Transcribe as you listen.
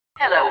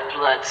Hello,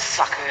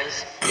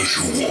 bloodsuckers. As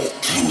you walk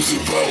through the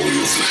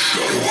valley of the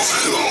shadow of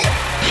hell,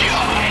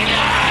 Join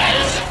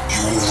us!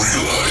 you will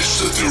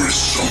realize that there is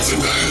something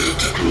ahead.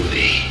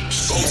 Groovy.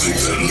 Something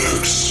that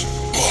lurks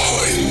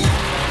behind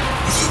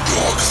the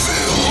dark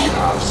veil. We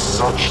have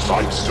such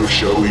sights to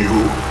show you.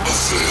 A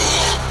veil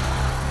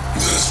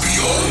that is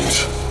beyond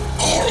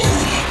our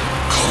own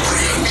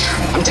comprehension.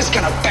 I'm just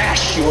gonna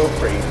bash your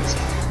brains.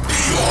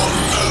 Beyond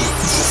the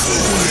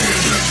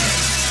void.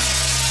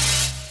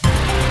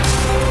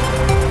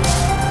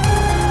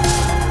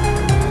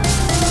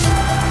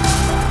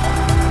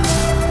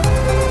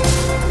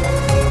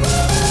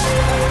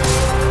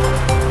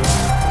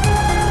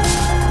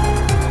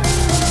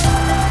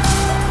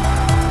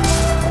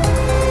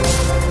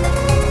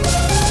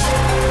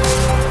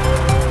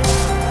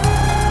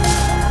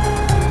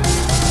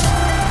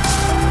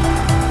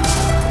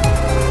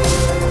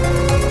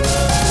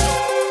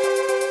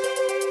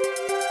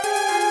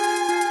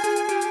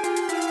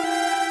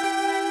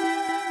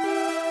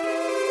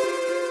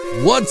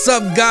 What's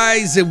up,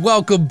 guys, and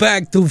welcome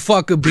back to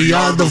fucking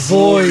Beyond the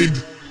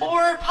Void.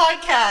 Horror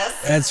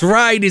podcast. That's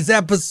right, it's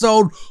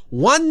episode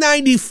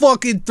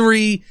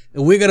 193,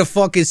 and we're gonna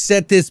fucking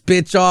set this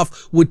bitch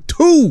off with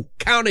two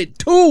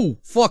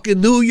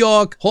fucking New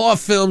York horror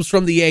films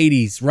from the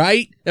 80s,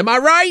 right? Am I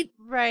right?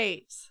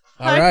 Right.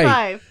 All High right.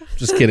 five.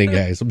 Just kidding,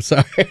 guys. I'm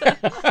sorry.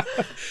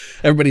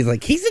 Everybody's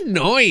like, he's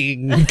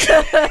annoying.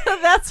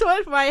 That's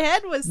what my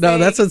head was saying. No,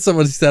 that's what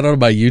someone said on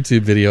my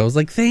YouTube video. I was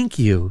like, thank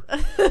you.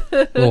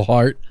 Little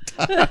heart.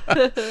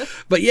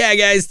 But yeah,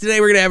 guys, today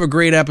we're going to have a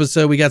great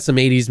episode. We got some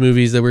 80s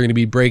movies that we're going to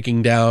be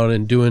breaking down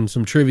and doing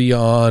some trivia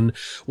on.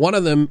 One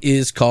of them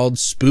is called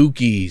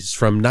Spookies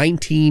from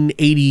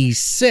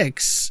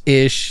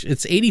 1986-ish.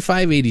 It's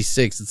 85,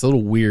 86. It's a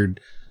little weird,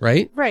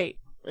 right? Right.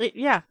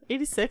 Yeah,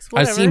 86,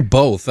 whatever. I've seen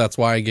both. That's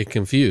why I get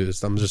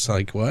confused. I'm just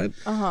like, what?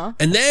 Uh-huh.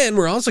 And then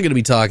we're also going to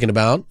be talking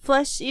about...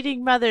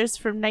 Flesh-Eating Mothers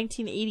from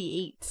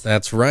 1988.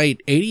 That's right.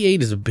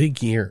 88 is a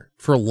big year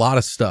for a lot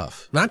of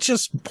stuff. Not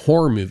just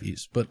horror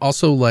movies, but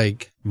also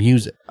like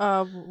music.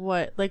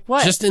 What? Like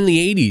what? Just in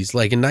the 80s,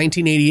 like in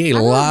 1988,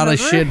 a lot of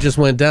shit just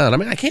went down. I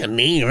mean, I can't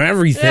name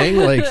everything.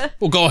 Like,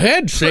 well, go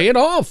ahead, say it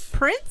off.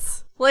 Prince?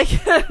 Like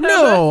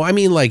No, I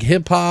mean like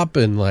hip hop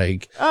and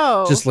like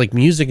just like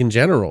music in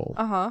general.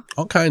 Uh-huh.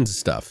 All kinds of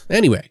stuff.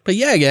 Anyway, but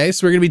yeah,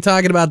 guys, we're gonna be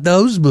talking about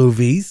those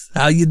movies.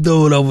 How you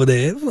doing over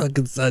there,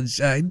 fucking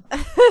sunshine?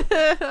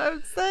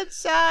 I'm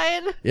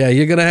sunshine. Yeah,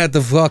 you're gonna have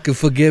to fucking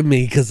forgive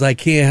me because I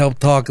can't help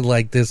talking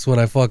like this when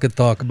I fucking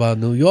talk about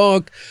New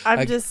York.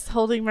 I'm just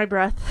holding my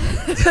breath.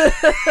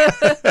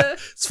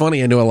 It's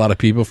funny, I know a lot of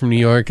people from New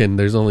York, and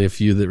there's only a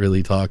few that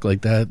really talk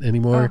like that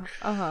anymore.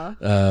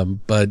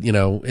 But you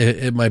know,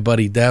 my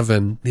buddy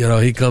Devin, you know,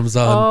 he comes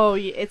on. Oh,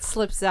 it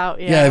slips out.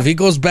 Yeah, if he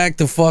goes back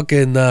to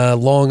fucking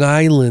Long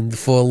Island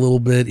for a little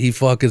bit, he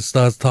fucking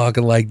starts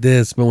talking like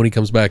this. But when he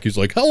comes back, he's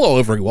like, "Hello,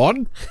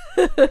 everyone."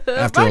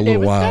 After a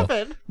little while,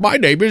 my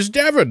name is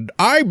Devin.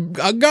 I'm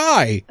a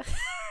guy,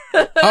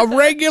 a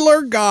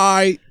regular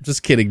guy.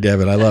 Just kidding,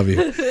 Devin. I love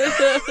you.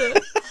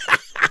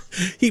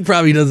 He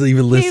probably doesn't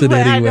even listen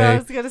anyway. I know, I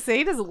was going to say,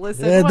 he doesn't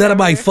listen. None of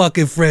my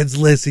fucking friends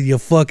listen, you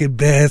fucking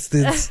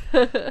bastards.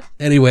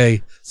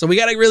 Anyway, so we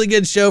got a really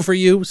good show for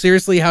you.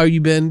 Seriously, how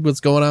you been? What's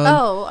going on?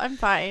 Oh, I'm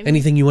fine.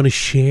 Anything you want to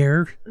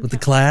share with the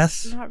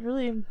class? Not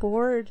really. I'm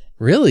bored.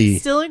 Really?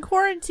 Still in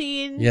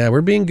quarantine. Yeah,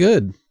 we're being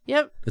good.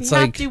 Yep. It's we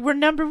have like to. We're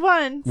number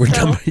one. We're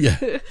so.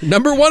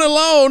 number one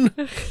alone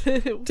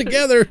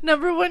together.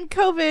 Number one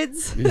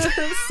COVIDs.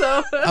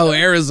 So. Oh,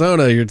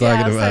 Arizona, you're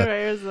talking about.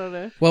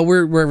 Arizona. Well,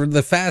 we're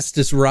the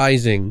fastest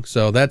rising,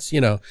 so that's,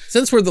 you know,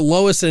 since we're the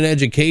lowest in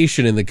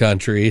education in the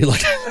country,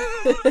 like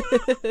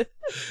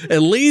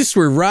at least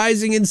we're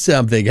rising in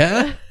something,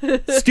 huh?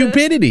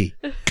 Stupidity.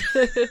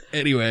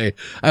 Anyway,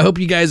 I hope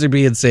you guys are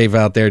being safe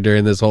out there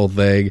during this whole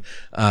thing.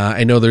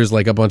 I know there's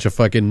like a bunch of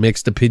fucking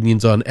mixed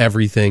opinions on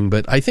everything,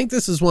 but I think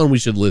this is one we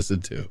should listen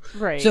to.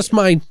 Right. Just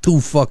my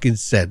 2 fucking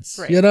cents.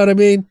 Right. You know what I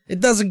mean? It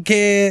doesn't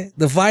care.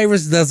 The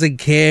virus doesn't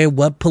care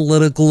what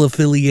political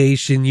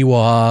affiliation you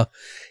are.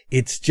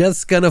 It's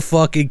just gonna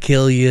fucking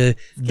kill you.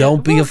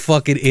 Don't be a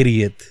fucking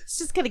idiot. It's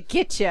just gonna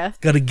get you.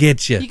 Gonna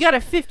get you. You got a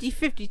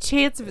 50-50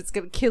 chance if it's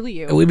gonna kill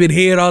you. And we've been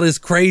hearing all this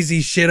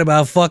crazy shit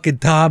about fucking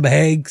Tom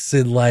Hanks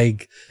and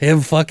like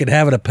him fucking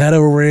having a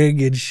pedo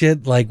ring and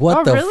shit. Like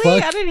what the really?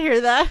 fuck? I didn't hear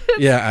that.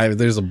 Yeah,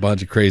 there's a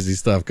bunch of crazy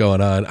stuff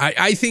going on.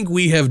 I think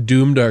we have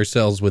doomed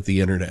ourselves with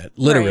the internet.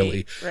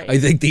 Literally. Right. I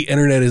think the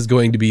internet is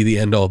going to be the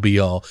end all be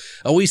all.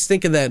 I always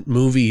think of that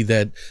movie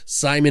that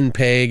Simon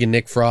Pegg and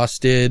Nick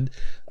Frost did.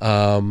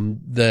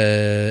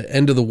 The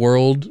End of the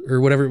World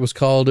or whatever it was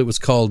called. It was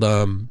called,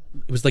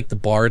 it was like the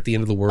bar at the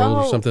end of the world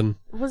or something.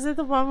 Was it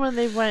the one when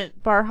they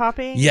went bar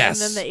hopping?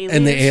 Yes. And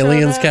then the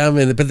aliens come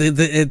in. But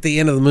at the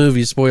end of the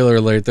movie, spoiler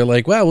alert, they're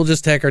like, well, we'll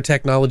just take our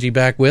technology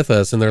back with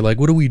us. And they're like,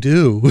 what do we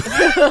do?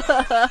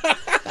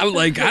 I'm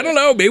like, I don't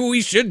know. Maybe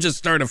we should just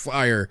start a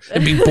fire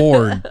and be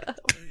bored.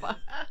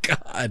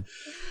 God.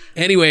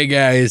 Anyway,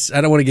 guys,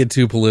 I don't want to get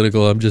too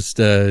political. I'm just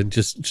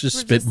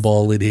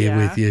spitballing here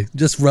with you.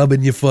 Just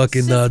rubbing your fucking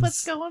It's just nuts.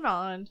 what's going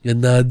on? Your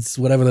nuts,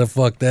 whatever the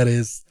fuck that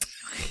is.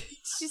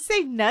 Did you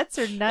say nuts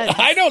or nuts?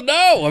 I don't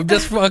know. I'm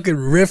just fucking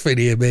riffing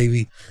here,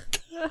 baby.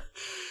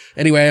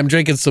 Anyway, I'm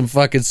drinking some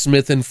fucking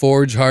Smith &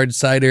 Forge hard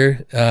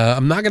cider.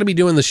 I'm not going to be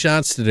doing the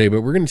shots today,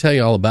 but we're going to tell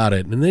you all about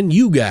it. And then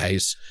you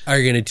guys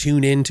are going to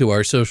tune into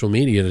our social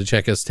media to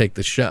check us take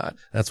the shot.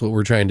 That's what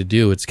we're trying to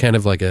do. It's kind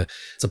of like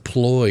it's a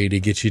ploy to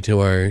get you to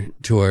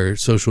our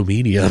social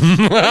media.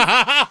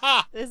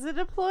 Is it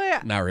a ploy?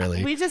 Not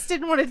really. We just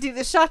didn't want to do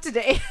the shot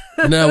today.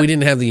 No, we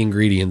didn't have the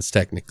ingredients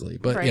technically,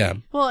 but Right. yeah.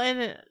 Well,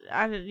 and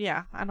I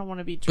don't want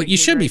to be. But you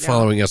should be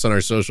following us on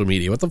our social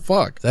media. What the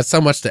fuck? That's so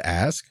much to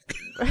ask.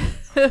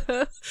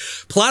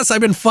 Plus,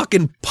 I've been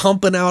fucking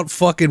pumping out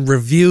fucking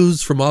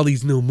reviews from all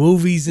these new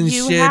movies and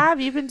You shit.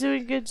 have. You've been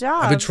doing a good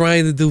job. I've been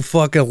trying to do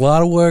fucking a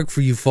lot of work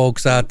for you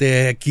folks out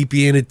there. Keep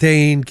you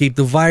entertained, keep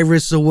the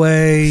virus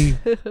away.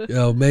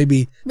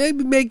 Maybe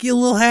make you a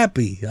little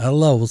happy. I don't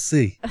know. We'll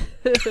see.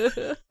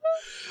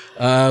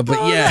 But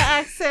Oh, yeah. the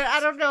accent.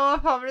 I don't know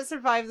if I'm gonna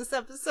survive this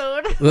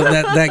episode.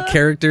 that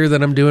character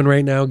that I'm doing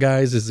right now,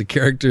 guys, is a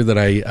character that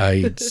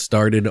I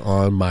started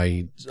on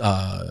my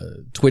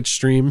Twitch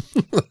stream,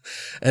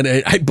 and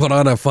I put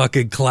on a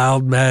fucking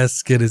cloud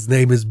mask, and his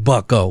name is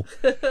Bucko.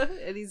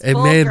 And he's And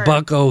vulgar. man,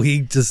 Bucko,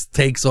 he just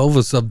takes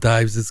over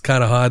sometimes. It's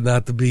kind of hard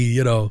not to be,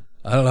 I don't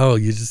know.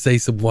 You just say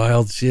some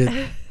wild shit.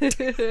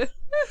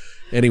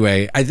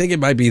 Anyway, I think it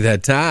might be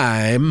that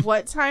time.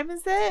 What time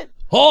is it?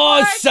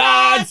 Horse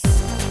shots!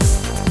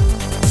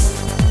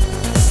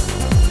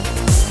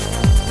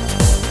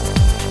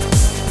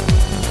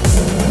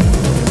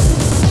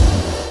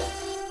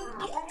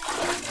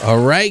 All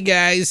right,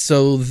 guys.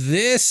 So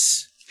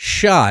this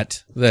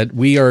shot that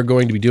we are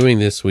going to be doing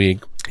this week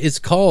is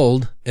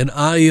called an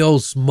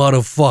adios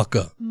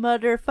motherfucker.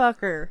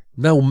 Motherfucker.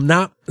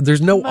 No,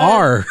 there's no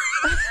R.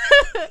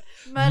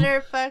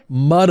 Motherfucker.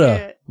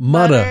 Mudder.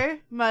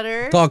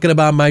 Mother. Talking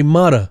about my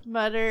mudder.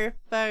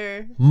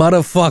 Motherfucker.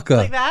 Motherfucker.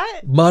 Like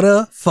that?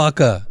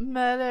 Motherfucker.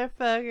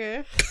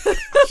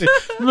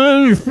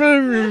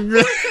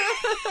 Motherfucker.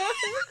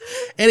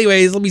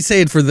 Anyways, let me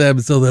say it for them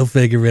so they'll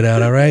figure it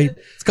out, all right?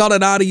 It's called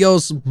an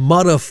adios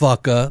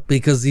motherfucker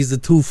because these are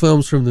two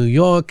films from New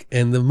York,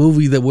 and the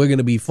movie that we're going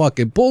to be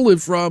fucking pulling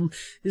from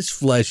is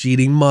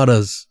flesh-eating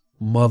mothers.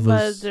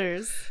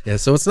 Mothers. Yeah,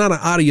 so it's not an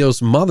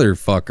adios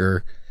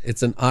motherfucker.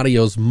 It's an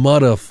adios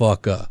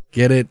motherfucker.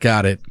 Get it?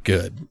 Got it.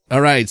 Good.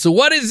 All right, so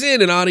what is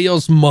in an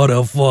adios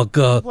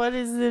motherfucker? What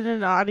is in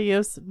an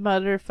adios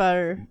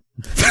motherfucker?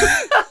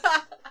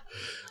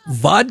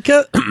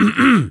 Vodka.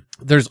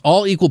 There's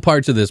all equal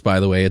parts of this,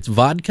 by the way. It's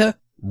vodka,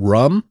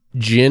 rum,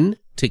 gin,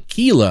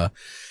 tequila.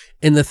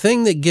 And the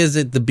thing that gives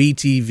it the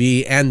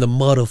BTV and the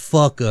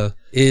motherfucker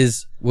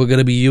is we're going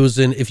to be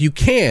using, if you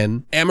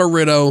can,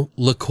 amaretto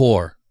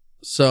liqueur.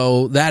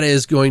 So that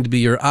is going to be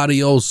your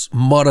adios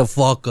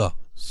motherfucker.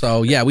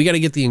 So yeah, we got to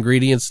get the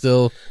ingredients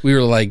still. We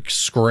were like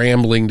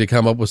scrambling to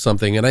come up with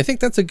something, and I think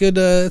that's a good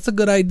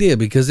idea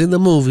because in the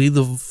movie,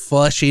 the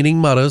flesh-eating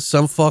mothers,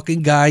 some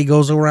fucking guy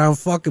goes around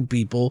fucking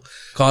people,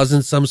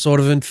 causing some sort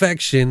of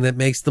infection that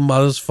makes the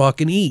mothers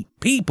fucking eat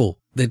people,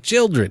 the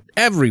children,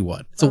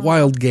 everyone. It's a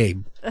wild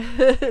game.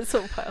 It's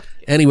so wild.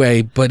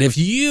 Anyway, but if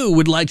you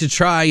would like to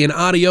try an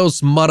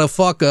adios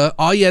motherfucker,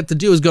 all you have to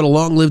do is go to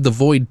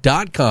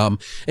longlivethevoid.com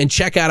and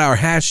check out our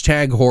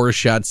hashtag horror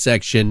shot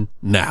section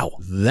now.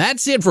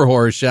 That's it for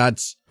horror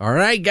shots. All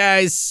right,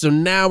 guys. So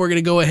now we're going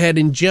to go ahead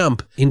and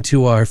jump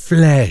into our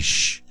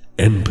flesh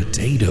and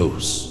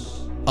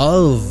potatoes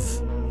of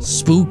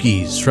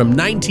Spookies from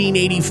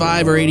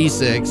 1985 or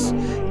 86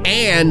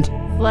 and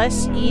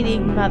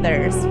Flesh-eating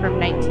mothers from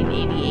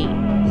 1988.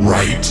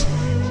 Right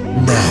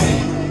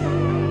now.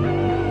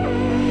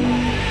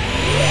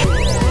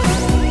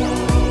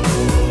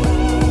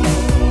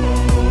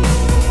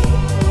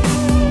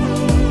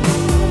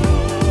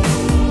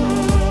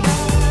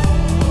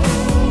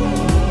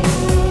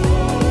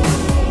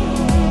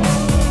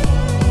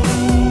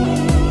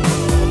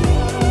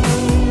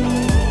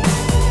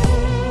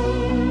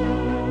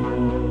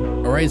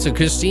 All right, so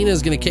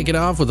Christina's going to kick it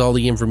off with all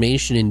the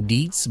information and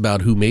deets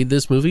about who made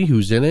this movie,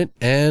 who's in it,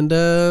 and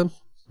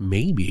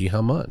maybe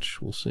how much.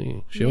 We'll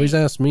see. She always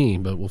asks me,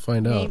 but we'll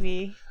find out.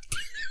 Maybe.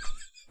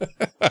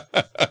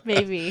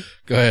 Maybe.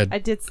 Go ahead. I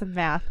did some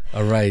math.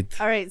 All right.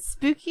 All right,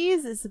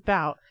 Spookies is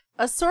about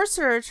a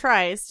sorcerer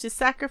tries to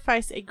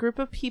sacrifice a group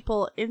of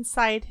people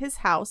inside his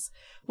house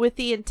with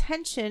the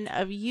intention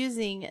of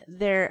using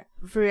their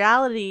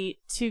virality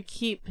to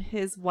keep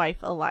his wife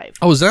alive.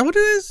 Oh, is that what it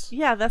is?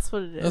 Yeah, that's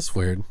what it is. That's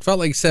weird. Felt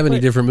like 70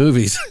 But- different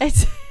movies.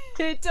 It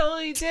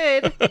totally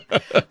did.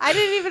 I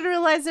didn't even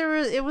realize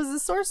it was a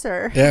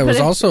sorcerer. Yeah, it was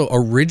But also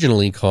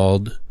originally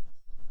called...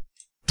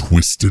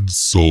 Twisted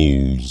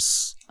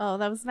Souls. Oh,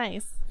 that was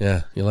nice.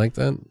 Yeah, you like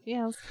that?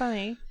 Yeah, it was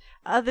funny.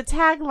 The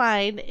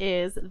tagline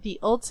is the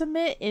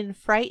ultimate in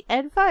fright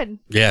and fun.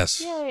 Yes.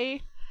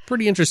 Yay.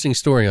 Pretty interesting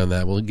story on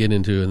that. We'll get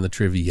into in the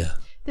trivia.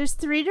 There's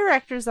 3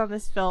 directors on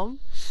this film.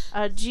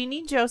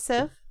 Jeannie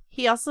Joseph,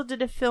 He also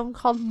did a film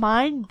called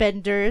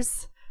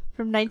Mindbenders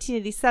from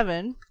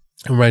 1987.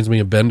 It reminds me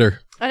of Bender.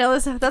 I know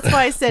that's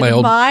why I said my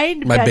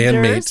Mindbenders.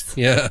 bandmate.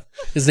 Yeah.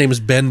 His name is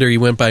Bender. He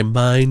went by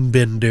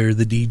Mindbender,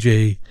 the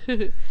DJ.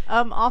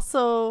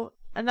 Also,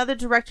 another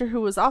director who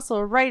was also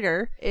a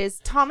writer is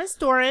Thomas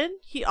Doran.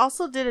 He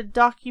also did a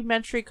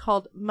documentary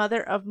called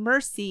Mother of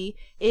Mercy.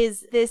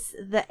 Is this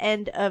the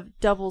end of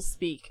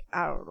Doublespeak?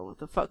 I don't know what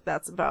the fuck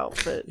that's about,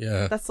 but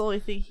Yeah. that's the only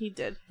thing he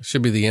did.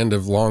 Should be the end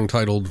of long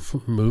titled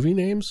movie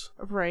names.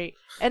 Right.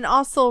 And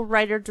also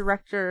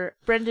writer-director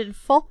Brendan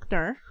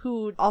Faulkner,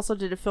 who also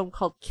did a film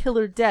called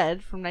Killer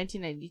Dead from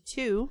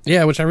 1992.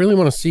 Yeah, which I really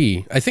want to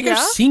see. I think I've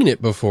Yeah? seen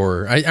it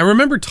before. I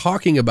remember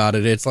talking about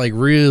it. It's like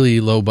really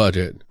low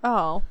budget.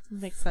 Oh,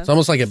 makes sense. It's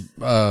almost like a,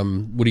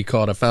 what do you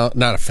call it?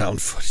 Not a found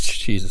footage.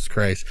 Jesus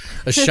Christ.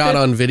 A shot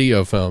on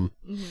video film.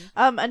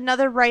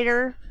 Another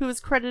writer who is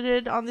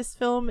credited on this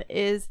film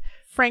is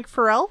Frank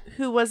Farrell,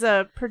 who was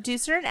a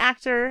producer and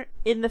actor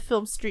in the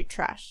film Street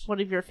Trash, one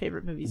of your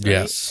favorite movies, right?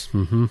 Yes.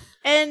 Mm-hmm.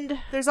 And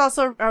there's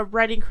also a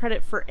writing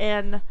credit for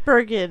Anne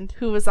Bergen,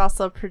 who was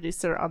also a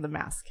producer on The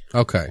Mask.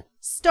 Okay.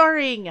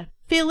 Starring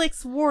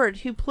Felix Ward,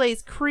 who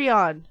plays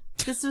Creon.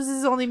 This was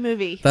his only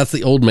movie. That's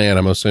the old man,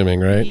 I'm assuming,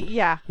 right?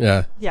 Yeah.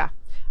 Yeah. Yeah.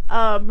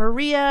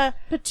 Maria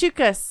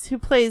Pachucas, who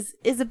plays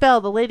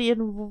Isabel, the lady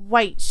in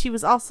white. She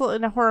was also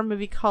in a horror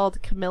movie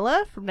called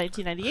Camilla from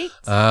 1998.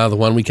 The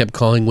one we kept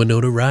calling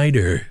Winona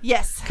Ryder.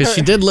 Yes. Because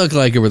she her. did look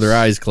like it with her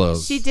eyes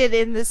closed. She did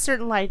in this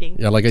certain lighting.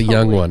 Yeah, like a Totally.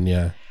 young one,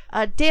 yeah.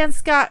 Dan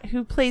Scott,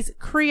 who plays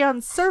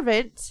Creon's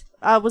servant,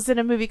 was in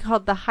a movie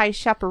called The High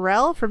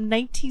Chaparral from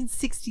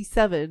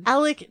 1967.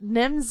 Alec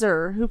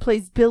Nemser, who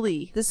plays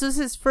Billy. This was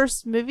his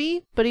first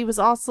movie, but he was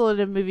also in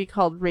a movie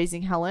called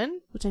Raising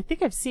Helen, which I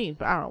think I've seen,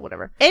 but I don't know,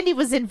 whatever. And he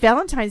was in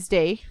Valentine's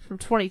Day from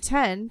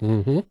 2010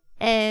 Mm-hmm.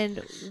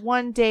 and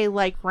One Day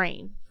Like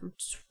Rain from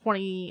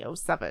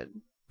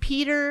 2007.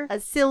 Peter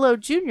Asillo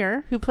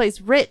Jr., who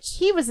plays Rich,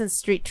 he was in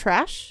Street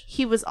Trash.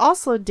 He was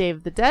also in Day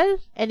of the Dead,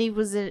 and he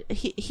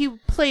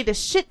played a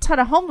shit ton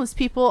of homeless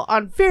people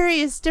on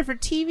various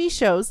different TV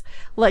shows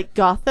like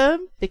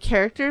Gotham, The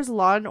Characters,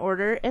 Law and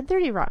Order, and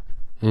 30 Rock.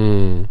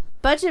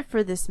 Budget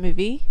for this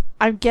movie,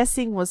 I'm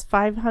guessing, was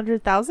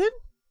 $500,000.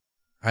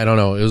 I don't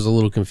know. It was a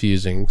little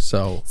confusing,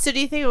 so So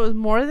do you think it was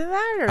more than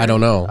that? Or? I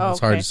don't know. Oh,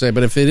 it's hard okay. to say.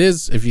 But if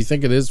you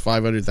think it is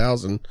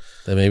 500,000,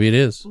 then maybe it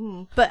is.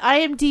 But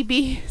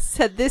IMDb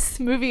said this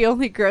movie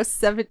only grossed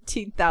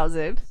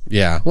 $17,000.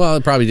 Yeah. Well,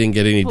 it probably didn't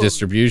get any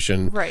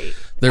distribution. Right.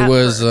 There At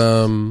was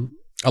first.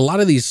 a lot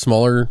of these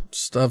smaller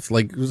stuff,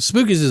 like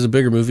Spookies is a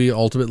bigger movie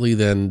ultimately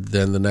than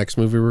the next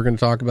movie we're going to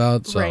talk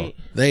about. So Right.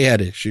 they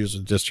had issues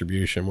with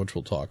distribution, which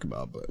we'll talk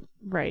about, but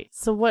Right.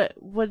 So what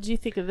did you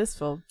think of this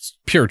film? it's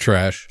pure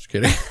trash. Just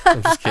kidding.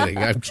 I'm just kidding.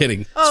 I'm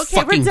kidding. It's Okay,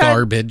 we're fucking done.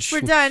 garbage. We're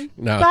done.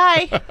 No.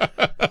 Bye.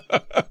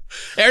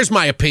 There's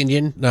my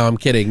opinion. No, I'm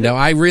kidding. No,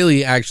 I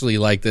really actually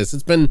like this.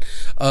 It's been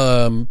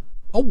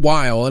a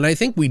while, and I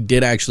think we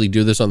did actually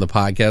do this on the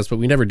podcast, but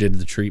we never did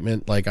the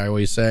treatment, like I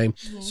always say.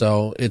 Mm-hmm.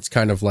 So it's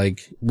kind of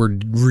like we're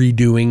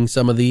redoing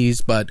some of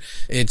these, but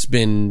it's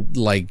been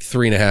like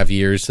 3.5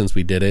 years since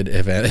we did it,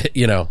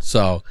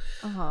 so.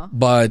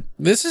 But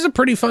this is a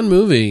pretty fun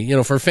movie.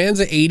 For fans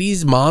of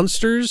 80s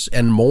monsters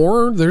and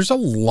more, there's a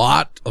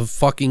lot of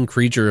fucking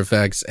creature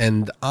effects,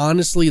 and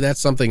honestly,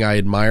 that's something I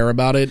admire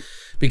about it.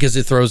 Because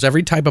it throws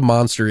every type of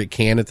monster it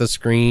can at the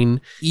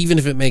screen, even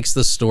if it makes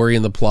the story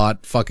and the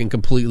plot fucking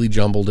completely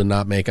jumbled and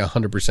not make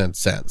 100%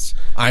 sense.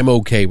 I'm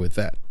okay with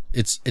that.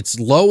 It's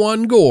low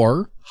on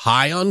gore,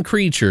 high on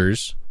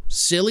creatures,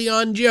 silly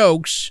on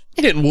jokes,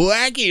 and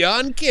wacky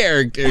on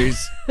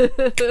characters.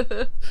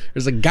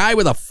 There's a guy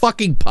with a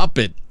fucking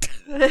puppet.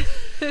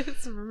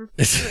 It's crazy.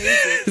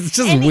 It's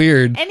just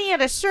weird. And he had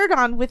a shirt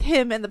on with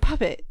him and the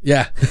puppet.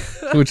 Yeah,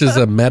 which is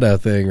a meta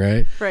thing,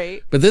 right?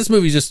 Right. But this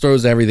movie just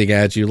throws everything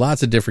at you.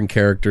 Lots of different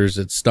characters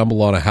that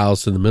stumble on a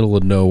house in the middle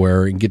of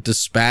nowhere and get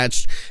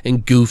dispatched in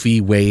goofy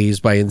ways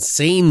by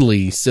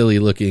insanely silly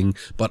looking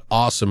but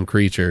awesome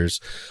creatures.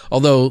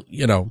 Although,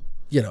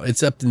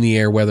 it's up in the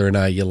air whether or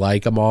not you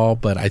like them all,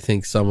 but I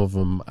think some of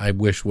them I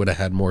wish would have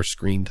had more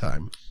screen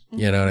time.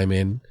 You know what I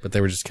mean? But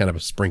they were just kind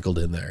of sprinkled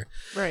in there.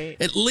 Right.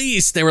 At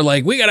least they were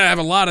like, we got to have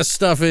a lot of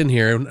stuff in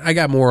here. And I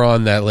got more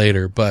on that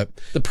later. But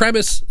the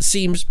premise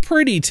seems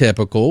pretty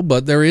typical,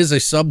 but there is a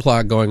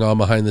subplot going on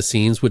behind the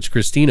scenes, which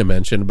Christina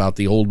mentioned about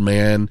the old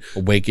man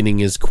awakening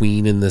his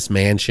queen in this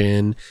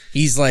mansion.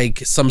 He's like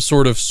some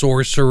sort of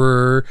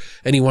sorcerer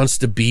and he wants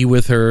to be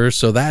with her.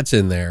 So that's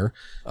in there.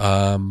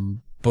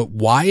 But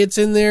why it's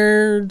in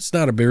there, it's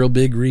not a real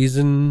big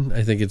reason.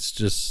 I think it's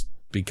just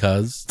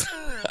because.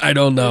 I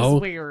don't know.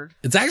 It's weird.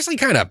 It's actually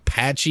kind of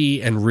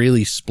patchy and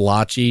really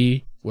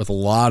splotchy with a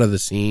lot of the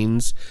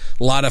scenes.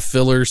 A lot of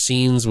filler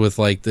scenes with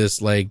like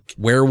this like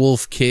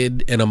werewolf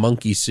kid in a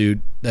monkey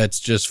suit that's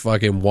just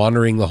fucking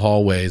wandering the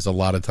hallways a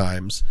lot of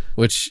times,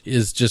 which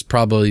is just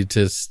probably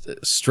to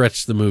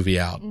stretch the movie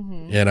out,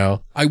 you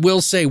know? I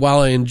will say, while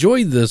I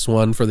enjoyed this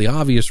one for the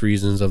obvious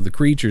reasons of the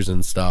creatures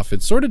and stuff,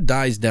 it sort of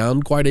dies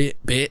down quite a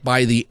bit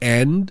by the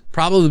end,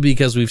 probably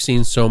because we've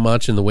seen so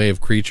much in the way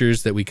of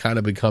creatures that we kind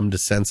of become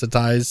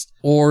desensitized,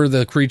 or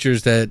the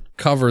creatures that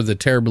cover the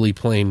terribly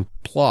plain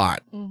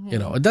plot. You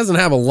know, it doesn't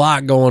have a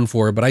lot going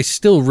for it, but I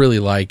still really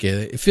like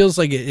it. It feels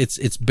like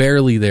it's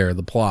barely there,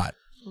 the plot.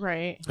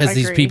 Right. As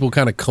these people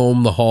kind of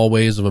comb the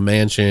hallways of a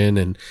mansion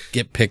and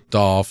get picked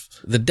off.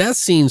 The death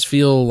scenes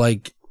feel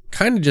like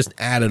kind of just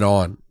added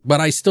on, but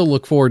I still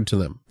look forward to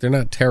them. They're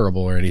not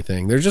terrible or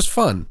anything. They're just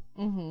fun.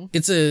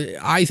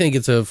 I think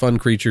it's a fun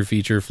creature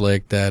feature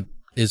flick that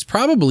is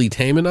probably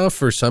tame enough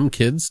for some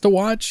kids to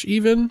watch,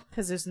 even.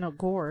 Because there's no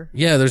gore.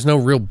 Yeah, there's no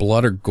real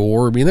blood or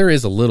gore. I mean, there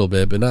is a little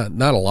bit, but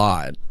not a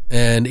lot.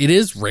 And it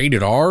is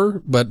rated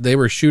R, but they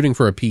were shooting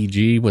for a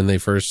PG when they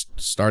first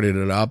started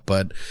it up.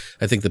 But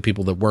I think the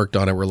people that worked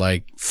on it were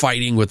like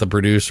fighting with the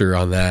producer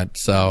on that.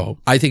 So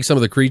I think some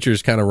of the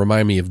creatures kind of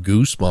remind me of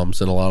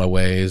Goosebumps in a lot of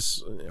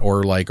ways,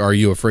 or like Are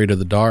You Afraid of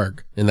the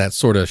Dark, in that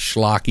sort of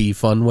schlocky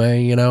fun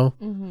way, you know?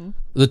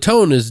 The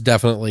tone is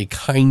definitely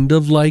kind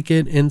of like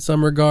it in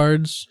some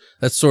regards.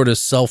 That sort of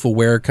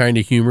self-aware kind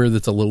of humor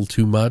that's a little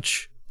too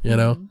much. You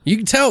know, you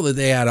can tell that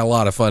they had a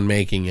lot of fun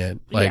making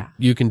it. Like,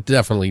 you can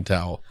definitely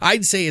tell.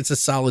 I'd say it's a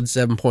solid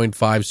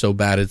 7.5, so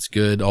bad it's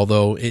good,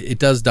 although it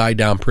does die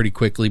down pretty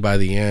quickly by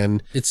the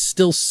end. It's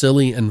still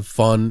silly and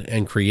fun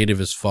and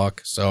creative as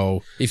fuck.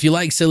 So if you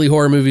like silly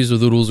horror movies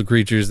with oodles of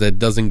creatures that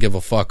doesn't give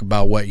a fuck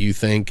about what you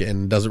think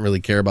and doesn't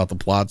really care about the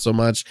plot so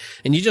much,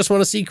 and you just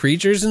want to see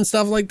creatures and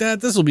stuff like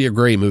that, this will be a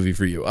great movie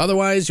for you.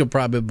 Otherwise, you'll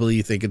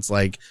probably think it's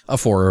like a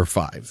 4 or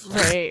 5.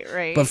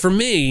 Right. But for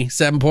me,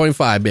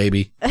 7.5,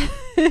 baby.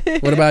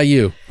 What about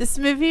you? This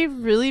movie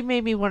really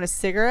made me want a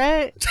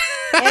cigarette.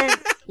 And,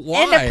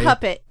 Why? And a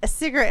puppet. A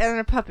cigarette and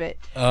a puppet.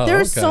 Oh, there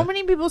are okay. so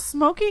many people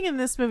smoking in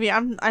this movie.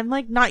 I'm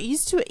like not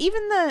used to it.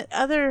 Even the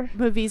other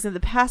movies in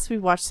the past we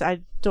watched,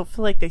 I don't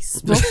feel like they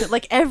smoked it.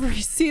 Like every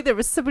scene there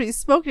was somebody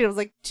smoking. I was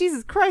like,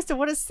 Jesus Christ, I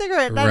want a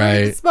cigarette. And I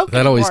don't even smoke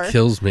That anymore. always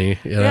kills me.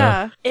 You know?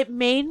 Yeah. It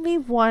made me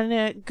want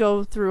to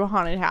go through a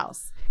haunted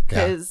house.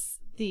 Because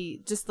the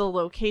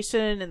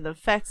location and the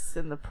effects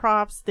and the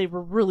props, they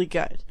were really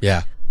good.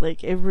 Yeah.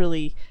 Like, it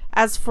really,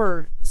 as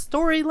for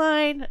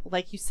storyline,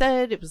 like you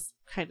said, it was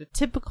kind of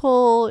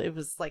typical. It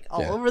was like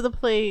all over the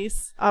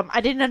place. I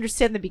didn't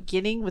understand the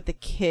beginning with the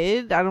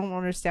kid. I don't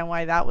understand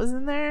why that was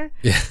in there.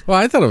 Yeah. Well,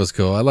 I thought it was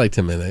cool. I liked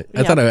him in it.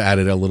 I thought I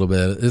added a little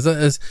bit.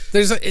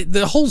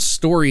 The whole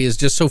story is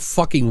just so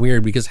fucking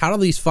weird because how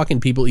do these fucking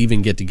people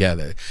even get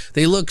together?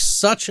 They look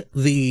such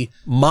the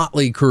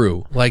motley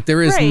crew. Like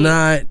there is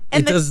not,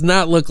 and it does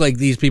not look like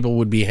these people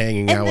would be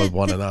hanging out with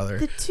one another.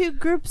 The two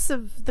groups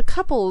of the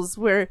couples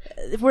where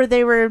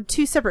they were in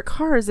two separate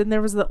cars and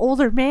there was the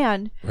older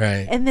man.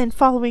 Right. And then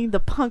following the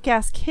punk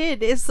ass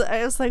kid,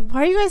 I was like,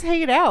 why are you guys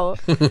hanging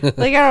out?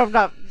 Like, I'm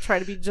not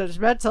trying to be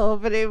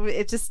judgmental, but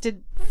it just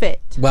didn't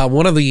fit. Well,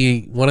 one of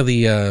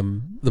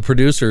the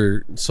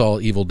producer saw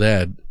Evil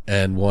Dead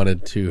and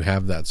wanted to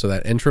have that. So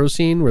that intro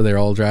scene where they're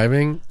all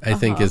driving, I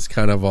think is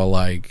kind of all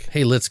like,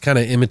 hey, let's kind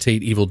of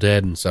imitate Evil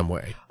Dead in some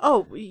way.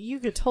 Oh, you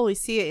could totally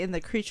see it in the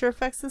creature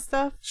effects and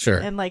stuff. Sure.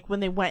 And like when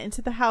they went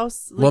into the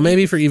house. Like, well,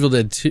 maybe for Evil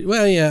Dead 2.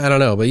 Well, yeah, I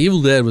don't know. But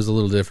Evil Dead was a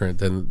little different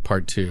than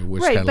part 2,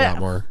 which had a lot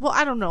more. Well,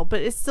 I don't know,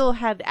 but it still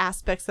had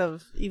aspects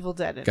of Evil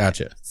Dead in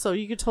Gotcha. it. So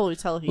you could totally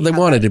tell Well, they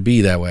wanted to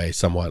be that way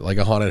somewhat, like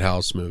a haunted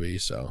house movie,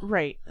 so.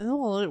 Right.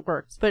 Well, it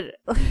works. But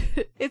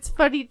it's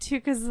funny, too,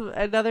 because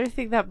another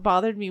thing that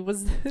bothered me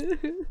was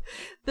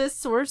the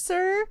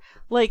sorcerer,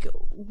 like,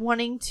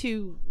 wanting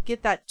to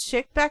get that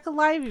chick back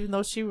alive, even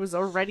though she was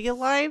already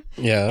alive.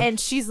 Yeah. And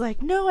she's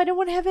like, no, I don't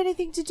want to have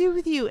anything to do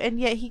with you. And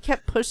yet he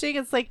kept pushing.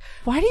 It's like,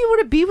 why do you want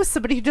to be with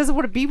somebody who doesn't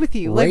want to be with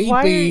you? Like,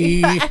 why?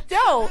 I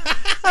know.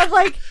 I'm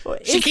like,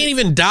 she can't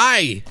even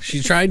die.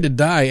 She tried to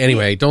die.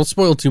 Anyway, don't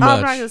spoil too much.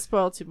 I'm not going to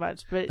spoil too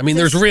much. But I mean,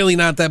 there's really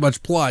not that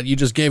much plot. You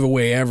just gave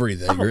away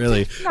everything,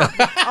 really.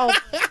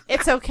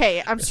 It's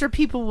okay. I'm sure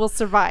people will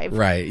survive.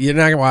 Right. You're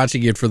not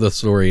watching it for the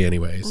story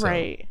anyway. So.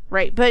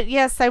 Right. But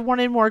yes, I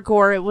wanted more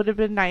gore. It would have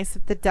been nice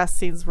if the death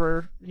scenes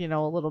were, a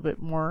little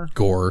bit more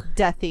gore,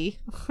 deathy.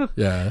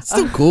 Yeah. It's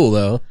still cool,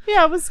 though.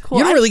 Yeah, it was cool.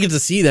 You don't really get to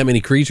see that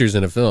many creatures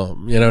in a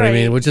film. You know what I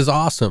mean? Which is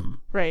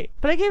awesome. Right.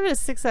 But I gave it a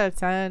 6 out of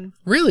 10.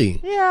 Really?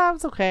 Yeah, it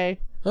was okay.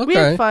 Okay. We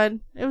had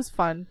fun. It was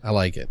fun. I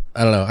like it.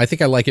 I don't know. I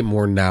think I like it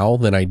more now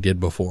than I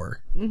did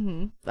before.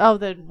 Mm-hmm. Oh,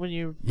 then when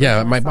you...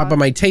 Yeah, but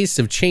my tastes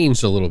have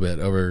changed a little bit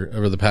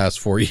over the past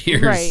 4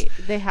 years. Right,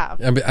 they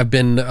have. I've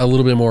been a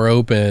little bit more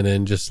open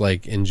and just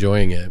like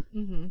enjoying it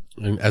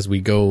as we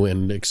go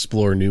and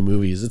explore new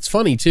movies. It's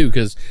funny too,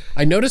 because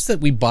I noticed that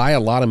we buy a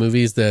lot of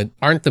movies that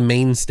aren't the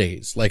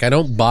mainstays. Like I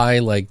don't buy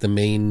like the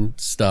main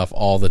stuff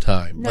all the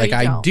time. No, like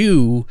I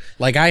do.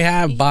 Like I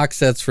have box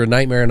sets for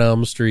Nightmare on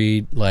Elm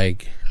Street,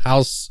 like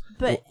House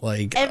But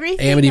like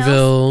everything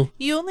Amityville. else,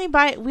 we only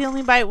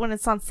buy it when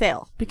it's on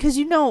sale because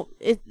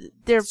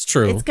It's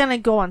true. It's gonna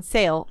go on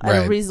sale at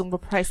Right. a reasonable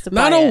price to buy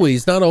Not it.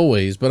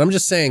 always, but I'm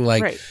just saying,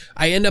 like, Right.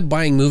 I end up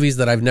buying movies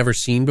that I've never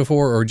seen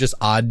before or just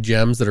odd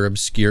gems that are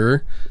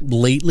obscure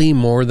lately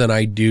more than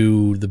I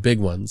do the big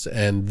ones.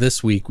 And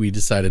this week we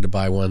decided to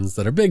buy ones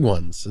that are big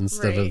ones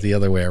instead of Right. the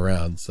other way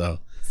around. So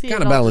See,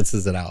 kind it of all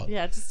balances it out.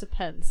 Yeah, it just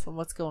depends on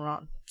what's going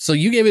on. So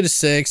you gave it a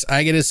 6.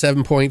 I get a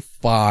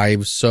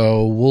 7.5.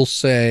 So we'll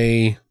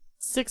say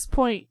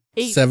 6.8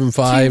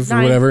 7.5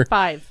 or whatever.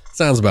 5.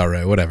 Sounds about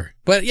right, whatever.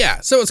 But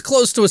yeah, so it's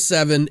close to a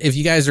 7. If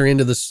you guys are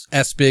into this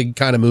S-Big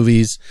kind of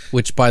movies,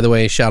 which, by the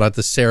way, shout out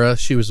to Sarah.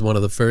 She was one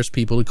of the first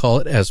people to call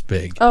it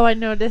S-Big. Oh, I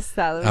noticed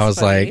that. I was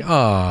funny. like,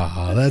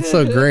 oh, that's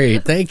so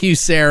great. Thank you,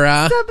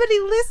 Sarah. Somebody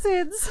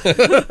listens.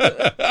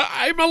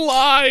 I'm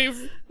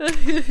alive.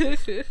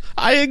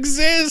 I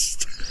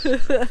exist.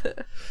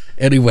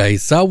 Anyway,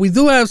 so we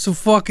do have some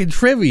fucking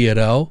trivia,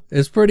 though.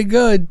 It's pretty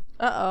good.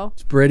 Uh-oh.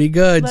 It's pretty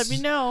good. Let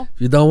me know.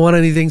 If you don't want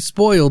anything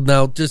spoiled,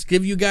 now just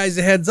give you guys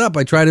a heads up.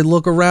 I try to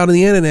look around in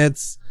the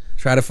internets,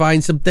 try to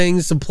find some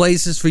things, some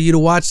places for you to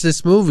watch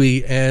this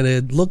movie, and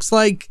it looks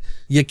like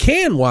you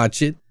can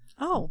watch it,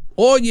 Oh.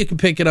 or you can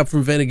pick it up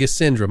from Vinegar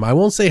Syndrome. I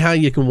won't say how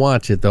you can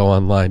watch it, though,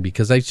 online,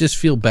 because I just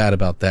feel bad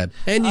about that.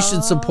 And you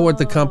should support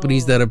the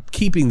companies that are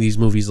keeping these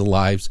movies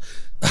alive.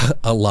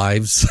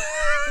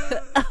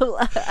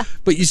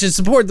 But you should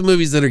support the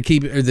movies that are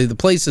keeping, or the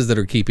places that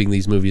are keeping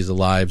these movies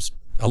alive.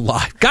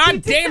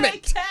 God damn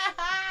it!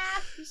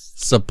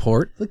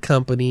 Support the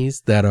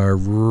companies that are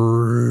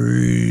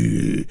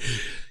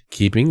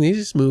keeping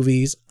these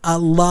movies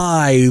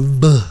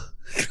alive.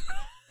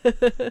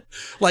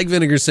 Like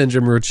Vinegar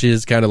Syndrome, which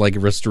is kind of like a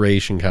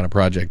restoration kind of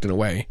project in a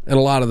way. And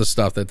a lot of the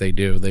stuff that they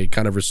do, they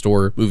kind of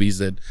restore movies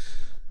that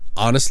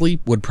honestly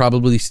would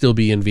probably still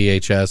be in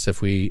VHS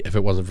if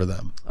it wasn't for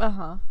them.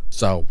 Uh-huh.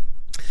 So,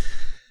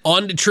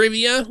 on to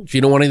trivia. If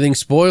you don't want anything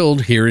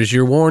spoiled, here is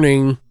your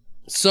warning.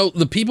 So,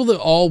 the people that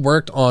all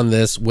worked on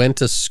this went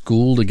to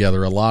school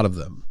together, a lot of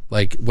them.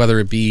 Like, whether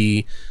it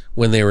be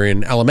when they were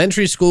in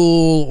elementary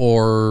school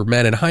or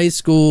met in high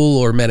school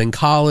or met in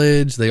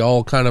college, they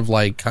all kind of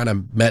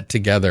met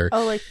together.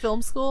 Oh, like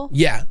film school?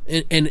 Yeah.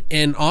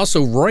 And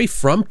also Roy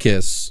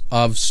Frumkis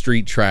of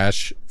Street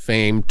Trash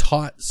fame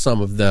taught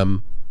some of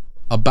them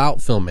about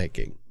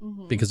filmmaking.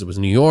 Because it was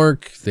New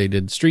York, they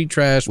did Street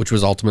Trash, which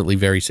was ultimately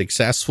very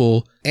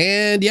successful.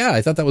 And yeah,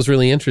 I thought that was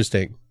really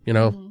interesting. You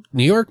know,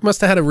 New York must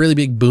have had a really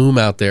big boom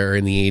out there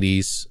in the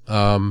 80s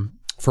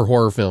for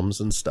horror films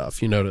and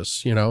stuff. You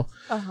notice, you know,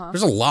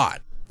 there's a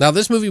lot. Now,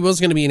 this movie was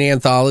going to be an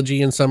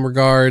anthology in some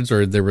regards,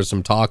 or there was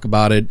some talk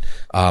about it.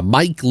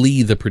 Mike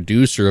Lee, the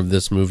producer of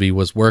this movie,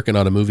 was working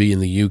on a movie in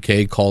the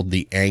UK called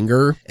The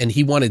Anger, and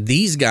he wanted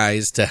these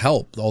guys to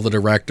help, all the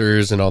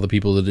directors and all the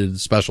people that did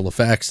special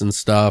effects and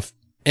stuff.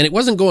 And it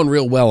wasn't going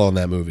real well on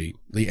that movie,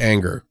 The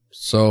Anger.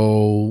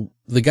 So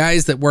the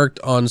guys that worked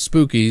on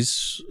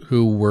Spookies,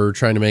 who were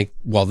trying to make,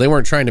 well, they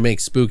weren't trying to make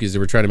Spookies, they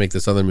were trying to make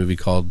this other movie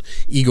called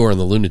Igor and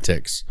the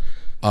Lunatics.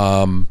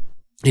 And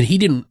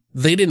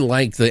they didn't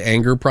like The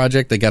Anger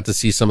project. They got to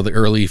see some of the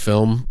early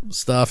film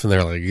stuff and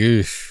they're like,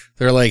 eesh.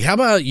 They're like, how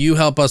about you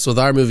help us with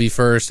our movie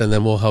first and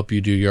then we'll help you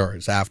do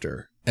yours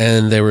after.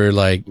 And they were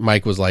like,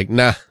 Mike was like,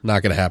 nah,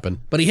 not going to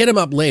happen. But he hit him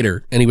up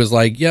later and he was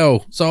like,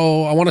 yo,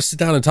 so I want to sit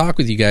down and talk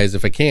with you guys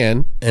if I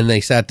can. And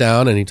they sat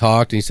down and he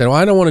talked and he said, well,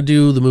 I don't want to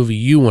do the movie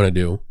you want to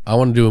do. I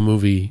want to do a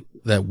movie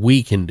that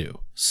we can do.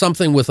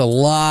 Something with a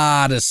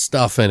lot of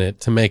stuff in it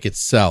to make it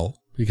sell.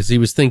 Because he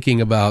was thinking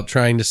about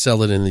trying to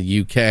sell it in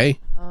the UK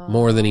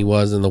more than he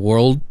was in the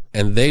world.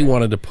 And they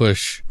wanted to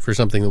push for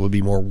something that would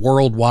be more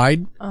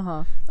worldwide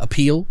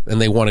appeal.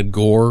 And they wanted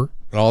gore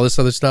and all this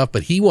other stuff.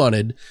 But he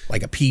wanted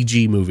like a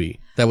PG movie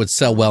that would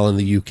sell well in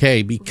the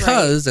UK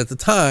because at the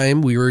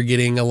time we were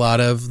getting a lot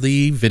of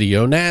the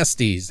video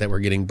nasties that were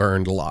getting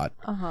burned a lot.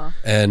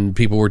 And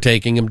people were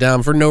taking them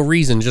down for no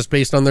reason, just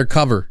based on their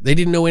cover. They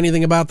didn't know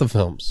anything about the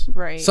films.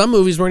 Right. Some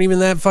movies weren't even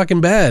that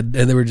fucking bad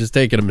and they were just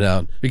taking them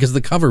down because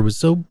the cover was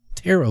so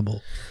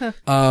terrible.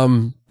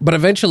 But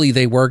eventually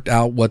they worked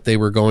out what they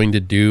were going to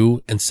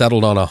do and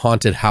settled on a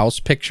haunted house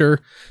picture.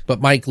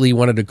 But Mike Lee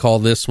wanted to call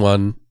this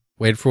one,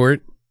 wait for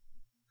it,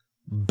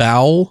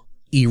 Bowel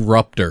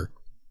Eruptor.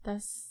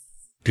 That's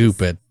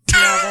Stupid.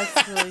 Yeah,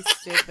 that's really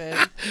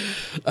stupid.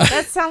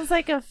 That sounds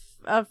like a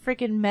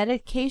freaking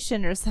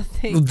medication or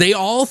something. They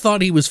all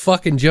thought he was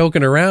fucking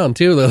joking around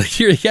too. They're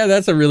like, yeah,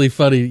 that's a really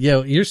funny,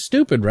 you're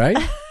stupid, right?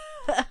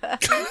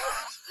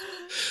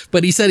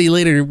 But he said he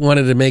later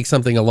wanted to make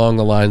something along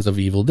the lines of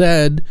Evil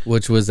Dead,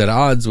 which was at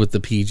odds with the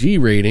PG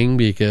rating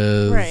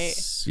because,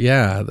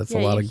 that's a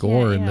lot of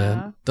gore in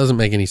that. Doesn't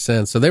make any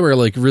sense. So they were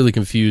like really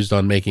confused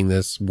on making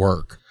this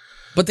work.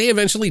 But they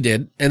eventually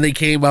did, and they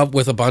came up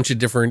with a bunch of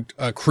different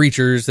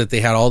creatures that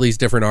they had all these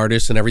different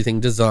artists and everything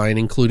designed,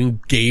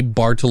 including Gabe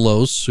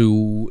Bartalos,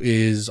 who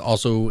is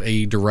also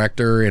a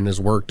director and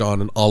has worked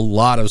on a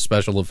lot of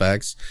special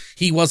effects.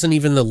 He wasn't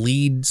even the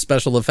lead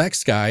special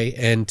effects guy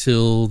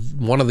until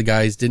one of the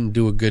guys didn't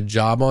do a good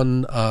job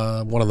on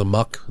one of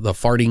the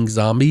farting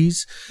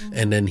zombies,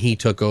 and then he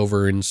took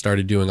over and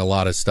started doing a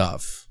lot of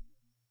stuff.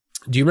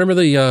 Do you remember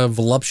the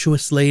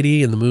voluptuous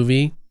lady in the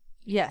movie?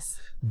 Yes.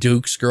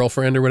 Duke's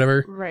girlfriend or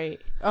whatever? Right.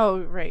 Oh,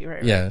 right.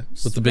 Yeah,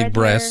 with the big Red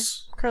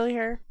breasts. hair, curly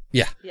hair.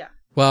 Yeah. Yeah.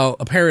 Well,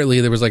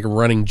 apparently there was like a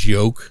running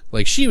joke.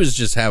 Like she was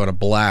just having a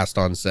blast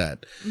on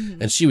set.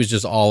 And she was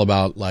just all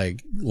about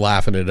like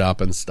laughing it up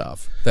and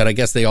stuff. That I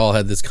guess they all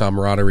had this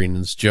camaraderie in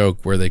this joke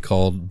where they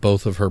called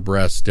both of her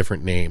breasts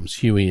different names,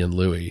 Huey and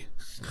Louie.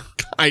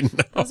 I know.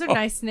 Those are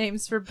nice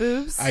names for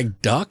boobs.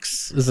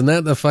 Ducks? Isn't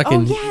that the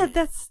fucking... Oh, yeah,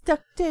 that's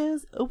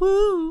DuckTales.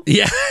 Woo.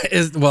 Yeah.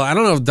 Well, I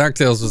don't know if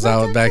DuckTales was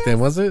out back then,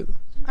 was it?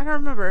 I don't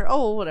remember.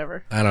 Oh,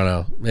 whatever. I don't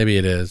know. Maybe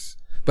it is.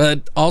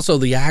 But also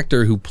the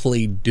actor who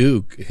played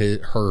Duke,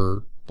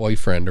 her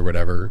boyfriend or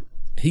whatever,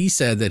 he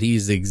said that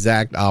he's the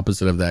exact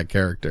opposite of that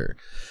character.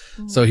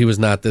 So he was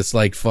not this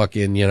like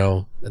fucking,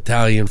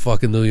 Italian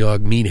fucking New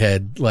York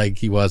meathead like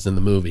he was in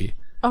the movie.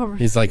 Oh, really?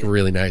 He's like a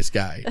really nice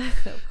guy.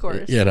 Of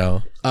course.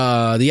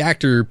 The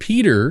actor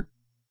Peter,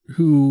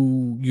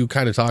 who you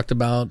kind of talked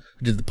about,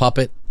 who did the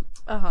puppet.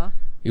 Uh-huh.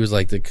 He was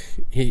like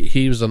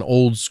he was an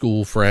old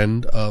school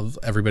friend of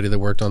everybody that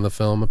worked on the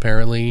film,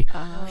 apparently.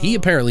 Oh. He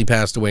apparently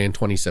passed away in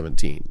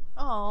 2017.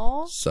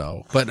 Oh.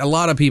 So, but a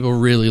lot of people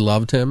really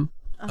loved him.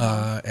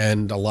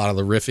 And a lot of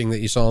the riffing that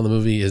you saw in the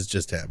movie is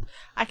just him.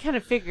 I kind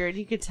of figured,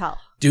 you could tell.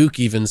 Duke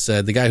even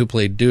said, the guy who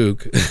played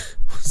Duke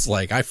was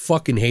like, I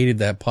fucking hated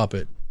that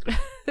puppet.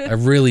 I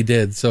really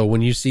did. So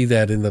when you see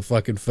that in the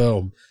fucking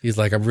film, he's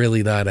like, I'm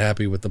really not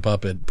happy with the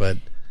puppet, but...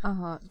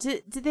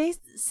 Did they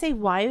say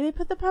why they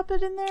put the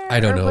puppet in there? I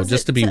don't know,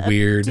 just to be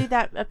weird. Do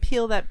that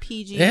appeal that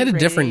PG? They had a rating?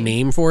 different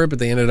name for it, but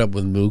they ended up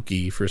with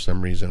Mookie for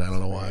some reason. I don't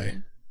know why.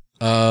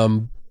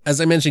 As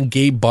I mentioned,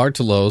 Gabe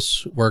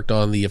Bartalos worked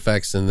on the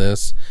effects in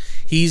this.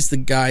 He's the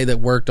guy that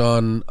worked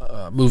on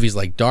movies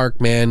like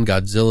Darkman,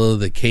 Godzilla,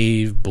 The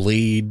Cave,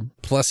 Blade.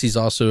 Plus, he's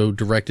also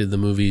directed the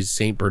movies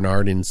St.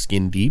 Bernard and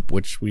Skin Deep,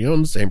 which we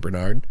own St.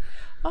 Bernard.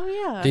 Oh,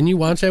 yeah. Didn't you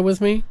watch that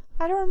with me?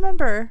 I don't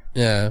remember.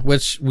 Yeah,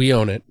 which we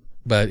own it.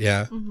 But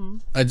yeah,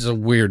 It's a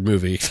weird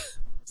movie.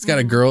 It's got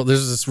a girl.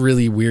 There's this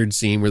really weird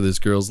scene where this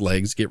girl's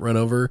legs get run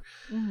over.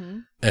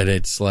 And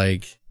it's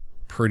like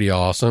pretty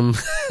awesome.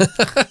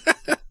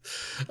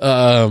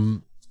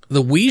 The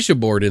Ouija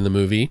board in the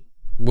movie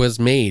was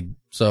made,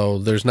 so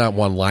there's not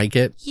one like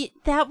it.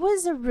 That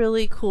was a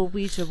really cool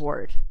Ouija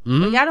board.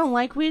 Like, I don't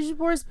like Ouija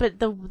boards, but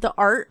the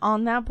art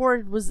on that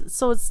board was,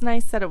 so it's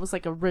nice that it was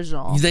like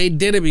original. They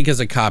did it because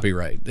of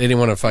copyright. They didn't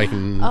want to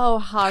fucking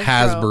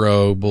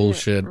Hasbro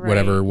bullshit, right.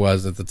 Whatever it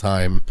was at the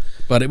time.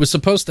 But it was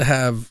supposed to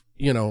have,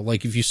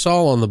 like if you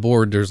saw on the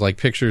board, there's like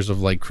pictures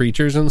of like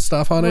creatures and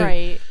stuff on it.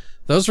 Right.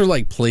 Those are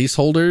like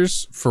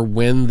placeholders for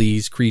when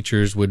these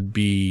creatures would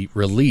be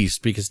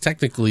released, because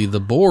technically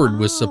the board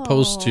was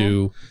supposed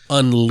to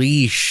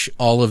unleash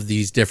all of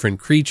these different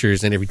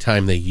creatures, and every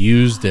time they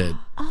used it,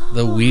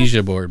 the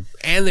Ouija board.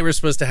 And they were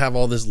supposed to have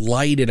all this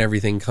light and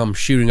everything come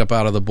shooting up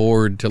out of the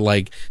board to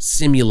like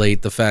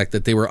simulate the fact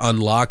that they were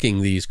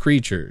unlocking these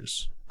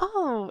creatures.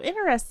 Oh,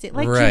 interesting.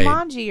 Like Right.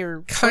 Jumanji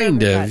or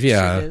Kind whatever of, that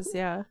yeah. shit is,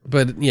 yeah.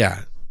 But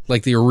yeah,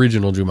 like the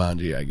original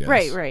Jumanji, I guess.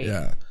 Right.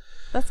 Yeah.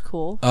 That's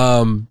cool.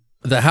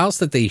 The house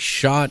that they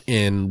shot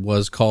in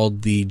was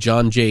called the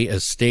John Jay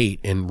Estate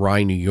in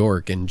Rye, New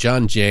York. And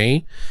John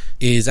Jay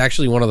is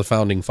actually one of the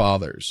founding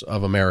fathers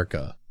of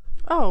America.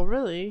 Oh,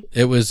 really?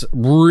 It was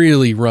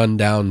really run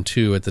down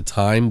too at the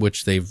time,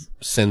 which they've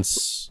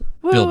since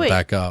built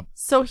back up.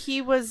 So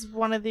he was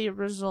one of the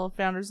original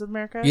founders of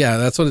America? Yeah,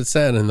 that's what it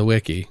said in the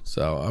wiki.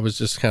 So I was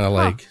just kind of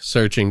like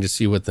searching to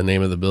see what the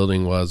name of the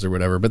building was or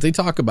whatever. But they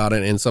talk about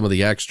it in some of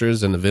the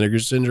extras in the Vinegar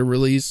Syndrome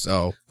release.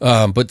 So,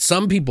 but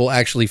some people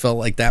actually felt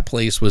like that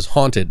place was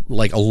haunted.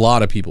 Like a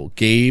lot of people.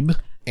 Gabe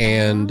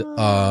and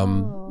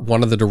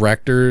one of the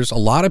directors. A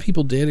lot of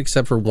people did,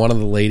 except for one of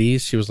the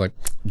ladies. She was like,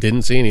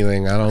 didn't see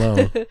anything. I don't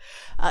know.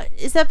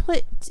 Is that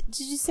place?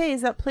 Did you say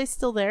is that place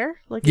still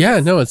there? Like, yeah,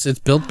 no, it's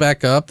built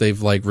back up.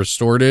 They've like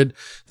restored it.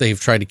 They've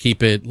tried to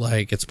keep it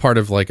like it's part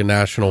of like a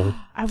national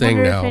thing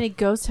wonder now. if any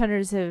ghost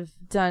hunters have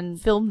done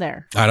film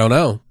there. I don't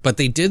know, but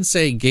they did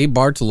say Gabe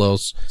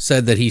Bartalos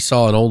said that he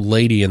saw an old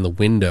lady in the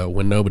window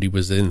when nobody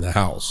was in the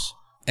house.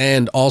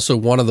 And also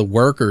one of the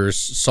workers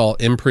saw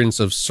imprints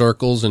of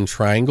circles and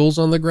triangles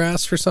on the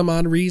grass for some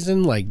odd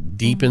reason, like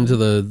deep into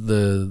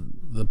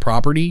the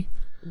property.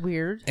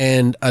 Weird.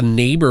 And a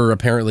neighbor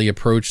apparently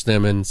approached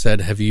them and said,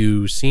 "Have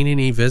you seen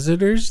any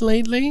visitors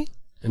lately?"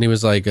 And he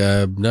was like,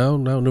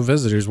 no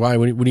visitors. Why?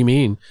 What do you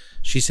mean?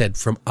 She said,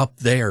 "From up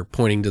there,"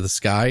 pointing to the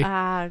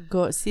sky.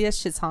 Go see, that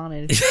shit's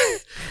haunted.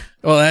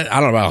 Well, I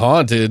don't know about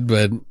haunted,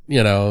 but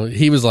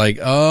he was like,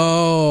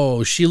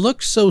 "Oh, she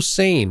looks so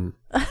sane."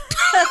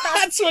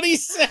 That's what he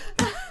said.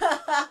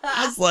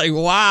 I was like,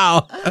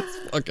 wow,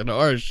 that's fucking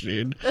harsh,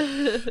 dude.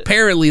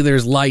 Apparently,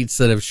 there's lights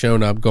that have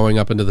shown up going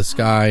up into the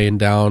sky and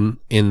down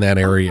in that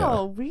area.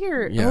 Oh,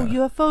 weird. Yeah. Oh,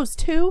 UFOs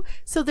too?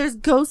 So there's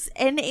ghosts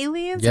and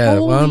aliens? Yeah,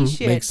 Holy well,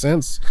 shit. makes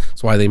sense.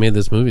 That's why they made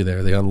this movie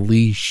there. They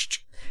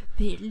unleashed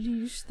They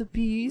unleash the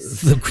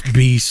beast. the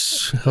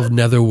beasts of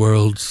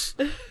netherworlds.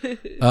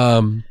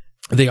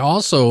 They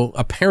also,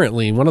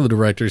 apparently, one of the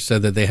directors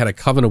said that they had a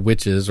coven of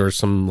witches or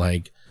some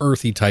like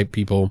earthy type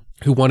people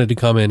who wanted to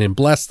come in and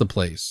bless the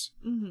place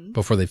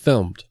before they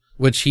filmed,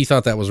 which he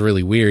thought that was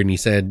really weird. And he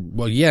said,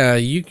 well, yeah,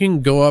 you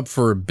can go up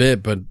for a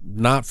bit, but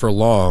not for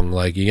long.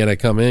 Like you got to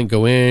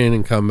go in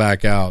and come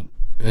back out.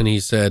 And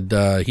he said,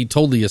 he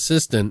told the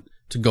assistant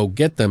to go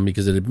get them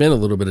because it had been a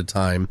little bit of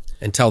time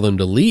and tell them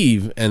to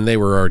leave. And they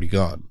were already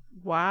gone.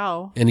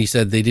 Wow. And he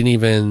said he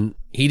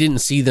didn't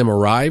see them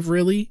arrive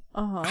really.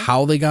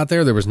 How they got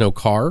there was no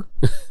car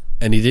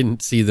and he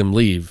didn't see them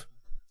leave.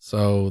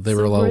 So they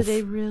were were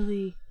they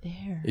really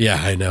there? Yeah,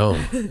 I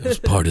know. It was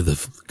part of the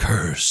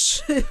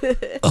curse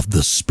of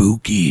the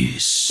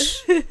spookies.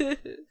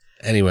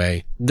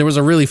 Anyway, there was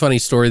a really funny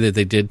story that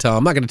they did tell.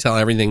 I'm not going to tell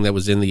everything that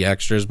was in the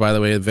extras, by the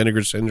way, of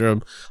Vinegar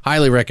Syndrome.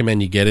 Highly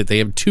recommend you get it. They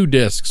have 2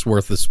 discs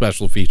worth of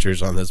special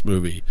features on this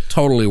movie.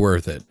 Totally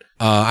worth it.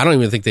 I don't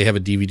even think they have a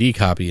DVD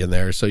copy in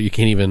there, so you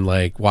can't even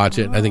like watch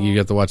it. I think you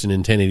have to watch it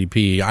in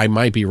 1080p. I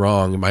might be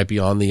wrong. It might be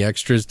on the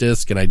extras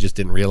disc, and I just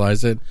didn't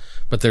realize it.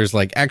 But there's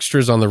like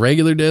extras on the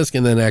regular disc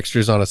and then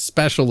extras on a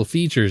special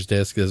features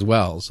disc as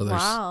well. So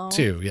there's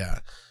 2, yeah.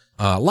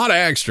 A lot of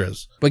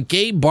extras. But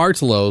Gabe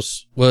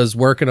Bartalos was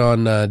working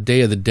on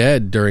Day of the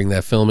Dead during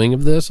that filming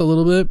of this a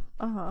little bit.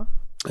 And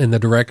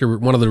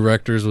one of the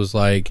directors was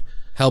like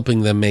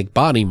helping them make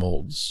body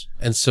molds.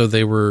 And so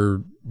they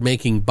were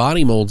making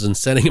body molds and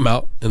setting them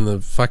out in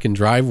the fucking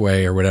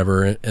driveway or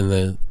whatever in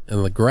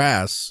the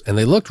grass. And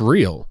they looked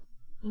real.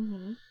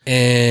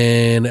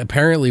 And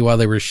apparently while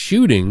they were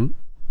shooting,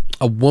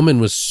 a woman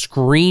was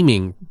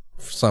screaming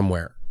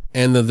somewhere.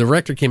 And the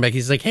director came back.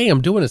 He's like, hey,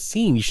 I'm doing a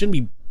scene. You shouldn't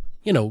be,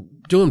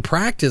 doing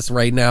practice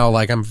right now.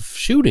 Like I'm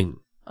shooting.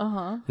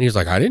 And he was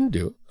like, I didn't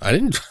do it. I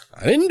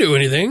didn't do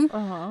anything.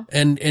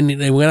 And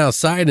they went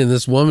outside and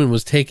this woman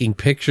was taking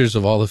pictures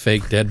of all the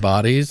fake dead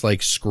bodies,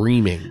 like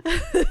screaming.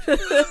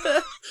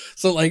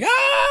 So like,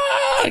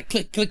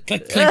 click, click,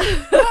 click, click,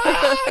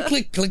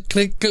 click, click,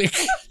 click, click.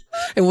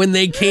 And when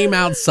they came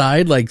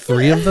outside, like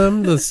 3 of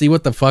them, to see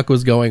what the fuck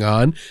was going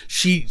on,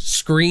 she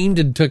screamed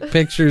and took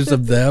pictures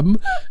of them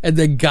and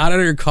then got in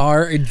her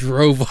car and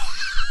drove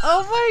off.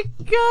 Oh my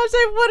gosh,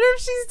 I wonder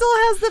if she still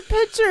has the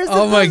pictures.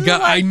 Oh my God,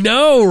 I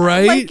know,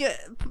 right? Like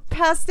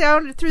passed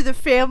down through the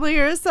family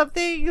or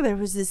something. There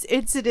was this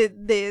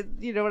incident,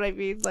 you know what I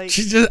mean? Like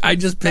I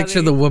just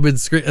picture the woman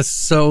scream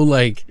so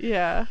like,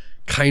 yeah.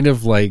 Kind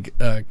of like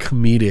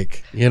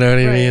comedic, you know what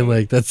I mean?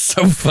 Like that's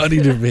so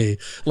funny to me.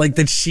 Like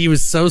that she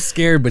was so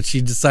scared, but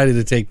she decided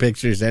to take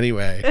pictures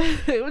anyway.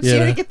 She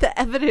had to get the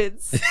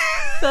evidence.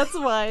 That's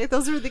why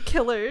those were the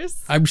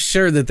killers. I'm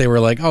sure that they were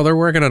like, oh, they're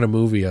working on a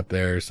movie up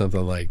there or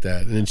something like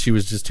that, and then she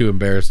was just too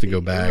embarrassed to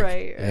go back.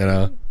 Right. You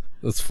know,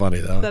 that's funny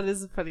though. That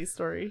is a funny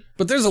story.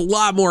 But there's a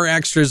lot more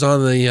extras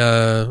on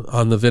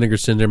the Vinegar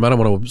Syndrome. I don't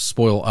want to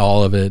spoil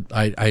all of it.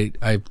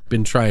 I've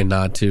been trying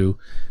not to.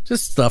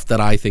 Just stuff that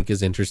I think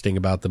is interesting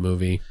about the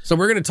movie. So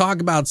we're going to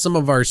talk about some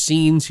of our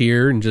scenes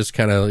here and just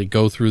kind of like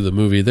go through the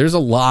movie. There's a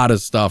lot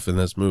of stuff in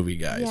this movie,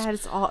 guys.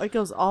 Yeah, it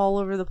goes all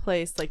over the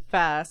place, like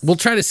fast. We'll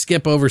try to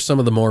skip over some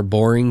of the more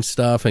boring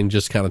stuff and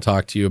just kind of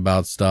talk to you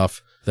about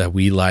stuff that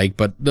we like.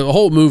 But the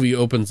whole movie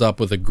opens up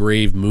with a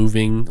grave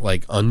moving,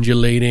 like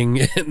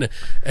undulating, and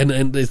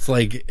it's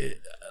like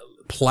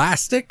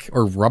plastic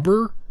or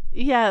rubber.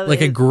 Yeah.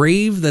 Like a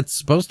grave that's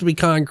supposed to be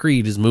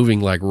concrete is moving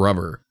like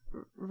rubber.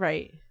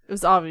 Right. It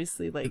was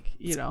obviously like,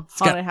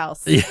 haunted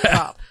house. Yeah.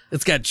 Top.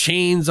 It's got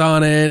chains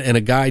on it and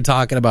a guy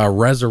talking about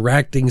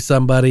resurrecting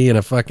somebody in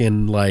a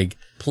fucking like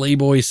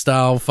Playboy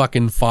style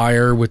fucking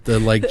fire with the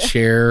like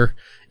chair,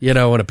 and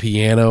a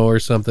piano or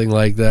something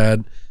like that.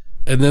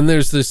 And then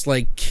there's this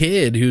like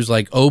kid who's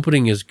like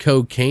opening his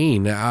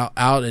cocaine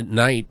out at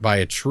night by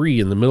a tree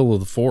in the middle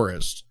of the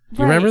forest.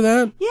 You remember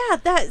that? Yeah,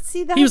 that's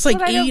he was like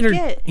what 8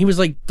 or he was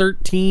like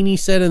 13. He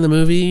said in the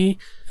movie,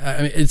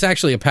 I mean, it's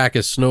actually a pack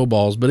of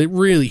snowballs, but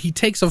he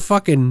takes a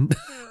fucking.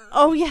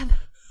 Oh yeah,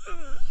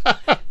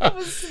 it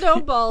was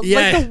snowballs.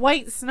 Yeah. Like the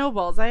white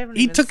snowballs.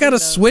 He took out a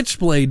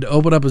switchblade to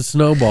open up his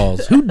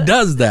snowballs. Who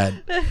does that?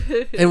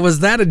 And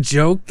was that a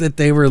joke that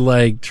they were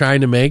like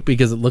trying to make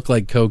because it looked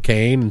like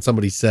cocaine and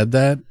somebody said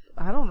that?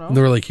 I don't know. And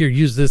they were like, "Here,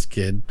 use this,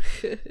 kid.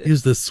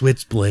 Use the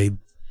switchblade."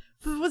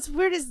 But what's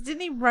weird is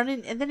didn't he run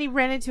in and then he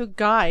ran into a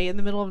guy in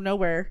the middle of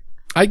nowhere.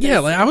 I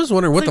was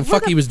wondering what the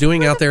fuck he was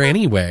doing out there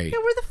anyway. Yeah,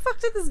 where the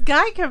fuck did this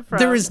guy come from?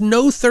 There is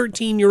no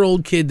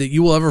 13-year-old kid that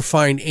you will ever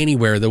find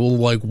anywhere that will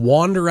like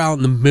wander out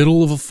in the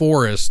middle of a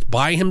forest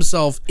by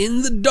himself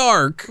in the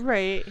dark,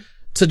 right,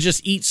 to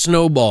just eat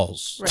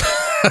snowballs.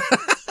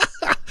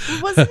 Right.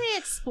 Wasn't he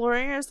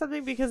exploring or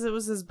something because it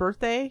was his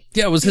birthday?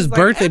 Yeah, it was He's his like,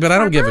 birthday, "It's but I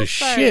my don't give a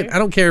birthday." shit. I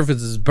don't care if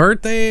it's his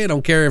birthday. I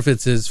don't care if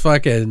it's his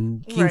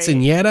fucking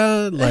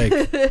quinceañera.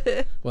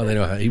 Like, well, they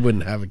don't. He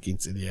wouldn't have a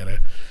quinceañera,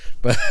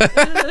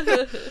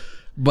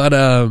 but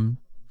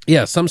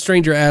yeah. Some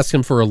stranger asks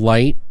him for a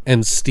light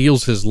and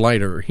steals his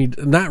lighter. He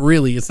not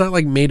really. It's not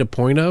like made a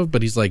point of,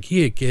 but he's like,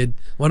 "Here, kid,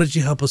 why don't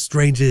you help a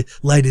stranger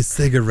light his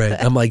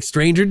cigarette?" I'm like,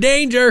 "Stranger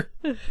danger,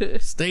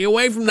 stay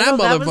away from that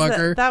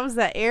motherfucker." That was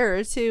that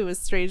era too, was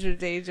stranger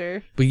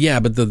danger. But yeah,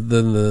 but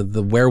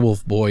the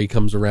werewolf boy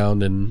comes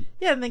around and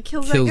And then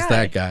kills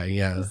that guy.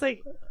 Yeah. It's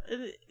like,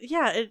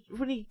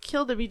 when he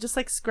killed him, he just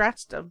like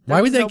scratched him.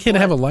 Why would that kid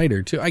have a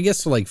lighter too? I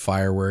guess for like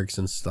fireworks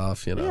and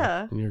stuff, you know.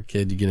 Yeah. When you're a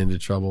kid, you get into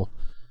trouble.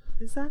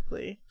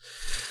 Exactly.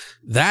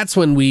 That's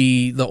when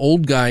the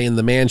old guy in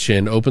the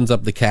mansion opens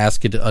up the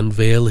casket to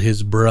unveil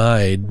his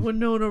bride.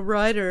 Winona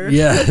Ryder.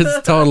 Yeah,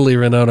 it's totally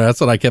Winona.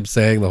 That's what I kept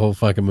saying the whole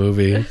fucking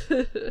movie.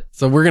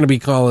 So we're going to be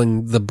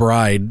calling the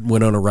bride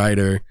Winona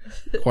Ryder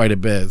quite a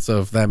bit. So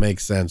if that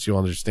makes sense, you'll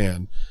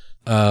understand.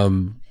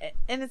 And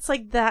it's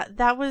like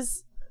that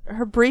was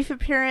her brief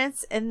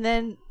appearance, and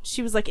then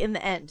she was like in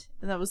the end.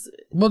 And that was...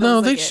 Well, that no,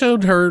 was, they like,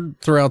 showed her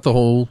throughout the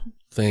whole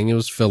thing. It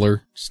was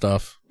filler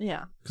stuff.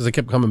 Yeah. Because they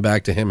kept coming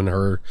back to him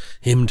and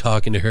him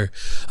talking to her.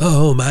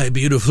 "Oh, my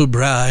beautiful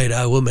bride,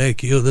 I will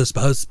make you the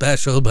most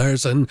special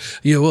person.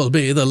 You will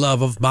be the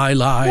love of my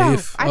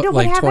life." I don't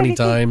like want to 20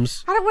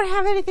 times. I don't want to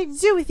have anything to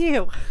do with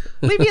you.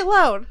 Leave me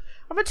alone.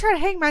 I'm going to try to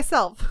hang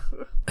myself.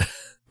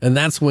 And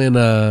that's when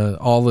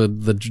all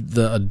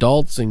the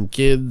adults and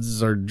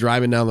kids are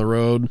driving down the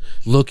road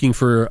looking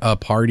for a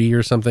party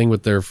or something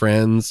with their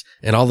friends.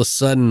 And all of a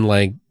sudden,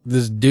 like,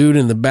 this dude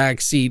in the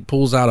back seat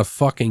pulls out a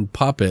fucking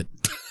puppet.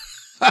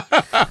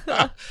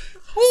 "Oh,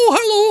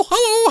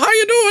 hello, how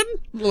you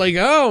doing?" Like,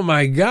 oh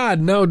my God,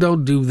 no,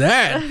 don't do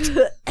that.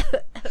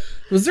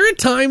 Was there a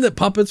time that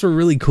puppets were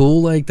really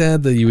cool like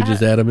that you would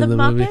just add them in the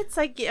movie?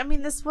 Muppets, I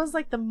mean, this was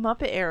like the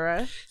Muppet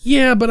era.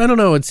 Yeah, but I don't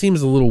know. It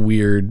seems a little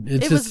weird.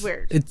 It was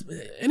weird.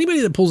 Anybody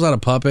that pulls out a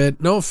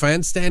puppet, no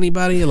offense to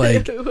anybody,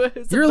 like,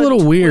 It's you're a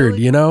little weird,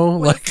 you know?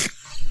 Like,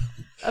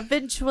 a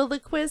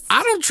ventriloquist.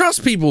 I don't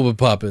trust people with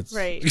puppets.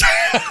 Right.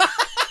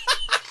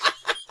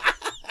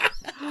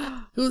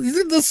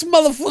 This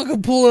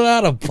motherfucker pulling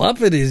out a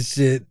puppet and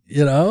shit,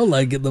 you know,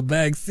 like in the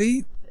back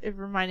seat. It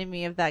reminded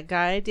me of that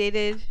guy I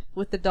dated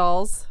with the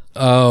dolls.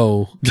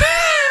 Oh.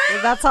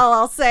 That's all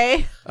I'll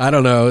say. I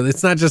don't know.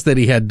 It's not just that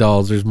he had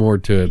dolls. There's more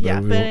to it.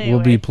 Yeah, but but we'll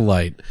be anyway.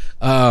 polite.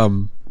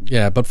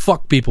 Yeah, but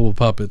fuck people with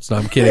puppets. No,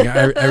 I'm kidding.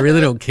 I really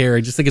don't care.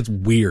 I just think it's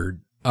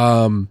weird.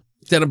 Then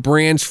a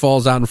branch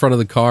falls out in front of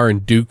the car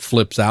and Duke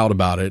flips out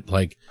about it.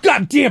 Like,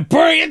 "Goddamn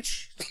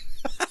branch!"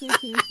 Yeah,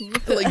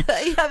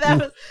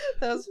 that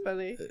was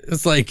funny.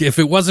 It's like, if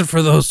it wasn't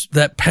for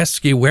that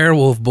pesky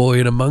werewolf boy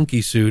in a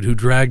monkey suit who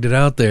dragged it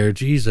out there,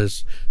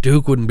 Jesus,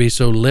 Duke wouldn't be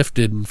so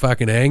lifted and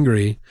fucking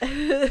angry.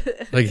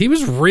 Like, he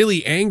was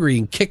really angry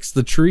and kicks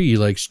the tree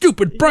like,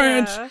 "Stupid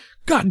branch! Yeah.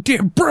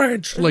 Goddamn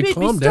branch!" Like, Made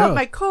me calm stop down.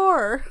 my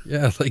car.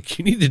 Yeah, like,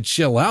 you need to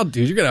chill out,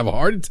 dude. You're gonna have a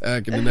heart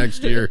attack in the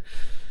next year.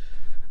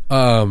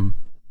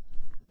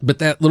 But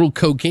that little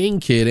cocaine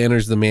kid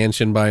enters the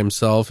mansion by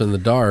himself in the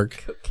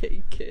dark.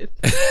 Cocaine kid.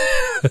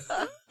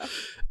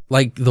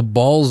 Like, the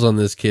balls on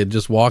this kid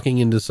just walking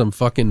into some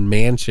fucking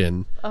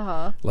mansion.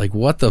 Uh-huh. Like,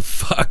 what the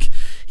fuck?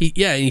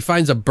 He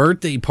finds a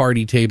birthday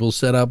party table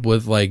set up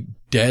with, like,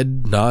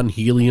 dead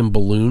non-helium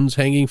balloons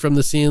hanging from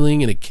the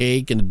ceiling and a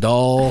cake and a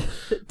doll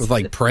with,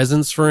 like,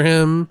 presents for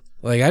him.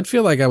 Like, I'd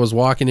feel like I was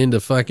walking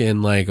into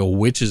fucking, like, a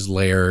witch's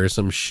lair or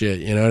some shit,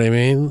 you know what I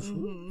mean?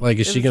 Mm-hmm. Like,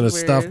 is she was gonna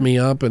weird. stuff me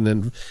up and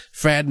then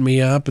fatten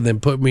me up and then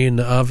put me in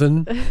the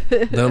oven?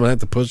 Then I'm gonna have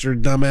to push her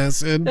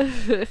dumbass in?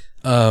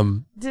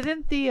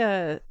 Didn't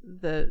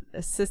the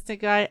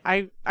assistant guy,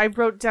 I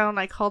wrote down,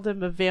 I called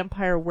him a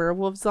vampire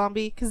werewolf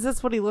zombie, because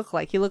that's what he looked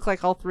like. He looked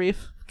like all three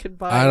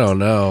combined. I don't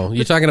know.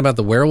 You talking about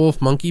the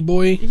werewolf monkey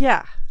boy?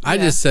 Yeah. I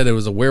Yeah. just said it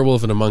was a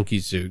werewolf in a monkey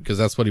suit because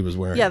that's what he was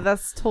wearing. Yeah,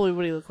 that's totally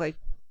what he looked like.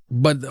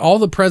 But all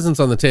the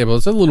presents on the table,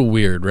 it's a little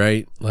weird,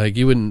 right? Like,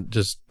 you wouldn't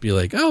just be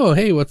like, "Oh,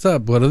 hey, what's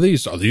up? What are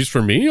these? Are these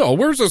for me? Oh,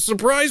 where's a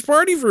surprise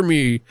party for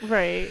me?"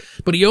 Right.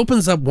 But he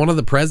opens up one of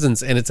the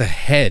presents and it's a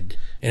head.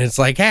 And it's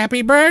like,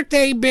 "Happy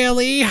birthday,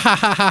 Billy." Ha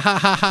ha ha ha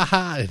ha ha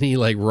ha. And he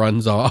like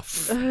runs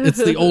off.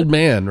 It's the old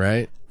man,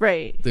 right?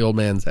 Right. The old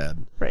man's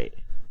head. Right.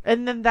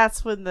 And then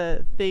that's when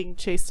the thing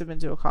chased him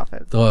into a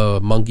coffin. The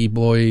monkey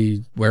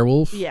boy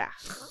werewolf, Yeah.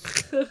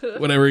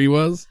 whatever he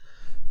was.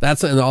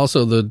 That's, and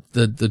also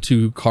the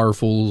two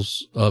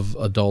carfuls of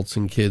adults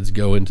and kids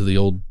go into the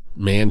old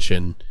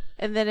mansion.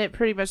 And then it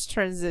pretty much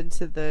turns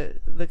into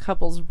the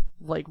couples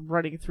like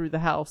running through the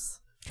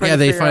house. trying Yeah, to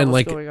they figure out find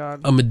what's like going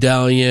on. a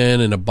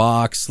medallion and a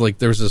box. Like,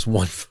 there's this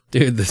one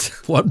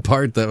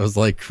part that was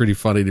like pretty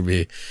funny to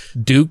me.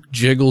 Duke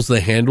jiggles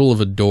the handle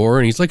of a door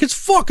and he's like, "It's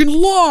fucking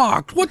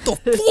locked. What the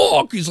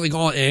fuck?" He's like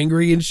all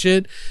angry and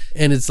shit.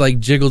 And it's like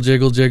jiggle,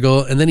 jiggle,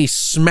 jiggle. And then he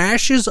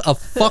smashes a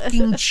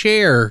fucking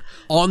chair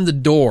on the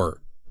door.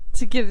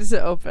 to get it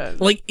to open.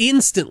 Like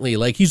instantly,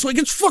 like he's like,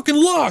 it's fucking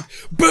locked.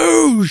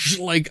 Boosh!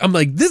 Like, I'm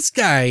like, this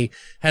guy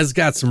has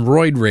got some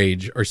roid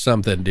rage or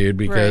something, dude,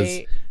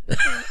 because Right.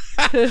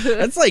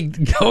 that's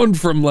like going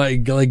from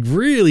like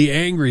really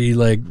angry,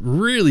 like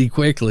really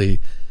quickly.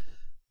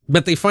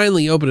 But they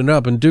finally open it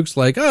up and Duke's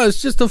like, oh,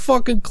 it's just a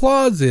fucking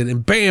closet.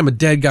 And bam, a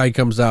dead guy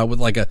comes out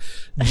with like a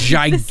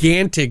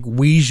gigantic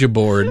Ouija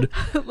board.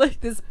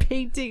 Like this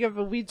painting of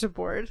a Ouija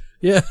board.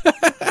 Yeah.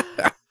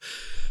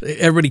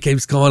 Everybody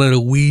keeps calling it a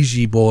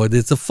Ouija board.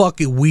 It's a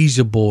fucking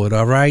Ouija board,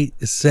 all right?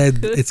 It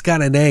said it's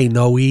got an A,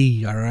 no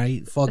E, all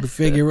right? Fucking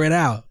figure it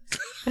out.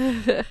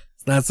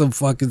 It's not some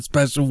fucking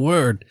special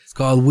word. It's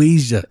called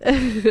Ouija.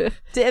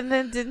 And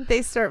then didn't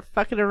they start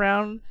fucking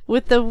around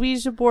with the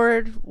Ouija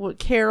board with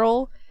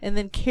Carol? And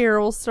then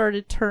Carol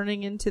started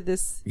turning into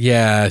this.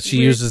 Yeah, she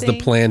weird uses thing.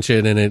 the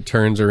planchette and it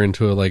turns her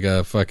into like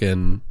a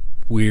fucking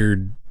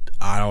weird,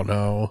 I don't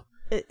know,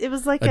 It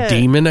was like a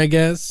demon, I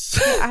guess.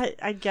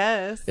 I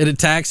guess. It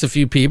attacks a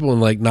few people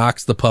and like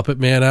knocks the puppet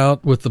man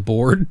out with the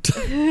board.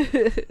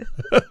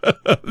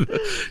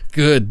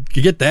 Good.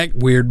 Get that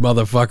weird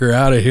motherfucker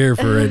out of here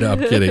for right now. I'm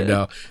kidding.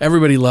 No,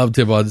 everybody loved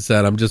him on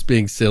set. I'm just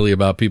being silly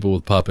about people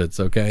with puppets,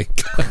 okay?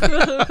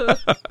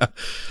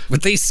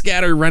 But they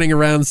scatter running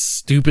around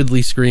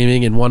stupidly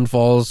screaming and one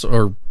falls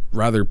or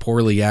rather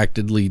poorly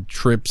actedly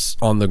trips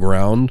on the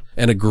ground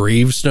and a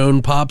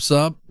gravestone pops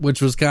up,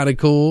 which was kind of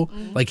cool.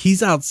 Mm-hmm. Like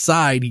he's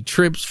outside, he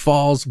trips,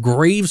 falls,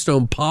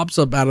 gravestone pops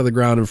up out of the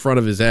ground in front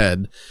of his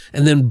head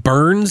and then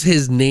burns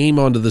his name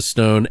onto the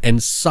stone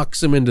and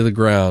sucks him into the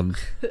ground.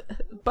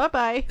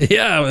 Bye-bye.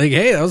 Yeah, like,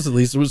 hey, that was at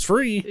least it was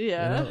free.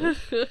 Yeah.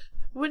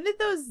 When did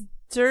those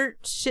dirt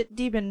shit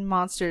demon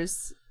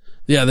monsters...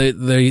 Yeah,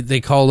 they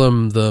call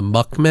them the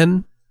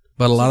Muckmen,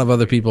 but a lot of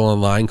other people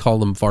online call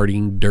them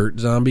farting dirt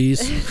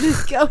zombies.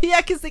 Oh, yeah,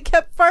 because they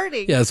kept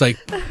farting. Yeah, it's like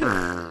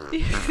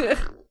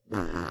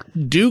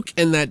Duke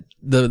and that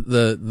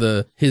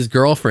the his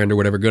girlfriend or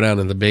whatever go down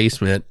in the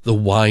basement, the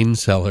wine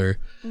cellar,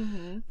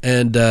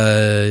 and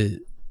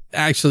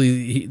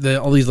actually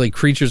all these like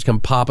creatures come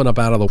popping up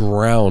out of the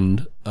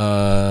ground,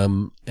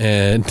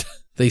 and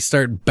they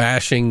start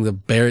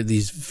bashing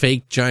these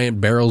fake giant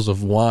barrels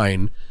of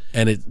wine,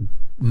 and it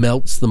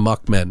melts the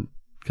Muckmen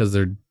because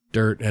they're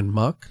dirt and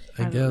muck,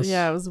 I guess.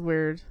 Yeah, it was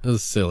weird. It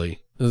was silly.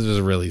 It was just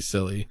really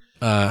silly.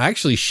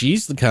 Actually,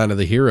 she's the kind of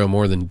the hero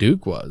more than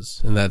Duke was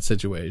in that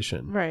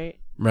situation. Right.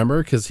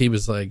 Remember? Because she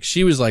was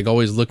like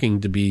always looking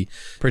to be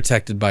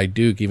protected by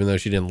Duke, even though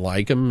she didn't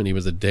like him and he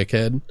was a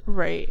dickhead.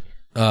 Right.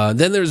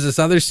 Then there's this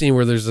other scene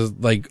where there's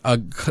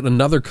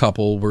another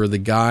couple where the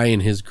guy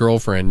and his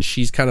girlfriend,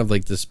 she's kind of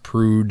like this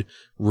prude,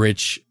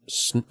 rich,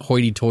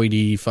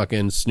 hoity-toity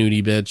fucking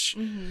snooty bitch.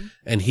 Mm-hmm.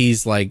 And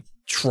he's like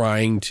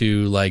trying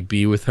to like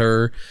be with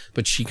her,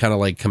 but she kind of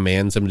like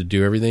commands him to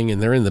do everything.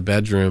 And they're in the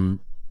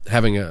bedroom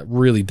having a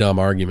really dumb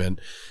argument.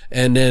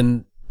 And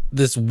then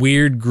this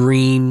weird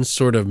green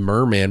sort of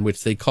merman,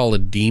 which they call a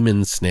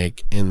demon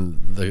snake in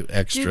the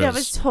extras. Dude, that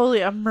was totally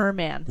a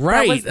merman.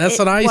 Right, that's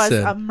what I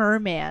said. A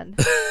merman.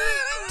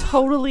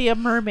 Totally a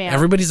merman.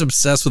 Everybody's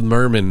obsessed with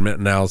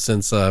merman now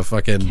since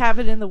fucking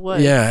Cabin in the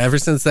Woods. Yeah, ever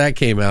since that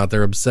came out,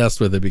 they're obsessed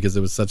with it because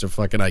it was such a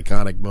fucking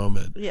iconic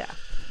moment. Yeah.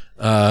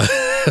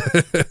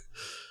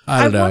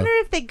 I don't know. wonder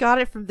if they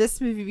got it from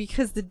this movie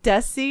because the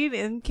death scene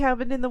in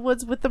Cabin in the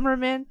Woods with the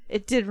merman,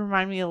 it did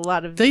remind me a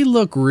lot of. They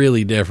look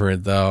really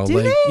different though.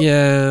 Do they?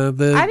 Yeah,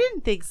 I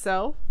didn't think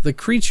so. The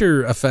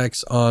creature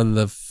effects on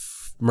the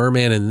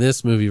merman in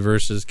this movie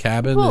versus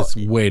Cabin is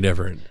way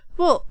different.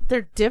 Well,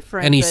 they're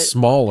different. And he's but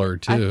smaller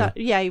too.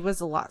 he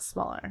was a lot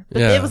smaller. But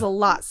Yeah. it was a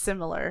lot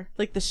similar.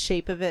 Like the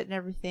shape of it and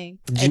everything.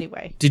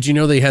 Anyway. Did you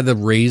know they had to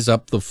raise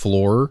up the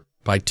floor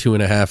by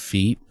 2.5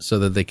 feet so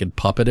that they could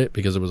puppet it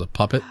because it was a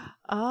puppet?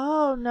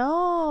 Oh,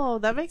 no.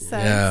 That makes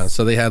sense. Yeah,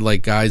 so they had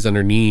like guys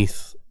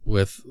underneath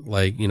with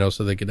like,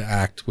 so they could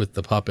act with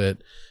the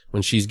puppet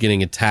when she's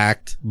getting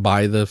attacked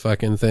by the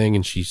fucking thing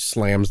and she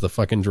slams the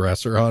fucking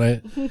dresser on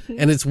it.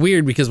 And it's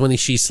weird because when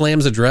she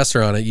slams a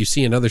dresser on it, you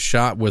see another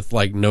shot with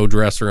like no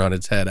dresser on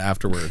its head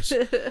afterwards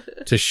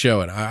to show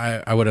it.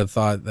 I would have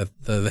thought that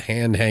the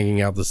hand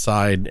hanging out the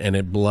side and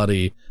it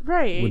bloody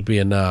Right. would be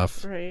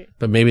enough. Right.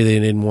 But maybe they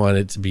didn't want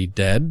it to be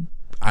dead.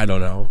 I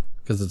don't know.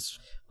 Because it's...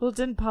 Well, it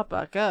didn't pop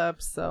back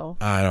up, so.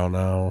 I don't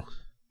know.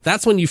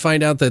 That's when you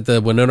find out that the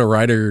Winona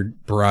Ryder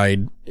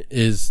bride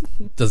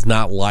does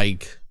not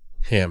like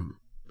him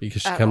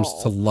because she comes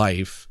to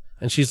life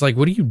and she's like,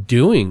 what are you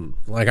doing?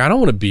 Like, I don't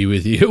want to be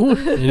with you.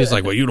 And he's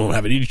like, well, you don't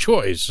have any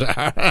choice.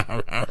 There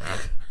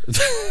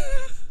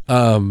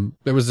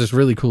was this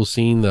really cool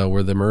scene though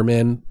where the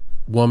merman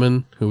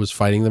woman who was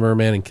fighting the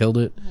merman and killed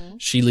it,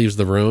 she leaves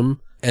the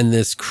room and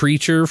this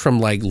creature from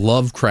like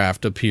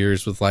Lovecraft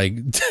appears with like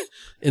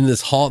in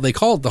this hall. They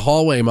call it the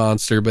hallway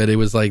monster, but it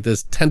was like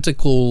this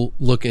tentacle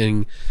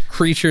looking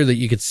creature that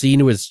you could see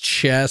into its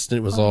chest. And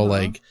it was all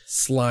like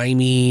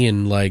slimy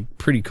and like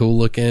pretty cool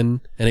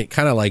looking. And it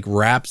kind of like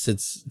wraps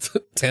its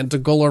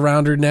tentacle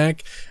around her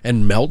neck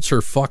and melts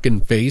her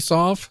fucking face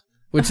off,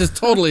 which is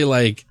totally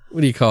like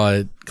what do you call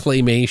it?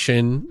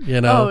 Claymation,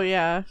 you know? Oh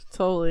yeah,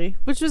 totally.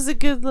 Which was a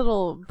good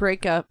little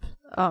breakup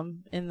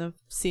in the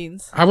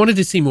scenes. I wanted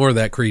to see more of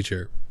that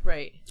creature.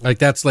 Right. Like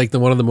that's like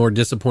one of the more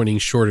disappointing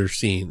shorter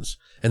scenes.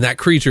 And that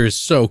creature is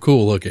so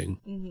cool looking.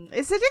 Mm-hmm.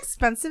 Is it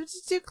expensive to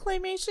do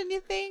claymation,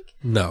 you think?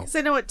 No. Because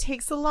I know it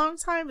takes a long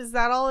time. Is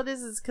that all it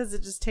is? Is because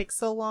it just takes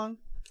so long?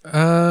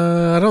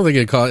 I don't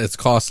think it's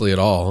costly at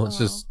all. It's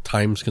just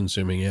time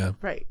consuming, yeah.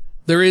 Right.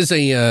 There is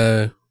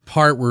a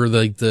part where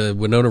like the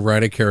Winona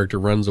Ryder character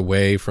runs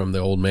away from the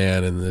old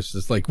man, and there's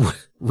this like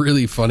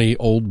really funny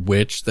old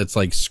witch that's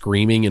like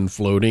screaming and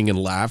floating and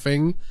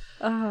laughing.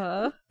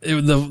 Uh-huh.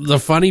 The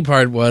funny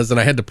part was, and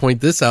I had to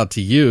point this out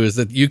to you, is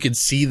that you could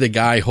see the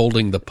guy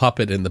holding the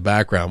puppet in the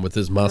background with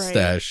his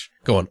mustache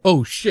going,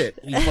 oh shit.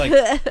 He's like,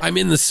 I'm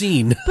in the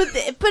scene. But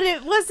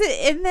it wasn't,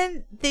 and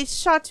then they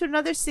shot to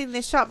another scene,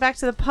 they shot back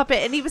to the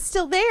puppet, and he was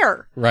still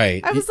there.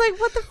 Right. I was like,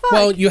 what the fuck?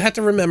 Well, you have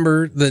to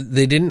remember that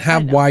they didn't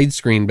have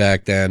widescreen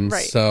back then,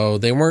 Right. so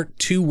they weren't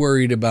too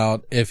worried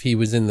about if he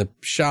was in the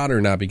shot or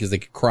not because they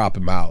could crop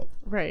him out.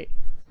 Right.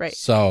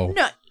 So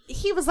No,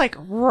 he was like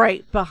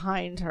right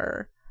behind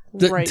her.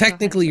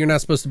 technically, you're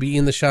not supposed to be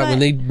in the shot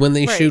But- when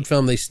they right. shoot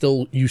film.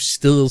 You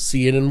still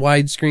see it in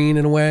widescreen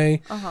in a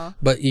way,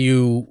 but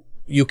you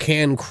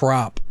can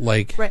crop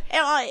like Right.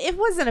 And, it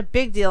wasn't a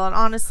big deal, and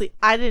honestly,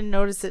 I didn't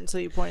notice it until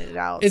you pointed it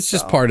out. it's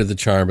just so. part of the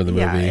charm of the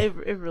movie. Yeah,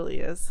 it really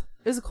is.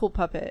 It was a cool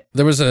puppet.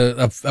 There was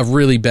a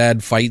really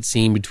bad fight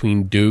scene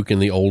between Duke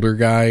and the older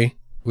guy,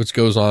 which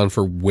goes on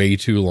for way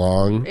too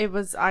long.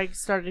 I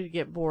started to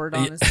get bored,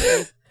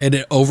 honestly. And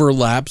it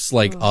overlaps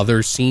like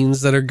other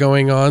scenes that are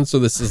going on. So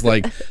this is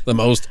like the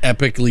most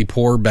epically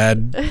poor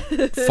bad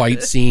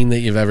fight scene that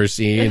you've ever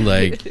seen.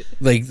 Like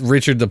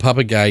Richard the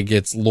puppet guy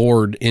gets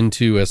lured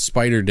into a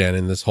spider den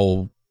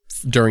in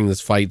during this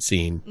fight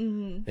scene.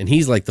 Mm-hmm. And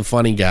he's like the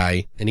funny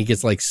guy, and he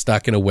gets like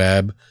stuck in a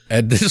web,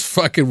 and this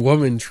fucking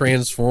woman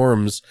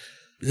transforms.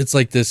 It's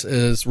like this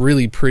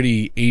really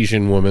pretty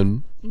Asian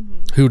woman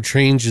who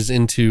changes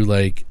into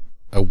like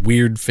a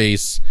weird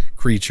face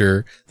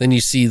creature. Then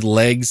you see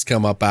legs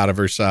come up out of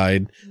her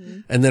side,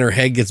 and then her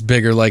head gets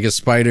bigger like a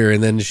spider,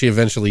 and then she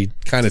eventually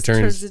kind of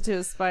turns into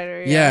a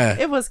spider. Yeah.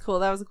 It was cool.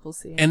 That was a cool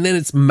scene. and then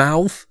its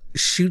mouth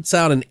shoots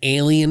out an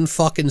alien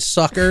fucking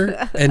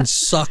sucker and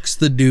sucks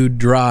the dude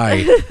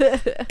dry.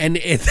 and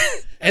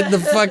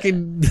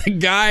the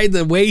guy,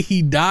 the way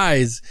he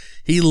dies,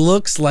 he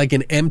looks like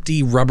an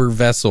empty rubber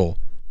vessel.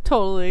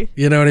 Totally.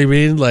 You know what I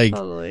mean? Like,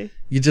 Totally.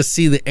 you just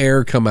see the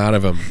air come out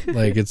of him.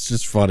 Like, it's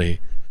just funny.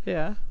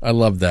 Yeah. I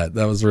love that.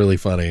 That was really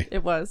funny.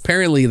 It was.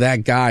 Apparently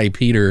that guy,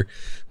 Peter,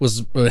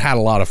 had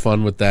a lot of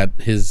fun with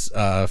his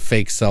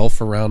fake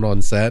self around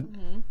on set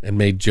and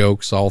made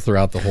jokes all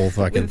throughout the whole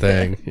fucking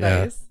thing.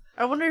 Yeah. Nice.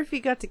 I wonder if he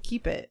got to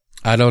keep it.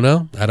 I don't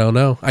know. I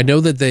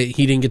know that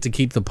he didn't get to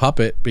keep the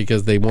puppet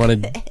because he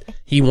wanted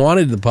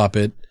the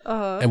puppet.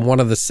 And one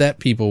of the set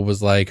people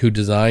was like, who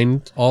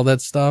designed all that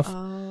stuff,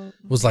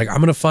 was like, I'm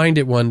going to find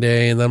it one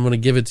day and then I'm going to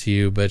give it to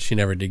you. But she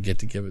never did get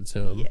to give it to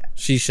him. Yeah.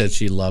 She said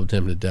she loved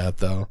him to death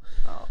though.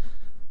 Oh.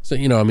 So,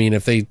 I mean,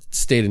 if they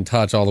stayed in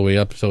touch all the way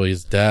up until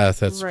his death,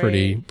 that's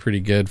Right. pretty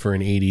good for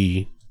an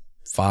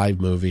 85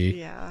 movie.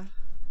 Yeah.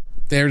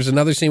 There's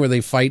another scene where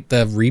they fight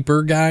the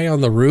Reaper guy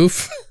on the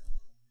roof.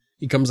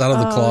 He comes out of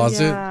the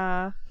closet.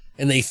 Yeah.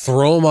 And they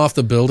throw him off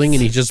the building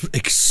and he just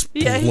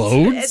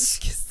explodes.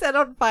 It's set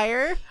on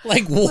fire.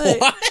 Like,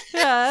 what?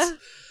 Yeah.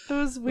 It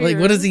was weird.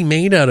 Like, what is he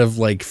made out of?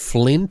 Like,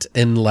 flint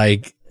and,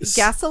 like...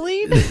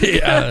 Gasoline?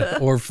 Yeah,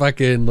 or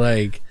fucking,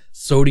 like,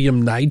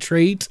 sodium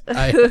nitrate?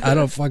 I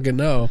don't fucking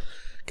know.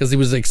 Because he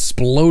was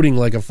exploding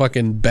like a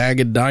fucking bag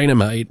of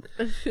dynamite.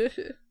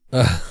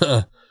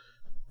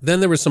 Then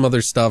there was some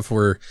other stuff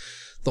where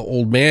the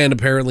old man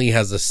apparently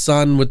has a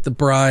son with the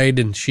bride,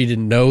 and she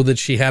didn't know that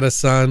she had a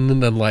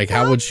son, and like,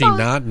 how would she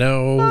not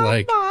know?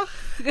 Like,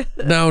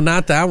 no,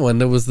 not that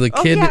one. It was the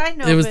kid. Yeah, I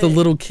know, it was the but-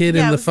 little kid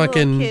yeah, in it the was the little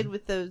fucking kid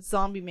with the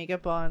zombie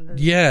makeup on. or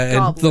Yeah, and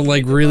goblin the,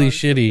 like, makeup really on or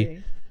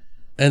shitty.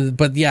 something.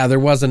 But yeah, there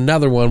was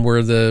another one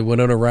where the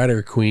Winona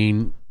Ryder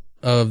queen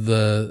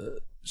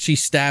she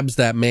stabs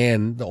that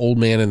man, the old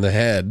man, in the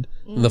head,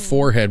 in the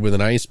forehead with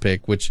an ice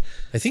pick, which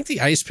I think the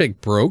ice pick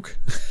broke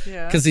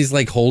Yeah. because he's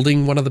like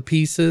holding one of the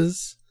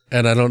pieces.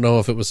 And I don't know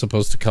if it was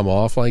supposed to come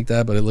off like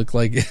that, but it looked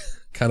like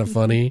kind of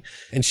funny.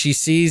 And she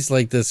sees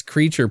like this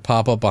creature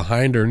pop up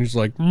behind her, and he's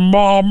like,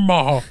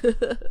 "Mama,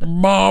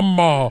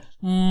 mama,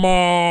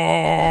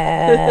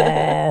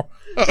 ma."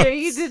 Yeah,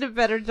 you did a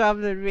better job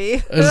than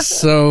me. It's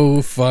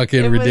so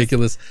fucking It was-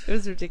 ridiculous. It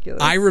was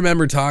ridiculous. I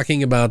remember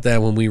talking about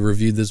that when we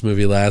reviewed this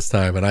movie last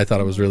time, and I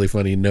thought it was really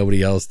funny.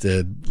 Nobody else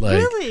did. Like,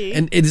 Really?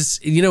 And it's,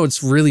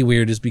 it's really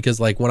weird is because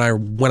like when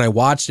I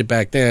watched it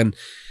back then,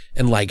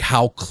 and like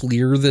how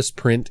clear this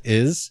print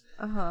is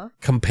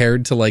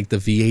compared to like the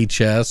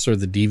VHS or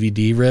the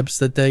DVD rips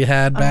that they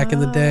had back in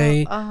the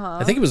day.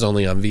 I think it was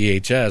only on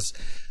VHS.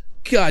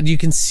 God, you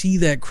can see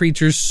that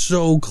creature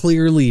so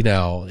clearly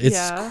now. It's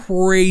Yeah.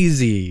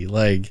 crazy.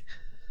 Like,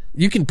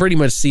 you can pretty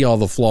much see all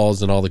the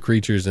flaws and all the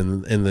creatures in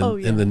the Oh,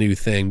 yeah. in the new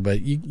thing,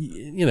 but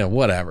you know,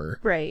 whatever.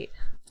 Right.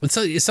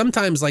 So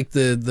sometimes like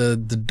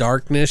the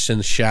darkness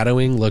and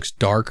shadowing looks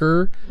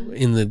darker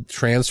in the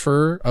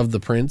transfer of the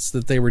prints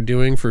that they were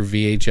doing for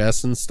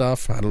VHS and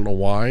stuff. I don't know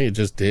why, it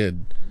just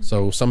did.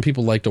 So some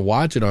people like to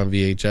watch it on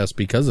VHS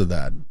because of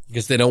that,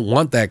 because they don't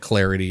want that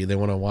clarity. They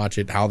want to watch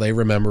it how they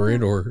remember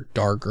it, or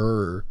darker.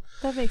 Or...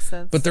 That makes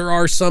sense. But there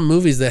are some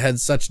movies that had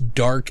such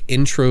dark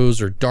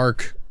intros or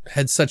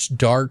had such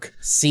dark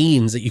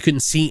scenes that you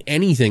couldn't see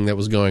anything that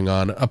was going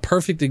on. A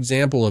perfect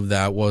example of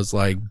that was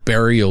like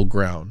Burial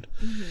Ground.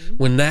 Mm-hmm.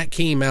 When that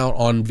came out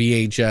on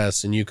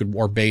VHS and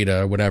or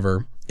beta,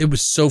 whatever, it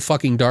was so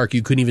fucking dark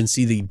you couldn't even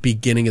see the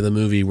beginning of the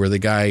movie, where the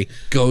guy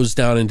goes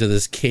down into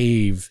this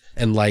cave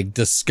and like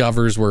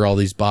discovers where all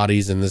these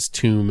bodies in this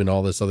tomb and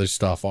all this other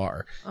stuff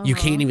are. You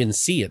can't even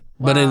see it.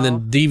 Wow. But in the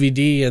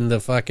DVD and the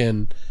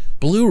fucking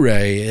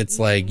Blu-ray, it's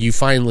like you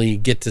finally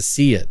get to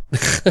see it.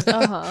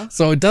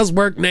 So it does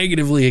work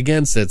negatively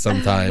against it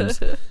sometimes.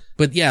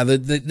 But yeah,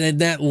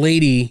 that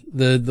lady,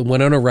 the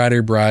Winona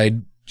Ryder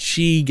bride,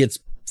 she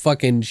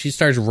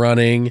starts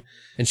running,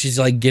 and she's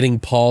like getting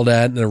pawed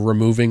at, and they're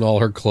removing all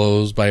her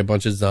clothes by a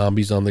bunch of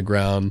zombies on the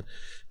ground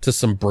to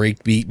some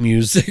breakbeat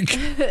music.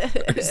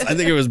 I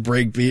think it was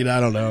breakbeat, I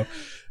don't know.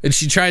 And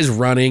she tries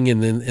running,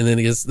 and then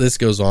this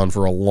goes on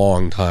for a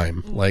long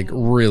time, like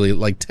really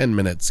like 10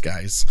 minutes,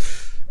 guys.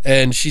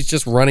 And she's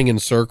just running in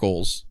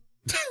circles.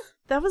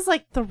 That was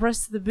like the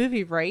rest of the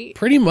movie, right?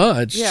 Pretty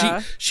much.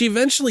 Yeah. She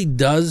eventually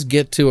does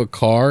get to a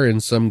car,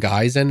 and some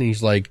guy's in, and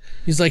he's like,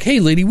 "Hey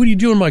lady, what are you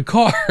doing in my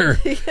car?"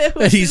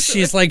 And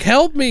she's like,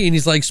 "Help me." And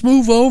he's like,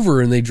 "Move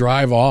over." And they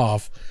drive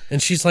off. And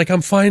she's like,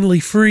 "I'm finally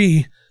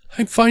free.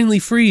 I'm finally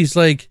free." He's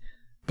like,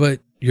 "But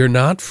you're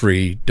not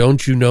free.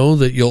 Don't you know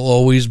that you'll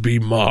always be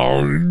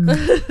mine?"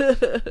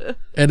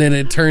 And then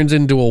it turns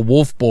into a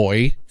wolf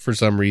boy for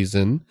some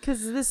reason.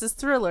 Because this is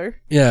Thriller.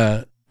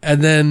 Yeah.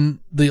 And then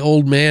the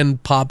old man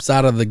pops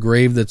out of the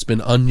grave that's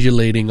been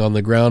undulating on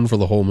the ground for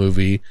the whole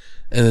movie.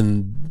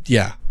 And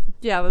yeah.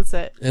 Yeah, that's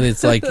it. And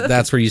it's like,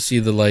 that's where you see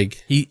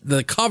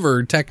the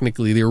cover,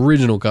 technically, the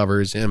original cover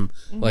is him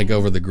like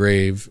over the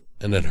grave,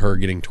 and then her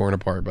getting torn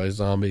apart by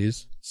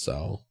zombies.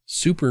 So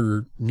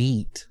super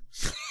neat.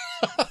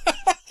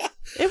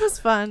 It was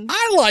fun.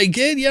 I like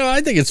it.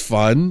 I think it's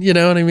fun. You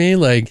know what I mean?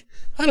 Like,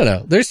 I don't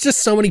know. There's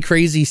just so many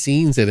crazy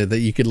scenes in it that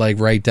you could like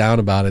write down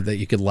about it, that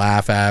you could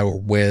laugh at or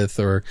with,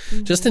 or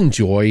just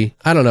enjoy.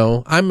 I don't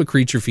know. I'm a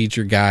creature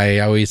feature guy. I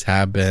always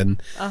have been.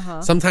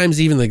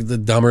 Sometimes even the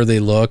dumber they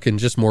look and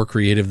just more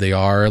creative they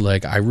are,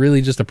 like I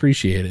really just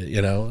appreciate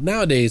it.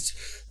 Nowadays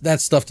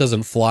that stuff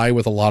doesn't fly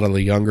with a lot of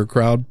the younger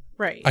crowd.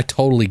 Right. I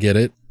totally get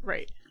it.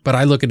 Right. But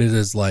I look at it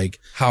as like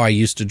how I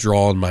used to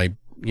draw in my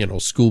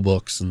school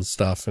books and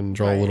stuff, and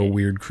draw little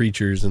weird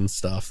creatures and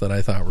stuff that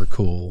I thought were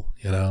cool,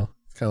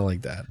 Kind of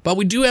like that. But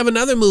we do have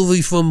another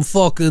movie from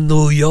fucking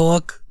New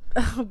York.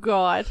 Oh,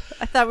 God.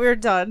 I thought we were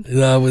done.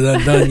 No, we're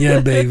not done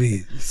yet,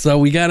 baby. So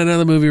we got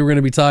another movie we're going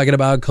to be talking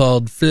about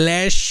called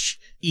Flesh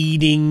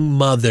Eating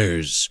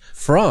Mothers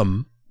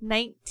from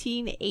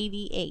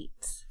 1988.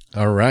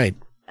 All right.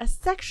 A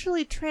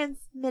sexually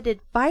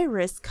transmitted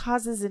virus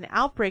causes an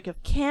outbreak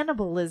of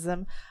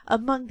cannibalism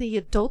among the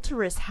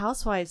adulterous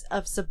housewives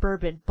of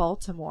suburban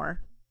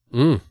Baltimore.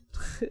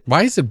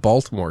 Why is it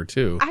Baltimore,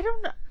 too? I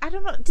don't know.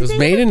 It was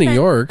made in New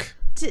York.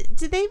 Did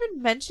they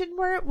even mention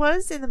where it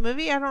was in the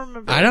movie? I don't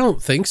remember. I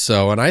don't think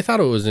so. And I thought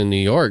it was in New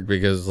York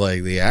because,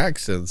 like, the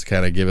accents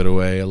kind of give it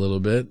away a little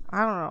bit.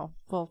 I don't know.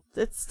 Well,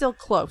 it's still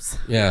close.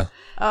 Yeah.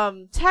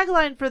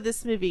 Tagline for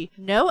this movie: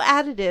 no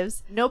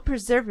additives, no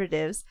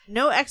preservatives,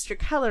 no extra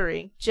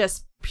coloring,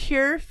 just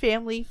pure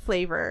family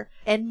flavor.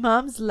 And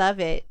moms love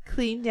it.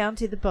 Clean down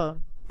to the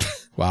bone.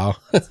 Wow.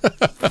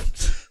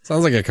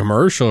 Sounds like a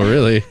commercial,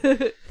 really.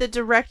 The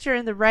director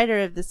and the writer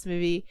of this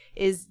movie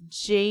is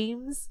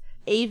James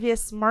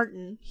Avius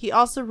Martin. He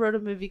also wrote a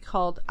movie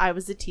called I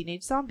Was a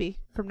Teenage Zombie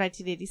from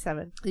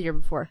 1987, the year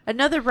before.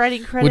 Another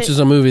writing credit. Which is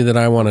a movie that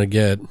I want to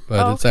get,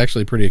 but it's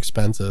actually pretty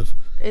expensive.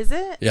 Is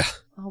it? Yeah.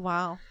 Oh,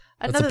 wow.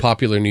 It's a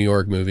popular New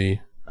York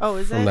movie. Oh,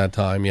 is it? From that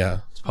time, yeah.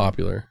 It's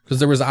popular. Because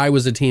there was I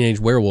Was a Teenage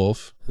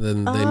Werewolf,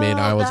 then they made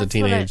I Was a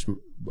Teenage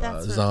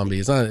Zombie.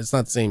 It's not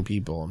the same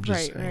people, I'm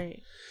just saying.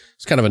 Right.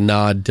 It's kind of a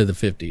nod to the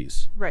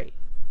 50s. Right.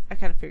 I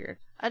kind of figured.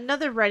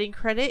 Another writing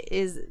credit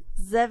is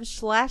Zev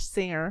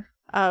Schlesinger,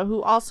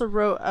 who also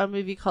wrote a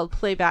movie called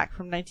Playback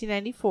from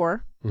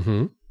 1994.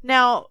 Mm-hmm.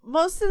 Now,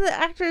 most of the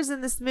actors in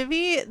this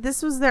movie,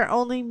 this was their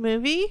only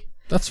movie.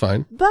 That's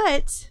fine.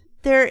 But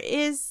there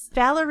is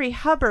Valerie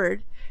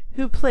Hubbard,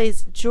 who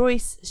plays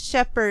Joyce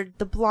Shepard,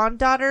 the blonde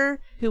daughter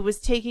who was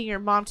taking her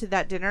mom to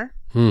that dinner.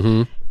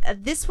 Mm-hmm.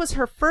 This was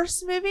her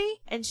first movie,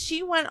 and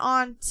she went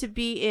on to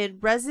be in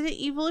Resident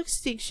Evil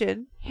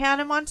Extinction,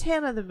 Hannah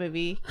Montana the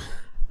movie,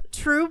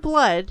 True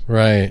Blood,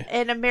 right,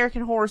 and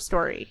American Horror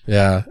Story.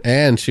 Yeah,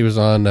 and she was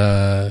on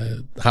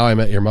How I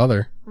Met Your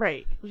Mother.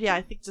 Right. Yeah,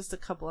 I think just a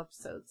couple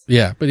episodes.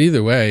 Yeah, but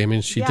either way, I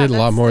mean, she did a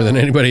lot more than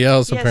anybody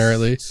else,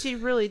 apparently. She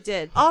really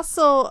did.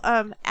 Also,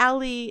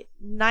 Allie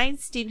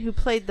Neinstein, who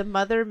played the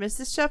mother,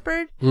 Mrs.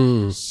 Shepard,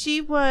 she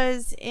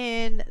was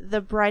in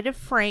The Bride of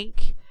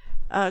Frank,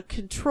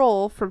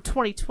 Control from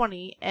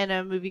 2020 and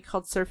a movie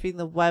called Surfing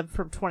the Web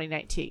from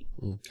 2019.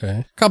 Okay.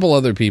 A couple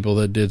other people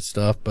that did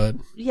stuff, but...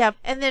 Yeah.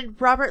 And then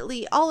Robert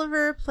Lee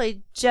Oliver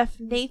played Jeff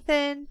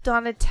Nathan.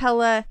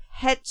 Donatella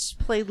Hetch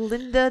played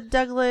Linda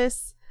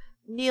Douglas.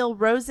 Neil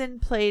Rosen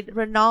played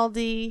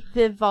Rinaldi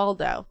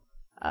Vivaldo.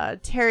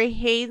 Terry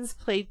Haynes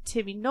played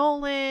Timmy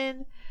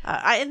Nolan.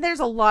 And there's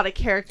a lot of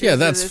characters. Yeah, in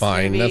that's this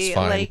fine. movie. That's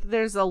fine. Like,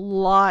 there's a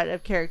lot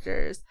of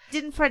characters.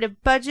 Didn't find a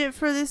budget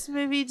for this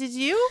movie, did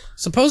you?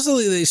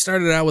 Supposedly they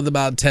started out with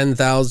about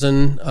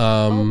 10,000.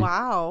 Oh,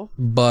 wow.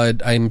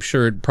 But I'm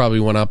sure it probably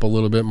went up a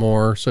little bit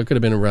more. So it could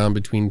have been around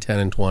between 10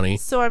 and 20.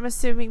 So I'm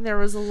assuming there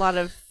was a lot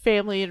of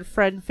family and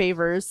friend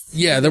favors.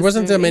 Yeah, there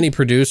wasn't that many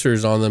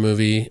producers on the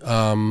movie.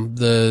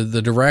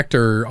 The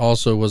director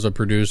also was a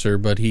producer,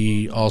 but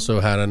he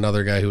also had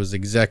another guy who was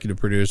executive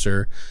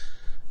producer,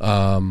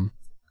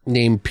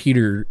 named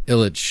Peter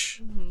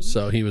Illich.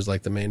 So he was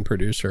like the main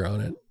producer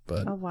on it.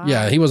 But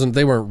yeah,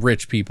 they weren't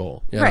rich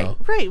people. You know?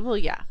 Right. Well,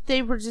 yeah.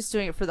 They were just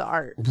doing it for the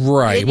art.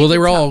 Right. Well, they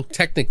were all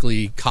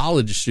technically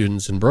college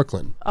students in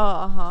Brooklyn. Oh,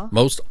 uh-huh.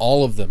 Most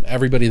all of them.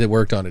 Everybody that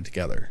worked on it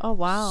together. Oh,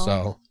 wow.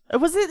 So...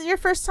 Was it your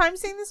first time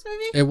seeing this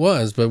movie? It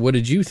was, but what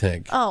did you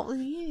think? Oh,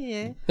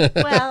 yeah.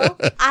 Well,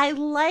 I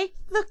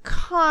liked the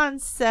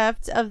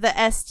concept of the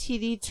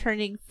STD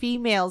turning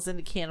females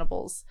into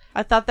cannibals.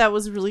 I thought that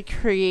was really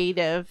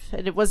creative,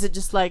 and it wasn't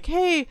just like,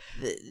 hey,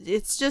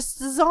 it's just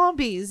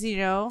zombies, you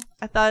know?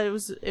 I thought it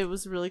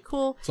was really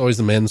cool. It's always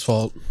the men's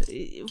fault.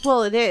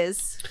 Well, it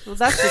is. Well,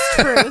 that's just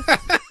truth.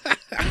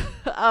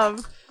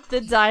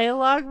 The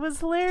dialogue was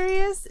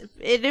hilarious,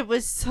 and it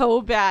was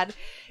so bad.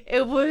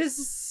 It was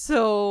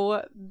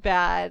so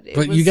bad.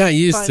 But you got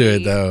used to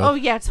it, though. Oh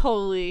yeah,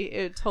 totally.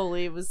 It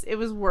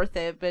was worth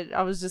it. But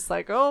I was just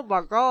like, oh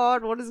my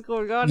god, what is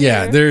going on?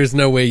 Yeah, here? there's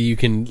no way you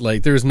can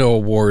there's no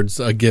awards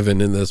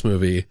given in this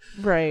movie,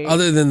 right?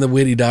 Other than the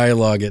witty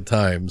dialogue at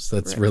times.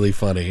 That's really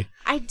funny.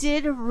 I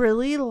did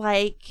really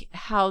like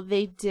how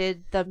they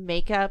did the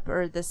makeup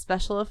or the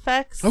special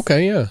effects.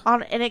 Okay, yeah.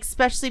 And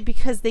especially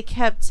because they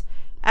kept,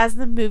 as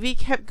the movie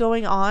kept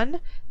going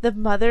on, the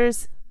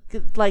mothers.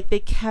 Like they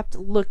kept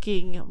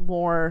looking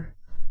more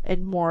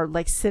and more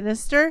like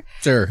sinister.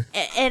 Sure.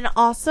 And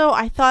also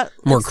I thought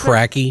more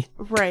cracky.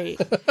 Right.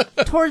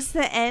 Towards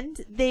the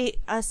end, they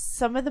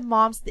some of the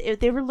moms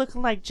they were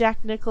looking like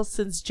Jack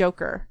Nicholson's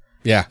Joker.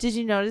 Yeah. Did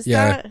you notice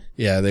that? that?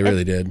 Yeah, they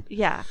really did.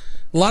 Yeah.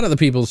 A lot of the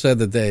people said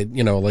that they,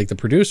 like the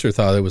producer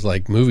thought it was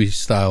like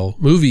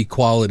movie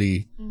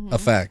quality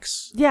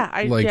effects. Yeah,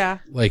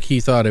 like he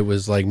thought it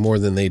was like more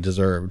than they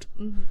deserved.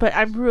 But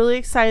I'm really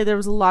excited. There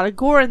was a lot of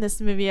gore in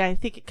this movie. I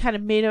think it kind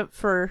of made up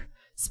for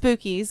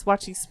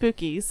watching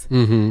Spookies.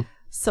 Mm-hmm.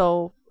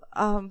 So,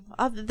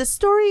 the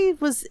story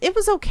was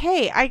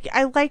okay.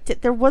 I liked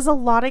it. There was a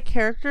lot of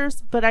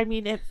characters, but I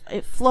mean,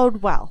 it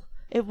flowed well.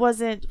 It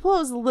was a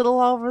little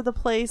all over the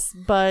place,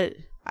 but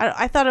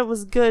I thought it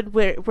was good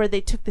where they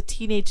took the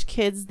teenage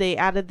kids, they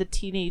added the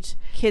teenage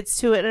kids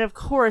to it. And of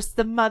course,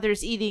 the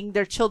mothers eating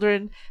their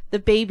children, the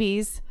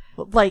babies,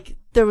 like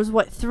there was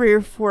 3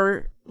 or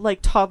 4 like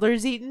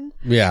toddlers eating.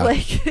 Yeah.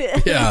 Like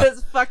it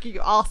was fucking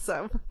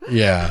awesome.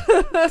 Yeah.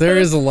 There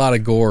is a lot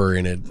of gore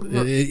in it.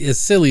 As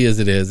silly as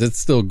it is, it's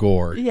still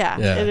gore. Yeah.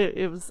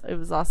 It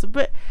was awesome.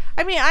 But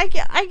I mean, I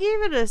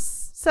gave it a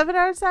 7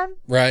 out of 10.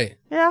 Right.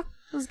 Yeah.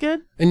 It was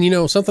good.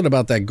 And something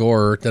about that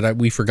gore that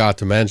we forgot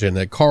to mention,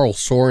 that Carl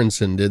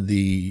Sorensen did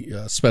the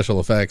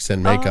special effects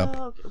and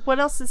makeup. What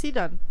else has he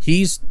done?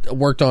 He's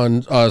worked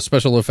on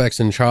special effects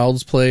in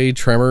Child's Play,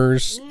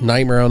 Tremors,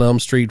 Nightmare on Elm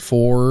Street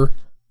 4.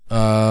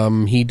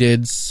 He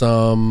did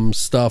some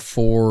stuff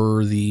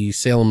for the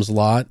Salem's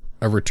Lot,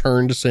 a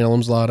return to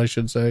Salem's Lot, I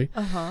should say,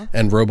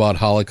 and Robot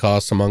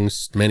Holocaust,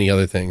 amongst many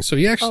other things. So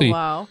he actually,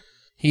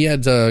 he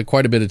had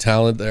quite a bit of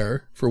talent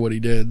there for what he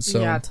did.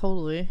 So yeah,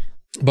 totally.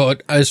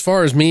 But as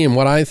far as me and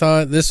what I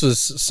thought, this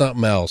was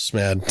something else,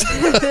 man.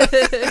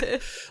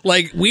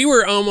 Like, we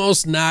were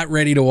almost not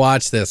ready to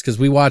watch this because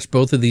we watched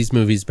both of these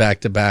movies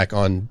back to back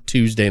on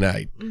Tuesday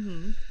night.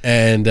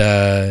 And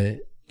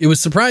it was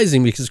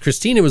surprising because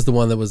Christina was the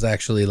one that was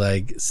actually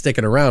like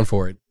sticking around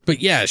for it. But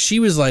yeah,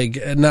 she was like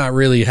not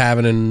really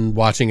having and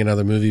watching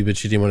another movie, but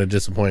she didn't want to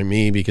disappoint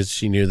me because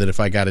she knew that if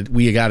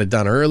we got it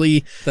done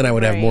early, then I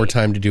would have more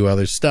time to do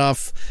other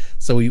stuff.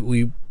 So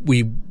we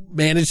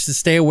managed to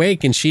stay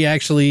awake, and she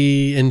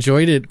actually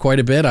enjoyed it quite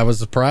a bit. I was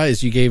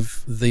surprised. You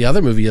gave the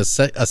other movie a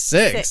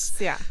 6.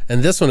 Yeah.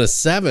 And this one a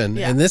 7.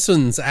 Yeah. And this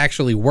one's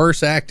actually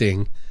worse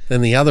acting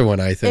than the other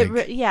one, I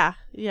think. Yeah,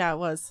 it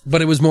was.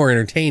 But it was more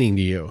entertaining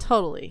to you.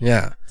 Totally.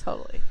 Yeah.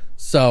 Totally.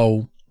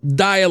 So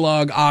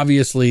dialogue,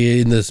 obviously,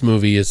 in this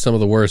movie is some of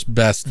the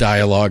best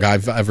dialogue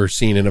I've ever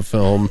seen in a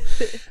film.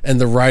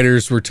 And the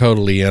writers were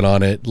totally in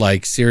on it.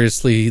 Like,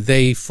 seriously,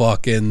 they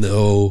fucking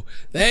know.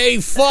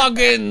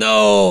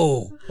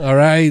 All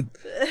right.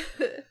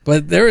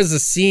 But there is a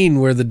scene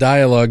where the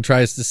dialogue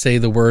tries to say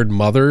the word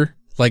mother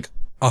like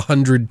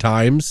 100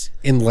 times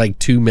in like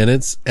 2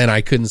 minutes, and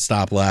I couldn't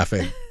stop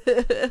laughing.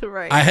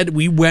 Right.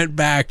 We went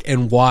back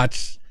and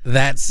watched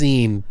that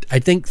scene, I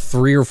think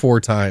 3 or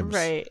 4 times.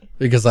 Right.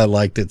 because I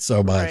liked it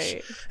so much.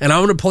 Right. And I'm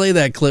going to play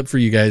that clip for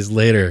you guys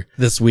later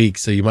this week,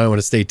 so you might want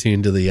to stay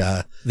tuned to the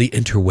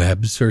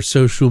interwebs or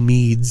social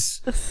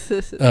meds.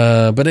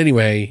 But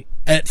anyway,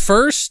 at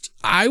first,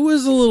 I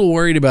was a little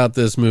worried about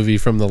this movie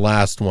from the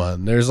last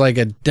one. There's like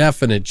a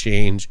definite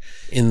change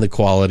in the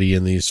quality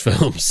in these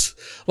films.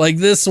 Like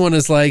this one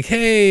is like,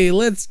 hey,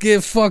 let's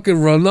get fucking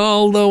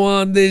Ronaldo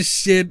on this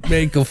shit,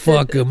 make a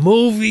fucking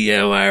movie,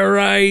 am I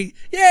right?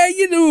 Yeah,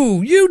 you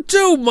do. You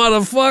too,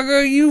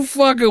 motherfucker. You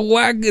fucking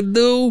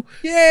wackadoo.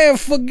 Yeah,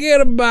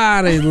 forget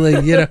about it.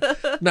 Like, you know,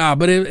 nah,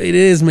 but it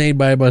is made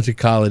by a bunch of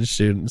college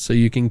students, so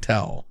you can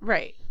tell.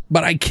 Right.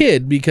 But I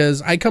kid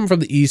because I come from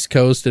the East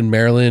Coast in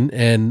Maryland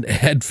and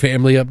had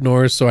family up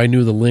north, so I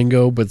knew the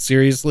lingo. But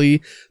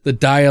seriously, the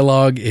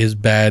dialogue is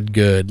bad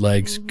good,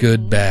 like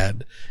good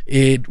bad.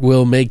 It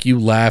will make you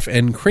laugh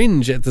and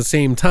cringe at the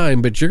same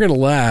time, but you're going to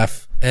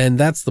laugh, and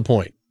that's the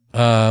point.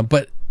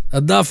 But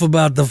enough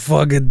about the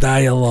fucking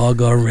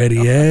dialogue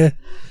already, eh?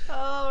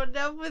 Oh,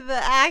 enough with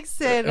the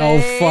accent. Oh,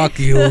 eh? fuck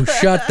you.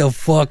 Shut the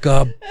fuck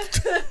up.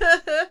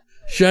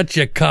 Shut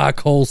your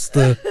cock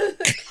holster.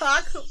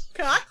 Cock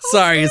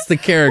Sorry, it's the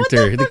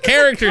character. What The fuck is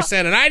character a cock-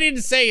 said it. I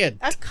didn't say it.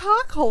 A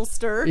cock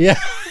holster? Yeah.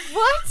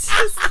 What?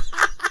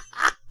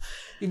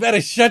 You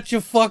better shut your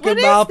fucking What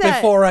is mouth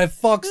that? before I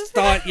fuck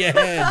start your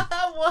head.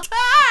 What?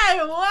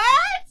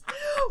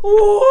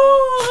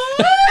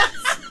 What?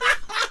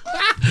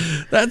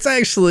 That's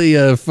actually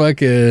a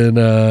fucking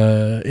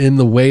In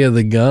the Way of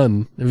the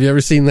Gun. Have you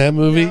ever seen that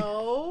movie?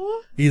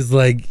 No. He's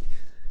like,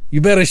 you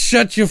better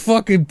shut your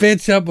fucking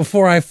bitch up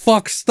before I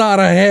fuck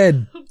start her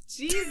head.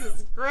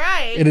 Jesus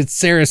Christ. And it's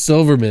Sarah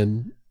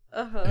Silverman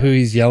who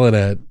he's yelling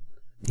at.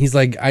 He's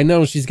like, I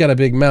know she's got a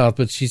big mouth,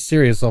 but she's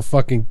serious. I'll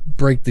fucking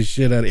break the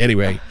shit out of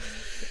Anyway.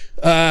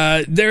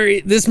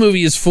 This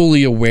movie is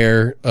fully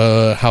aware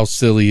how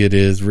silly it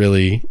is,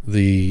 really.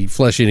 The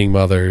flesh-eating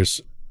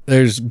mothers.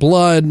 There's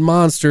blood,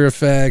 monster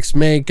effects,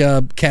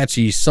 makeup,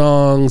 catchy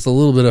songs, a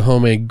little bit of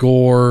homemade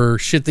gore.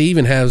 Shit, they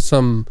even have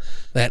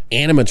that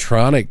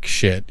animatronic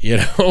shit, you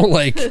know,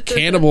 like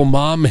cannibal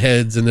mom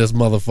heads in this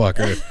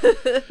motherfucker.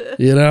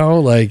 You know,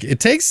 like it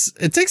takes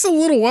a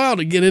little while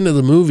to get into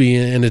the movie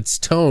and its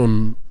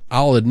tone,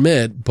 I'll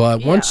admit,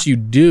 but once you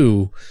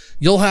do,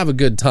 you'll have a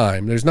good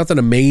time. There's nothing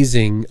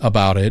amazing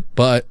about it,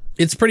 but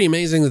it's pretty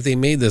amazing that they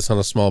made this on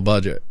a small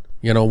budget.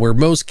 You know, where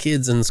most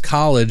kids in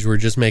college were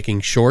just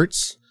making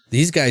shorts.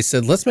 These guys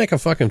said, let's make a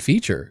fucking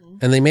feature.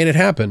 And they made it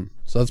happen.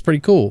 So that's pretty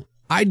cool.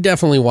 I'd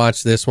definitely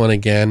watch this one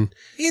again.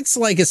 It's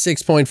like a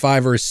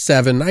 6.5 or a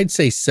 7. I'd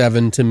say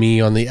 7 to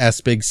me on the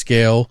S-Big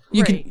scale.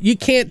 You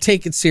can't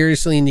take it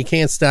seriously and you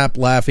can't stop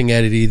laughing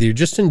at it either.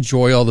 Just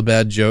enjoy all the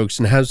bad jokes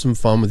and have some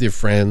fun with your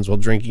friends while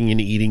drinking and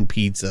eating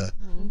pizza.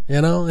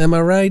 You know, am I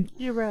right?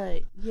 You're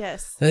right.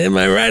 Yes. Am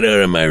I right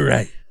or am I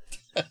right?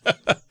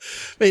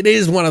 It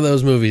is one of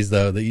those movies,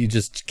 though, that you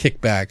just kick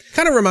back.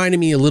 Kind of reminded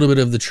me a little bit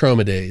of the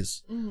Troma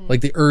days,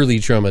 like the early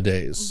Troma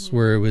days,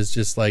 where it was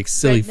just like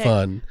silly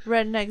fun.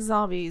 Redneck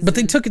zombies. But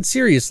they took it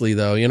seriously,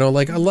 though. You know,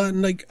 like I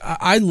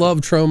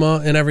love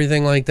Troma and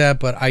everything like that,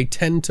 but I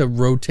tend to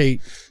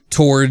rotate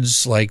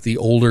towards like the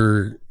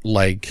older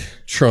like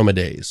Troma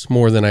days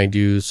more than I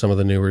do some of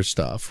the newer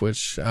stuff,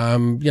 which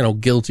I'm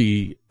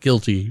guilty.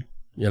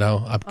 You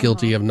know, I'm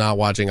guilty of not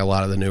watching a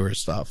lot of the newer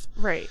stuff.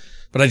 Right.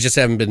 But I just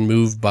haven't been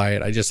moved by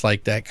it. I just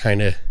like that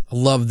kind of, I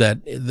love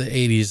that, the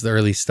 80s, the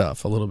early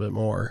stuff a little bit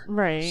more.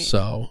 Right.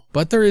 So,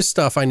 but there is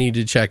stuff I need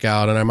to check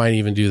out, and I might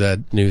even do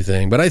that new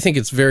thing. But I think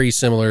it's very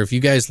similar. If you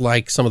guys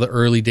like some of the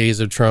early days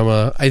of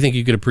Troma, I think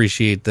you could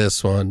appreciate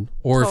this one.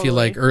 Or if you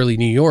like early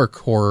New York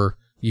horror,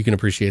 you can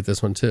appreciate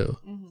this one too.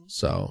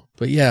 So,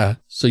 but yeah.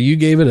 So you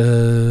gave it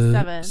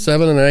a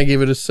 7 and I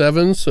gave it a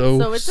 7.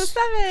 So it's a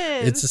 7.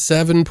 It's a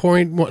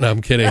 7.1. No,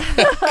 I'm kidding.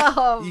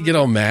 You get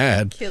all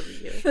mad. Kill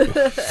you.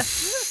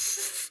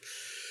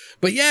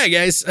 But yeah,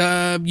 guys,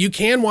 you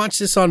can watch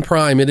this on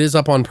Prime. It is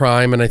up on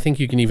Prime, and I think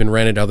you can even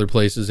rent it other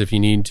places if you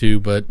need to.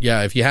 But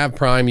yeah, if you have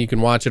Prime, you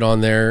can watch it on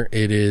there.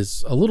 It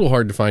is a little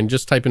hard to find.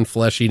 Just type in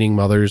Flesh-Eating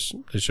Mothers.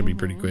 It should be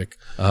pretty quick.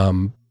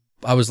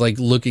 I was like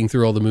looking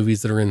through all the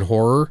movies that are in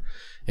horror,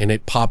 and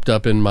it popped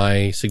up in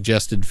my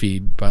suggested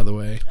feed, by the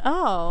way.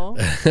 Oh.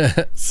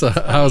 So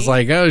I was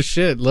like, oh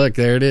shit, look,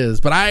 there it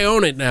is. But I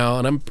own it now,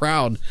 and I'm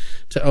proud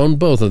to own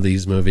both of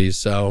these movies.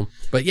 So,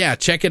 but yeah,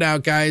 check it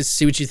out, guys.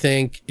 See what you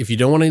think. If you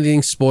don't want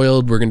anything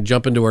spoiled, we're going to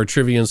jump into our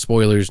trivia and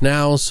spoilers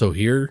now. So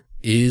here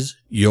is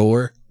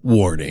your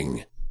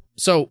warning.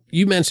 So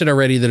you mentioned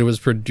already that it was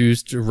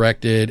produced,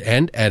 directed,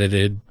 and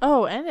edited.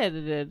 Oh, and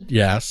edited.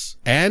 Yes.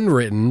 And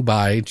written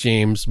by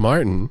James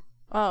Martin.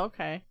 Oh,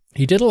 okay.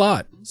 He did a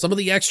lot. Some of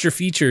the extra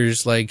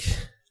features, like,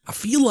 I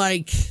feel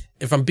like,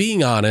 if I'm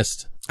being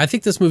honest, I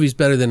think this movie's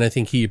better than I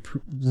think he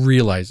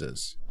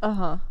realizes.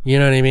 Uh-huh. You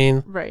know what I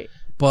mean? Right.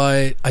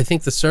 But I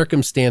think the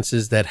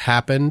circumstances that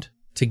happened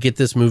to get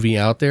this movie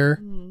out there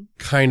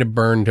kind of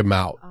burned him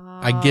out.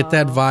 I get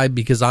that vibe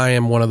because I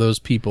am one of those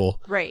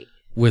people. Right.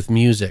 With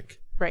music.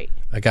 Right.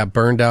 I got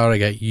burned out. I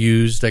got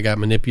used. I got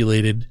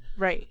manipulated.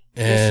 Right.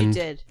 Yes, you And,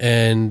 did.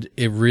 and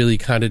it really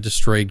kind of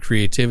destroyed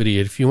creativity.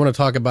 If you want to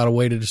talk about a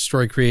way to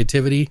destroy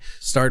creativity,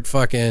 start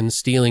fucking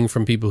stealing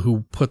from people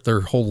who put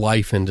their whole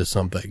life into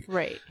something.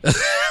 Right.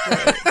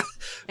 Right.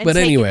 And But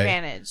take anyway,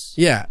 advantage.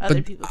 Yeah, Other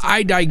but people take I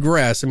advantage.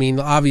 digress. I mean,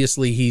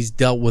 obviously he's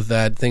dealt with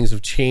that. Things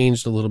have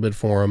changed a little bit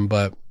for him,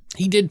 but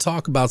he did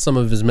talk about some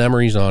of his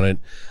memories on it.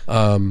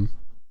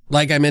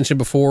 Like I mentioned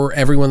before,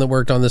 everyone that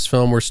worked on this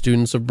film were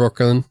students of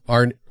Brooklyn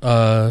art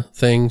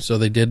thing, so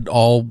they did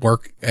all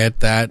work at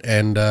that,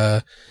 and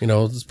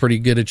it's a pretty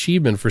good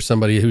achievement for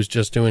somebody who's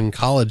just doing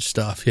college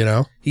stuff.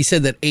 He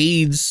said that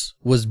AIDS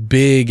was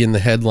big in the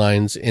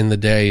headlines in the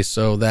day,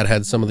 so that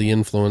had some of the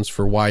influence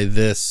for why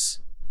this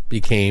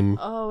became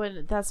Oh,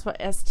 and that's what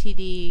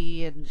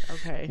STD and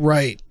okay.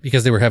 right,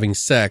 because they were having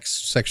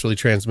sex, sexually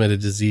transmitted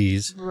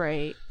disease.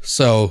 Right.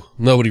 So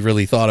nobody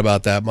really thought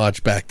about that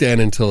much back then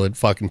until it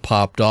fucking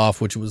popped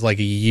off, which was like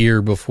a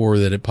year before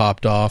that it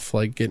popped off,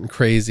 like getting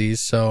crazy.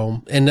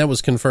 So, and that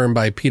was confirmed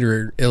by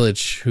Peter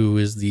Illich, who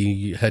is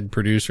the head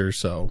producer.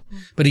 So,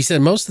 but he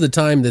said most of the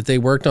time that they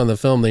worked on the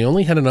film, they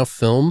only had enough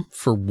film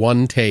for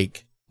one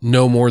take,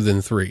 no more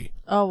than 3.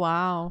 Oh,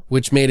 wow.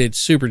 Which made it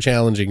super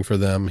challenging for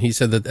them. He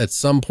said that at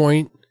some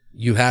point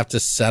you have to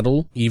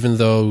settle, even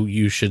though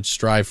you should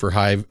strive for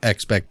high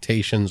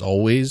expectations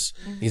always.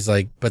 He's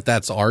like, but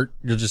that's art.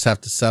 You'll just have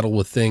to settle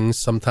with things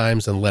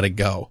sometimes and let it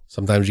go.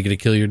 Sometimes you got to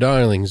kill your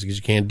darlings because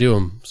you can't do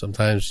them.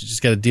 Sometimes you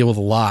just got to deal with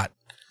a lot.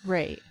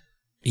 Right.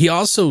 He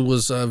also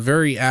was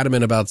very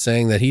adamant about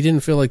saying that he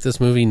didn't feel like this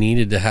movie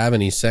needed to have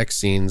any sex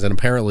scenes. And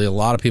apparently a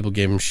lot of people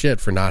gave him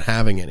shit for not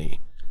having any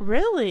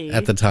Really?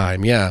 at the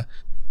time. Yeah.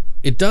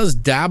 It does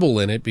dabble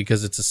in it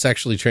because it's a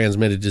sexually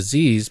transmitted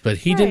disease, but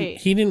he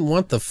didn't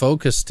want the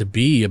focus to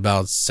be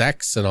about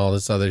sex and all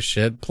this other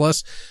shit.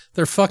 Plus,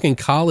 they're fucking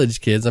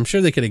college kids. I'm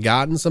sure they could have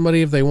gotten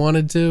somebody if they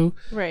wanted to.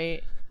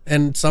 Right.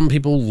 And some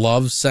people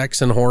love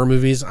sex and horror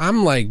movies.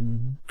 I'm like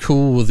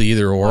cool with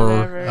either or.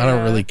 Whatever, I don't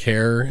yeah. really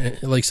care.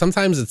 Like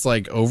sometimes it's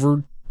like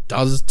overdoes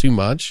too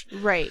much.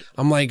 Right.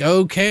 I'm like,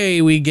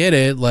 okay, we get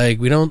it. Like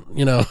we don't,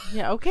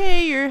 Yeah,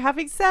 okay, you're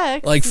having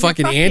sex. like You're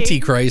fucking fucking.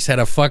 Antichrist had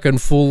a fucking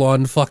full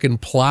on fucking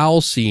plow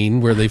scene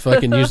where they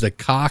fucking used a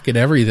cock and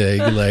everything.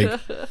 Like,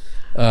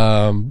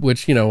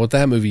 which, with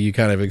that movie you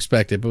kind of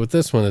expect it. But with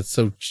this one, it's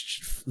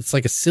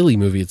like a silly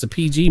movie. It's a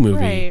PG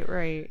movie.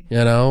 Right.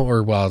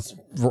 It's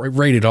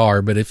rated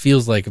R, but it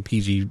feels like a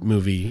PG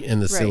movie in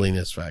the Right.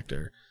 silliness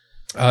factor.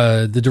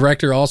 The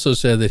director also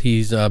said that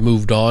he's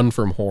moved on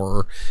from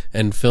horror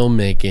and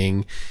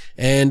filmmaking,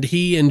 and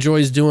he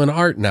enjoys doing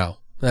art now.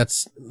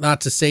 That's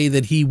not to say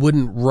that he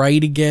wouldn't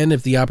write again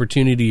if the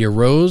opportunity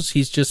arose.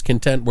 He's just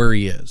content where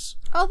he is.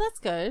 Oh, that's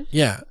good.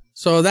 Yeah.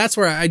 So that's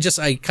where I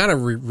kind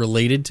of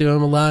related to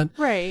him a lot.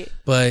 Right.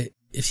 But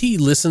if he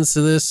listens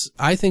to this,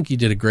 I think you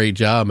did a great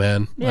job,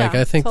 man. Yeah,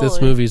 I think this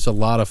totally. movie's a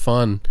lot of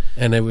fun,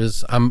 and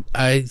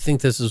I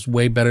think this is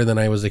way better than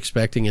I was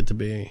expecting it to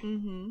be.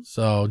 Mm-hmm.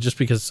 So just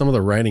because some of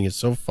the writing is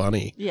so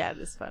funny. Yeah, it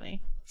is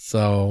funny.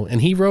 So,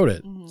 and he wrote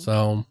it. Mm-hmm.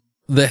 So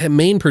the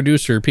main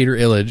producer, Peter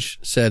Illich,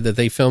 said that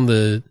they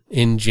filmed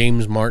in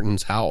James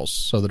Martin's house,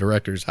 so the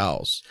director's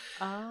house,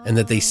 and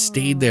that they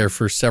stayed there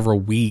for several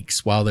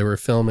weeks while they were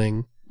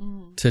filming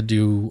to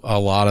do a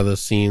lot of the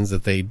scenes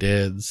that they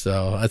did.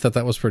 So I thought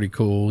that was pretty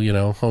cool,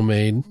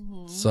 homemade.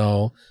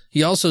 So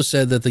he also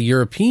said that the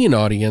European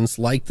audience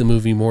liked the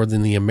movie more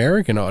than the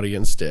American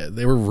audience did.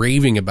 They were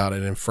raving about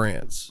it in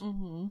France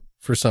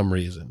for some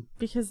reason.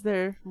 Because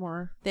they're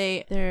more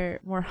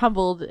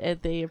humbled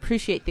and they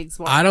appreciate things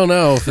more. I don't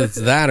know if it's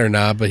that or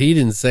not, but he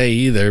didn't say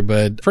either.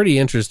 But pretty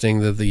interesting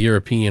that the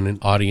European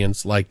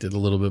audience liked it a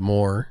little bit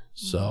more.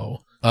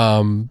 So,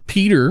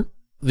 Peter,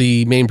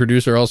 the main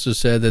producer, also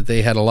said that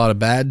they had a lot of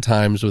bad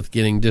times with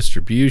getting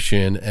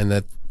distribution, and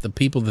that the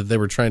people that they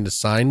were trying to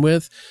sign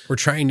with were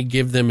trying to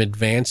give them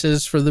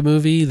advances for the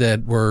movie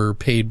that were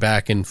paid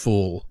back in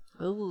full.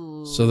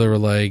 Ooh. So they were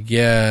like,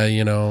 yeah,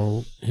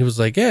 he was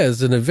like, yeah,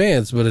 it's an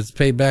advance, but it's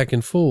paid back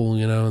in full,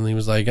 and he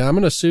was like, I'm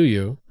going to sue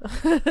you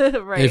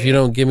Right. if you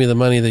don't give me the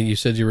money that you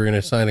said you were going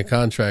to sign a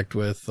contract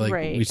with. Like,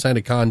 Right. we signed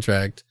a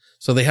contract.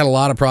 So they had a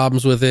lot of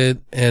problems with it,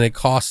 and it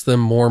cost them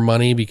more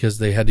money because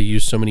they had to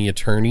use so many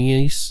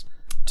attorneys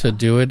to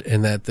do it,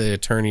 and that the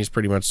attorneys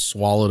pretty much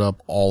swallowed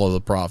up all of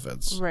the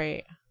profits.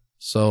 Right.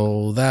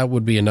 So that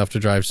would be enough to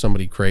drive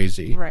somebody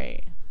crazy.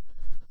 Right.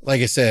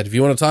 Like I said, if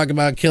you want to talk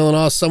about killing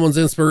off someone's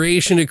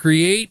inspiration to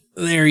create,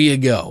 there you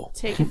go.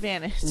 Take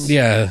advantage.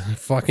 Yeah,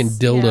 fucking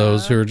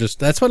dildos who are just,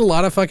 that's what a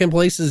lot of fucking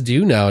places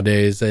do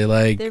nowadays. They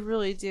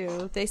really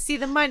do. They see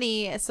the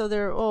money, so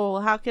they're,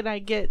 how can I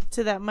get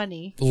to that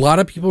money? a lot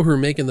of people who are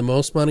making the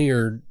most money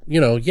are,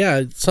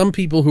 some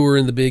people who are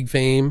in the big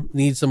fame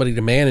need somebody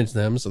to manage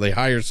them, so they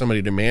hire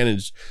somebody to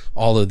manage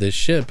all of this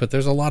shit. But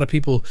there's a lot of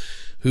people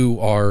who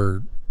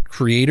are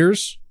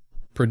creators,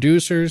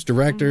 producers,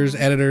 directors,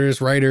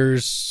 editors,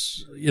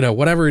 writers,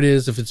 whatever it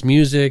is. If it's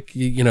music,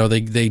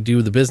 they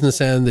do the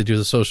business end, they do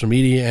the social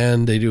media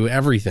end, they do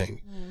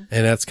everything.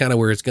 And that's kind of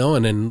where it's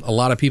going. And a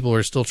lot of people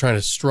are still trying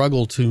to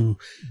struggle to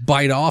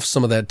bite off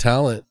some of that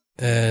talent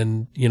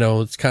And, you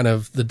know, it's kind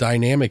of the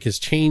dynamic has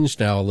changed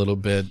now a little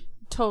bit,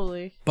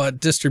 Totally. but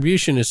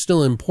distribution is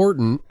still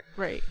important.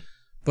 Right.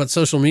 But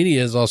social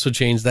media has also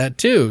changed that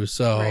too.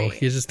 So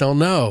Right. you just don't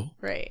know.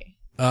 Right.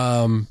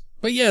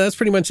 But yeah, that's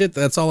pretty much it.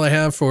 That's all I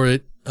have for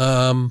it.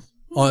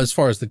 As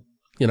far as the,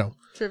 you know,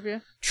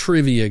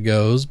 trivia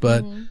goes,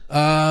 but,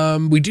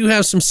 we do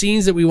have some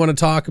scenes that we want to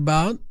talk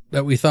about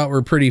that we thought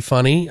were pretty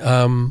funny.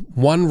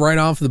 One right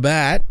off the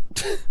bat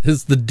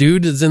is the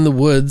dude that's in the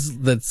woods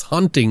that's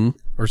hunting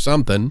or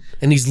something,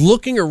 and he's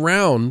looking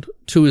around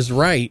to his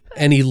right,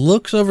 and he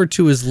looks over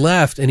to his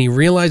left, and he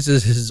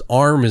realizes his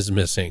arm is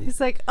missing. He's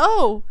like,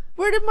 oh,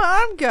 where did my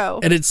arm go?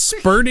 And it's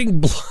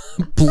spurting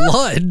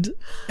blood,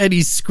 and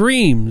he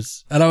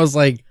screams. And I was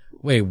like,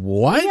 wait,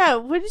 what? Yeah,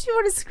 wouldn't you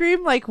want to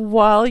scream like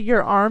while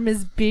your arm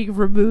is being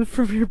removed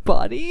from your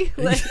body?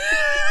 Like,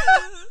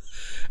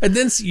 And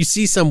then you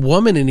see some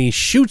woman and he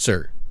shoots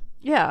her.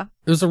 yeah,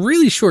 It was a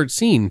really short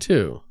scene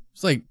too.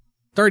 It's like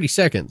 30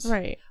 seconds.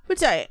 right.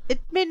 Which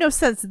it made no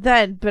sense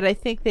then, but I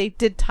think they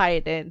did tie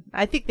it in.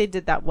 I think they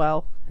did that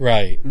well.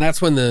 Right. And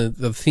that's when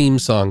the theme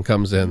song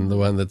comes in, the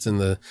one that's in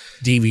the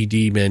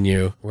DVD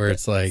menu where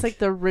it's like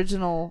the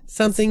original.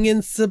 something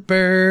in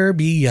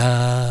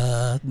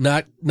suburbia,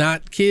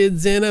 not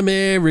kids in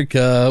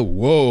America.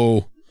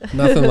 Whoa.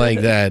 Nothing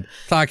like that.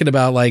 Talking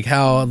about like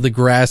how the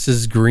grass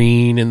is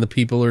green and the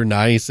people are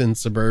nice in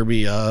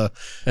suburbia,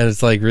 and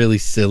it's like really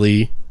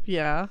silly.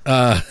 Yeah.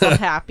 All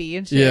happy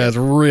and shit. Yeah, it's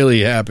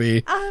really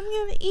happy. I'm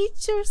gonna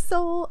eat your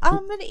soul.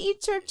 I'm gonna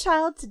eat your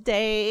child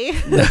today.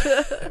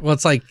 Well,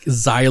 it's like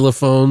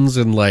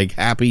xylophones and like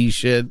happy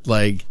shit.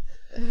 Like,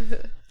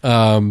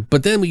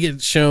 but then we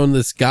get shown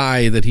this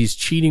guy that he's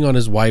cheating on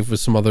his wife with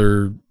some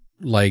other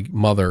like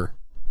mother,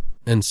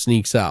 and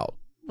sneaks out.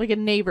 Like a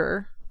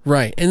neighbor.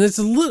 Right, and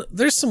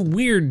there's some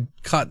weird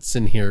cuts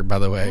in here, by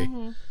the way,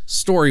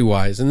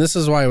 story-wise, and this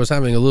is why I was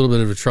having a little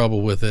bit of a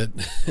trouble with it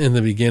in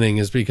the beginning,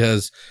 is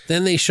because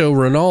then they show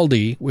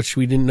Rinaldi, which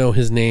we didn't know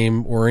his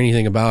name or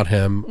anything about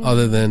him,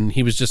 other than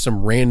he was just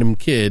some random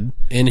kid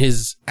in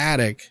his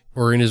attic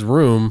or in his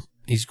room.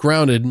 He's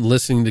grounded and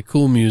listening to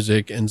cool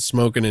music and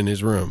smoking in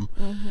his room.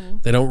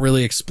 They don't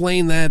really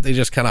explain that, they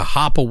just kind of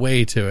hop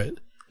away to it.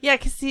 Yeah,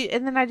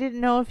 and then I didn't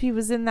know if he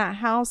was in that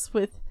house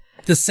with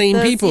The same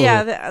people.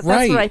 Yeah, that's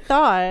right. what I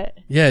thought.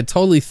 Yeah, I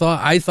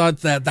thought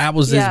that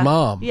was his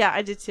mom. Yeah,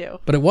 I did too.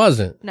 But it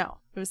wasn't. No,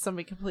 it was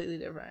somebody completely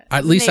different.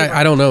 At least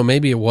I don't know.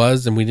 Maybe it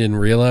was and we didn't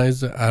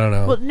realize. I don't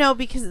know. Well, no,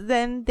 because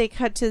then they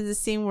cut to the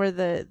scene where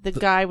the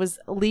guy was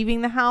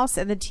leaving the house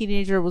and the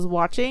teenager was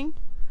watching.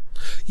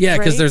 Yeah,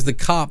 because right? there's the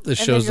cop that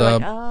shows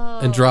up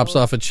like, and drops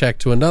off a check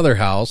to another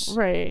house.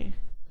 Right.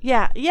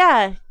 Yeah.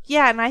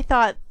 And I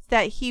thought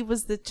that he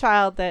was the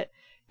child that.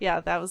 Yeah,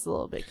 that was a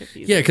little bit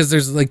confusing. Yeah, because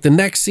there's like the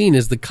next scene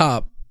is the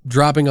cop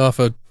dropping off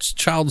a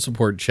child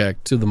support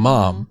check to the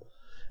mom,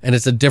 and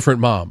it's a different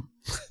mom.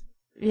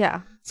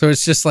 Yeah. So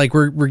it's just like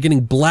we're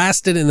getting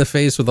blasted in the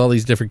face with all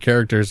these different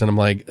characters, and I'm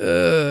like,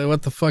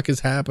 what the fuck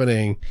is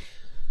happening?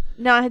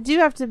 Now, I do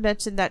have to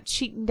mention that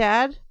Cheatin'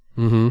 Dad,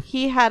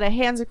 he had a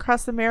Hands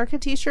Across America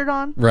t-shirt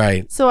on.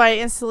 Right. So I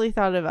instantly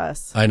thought of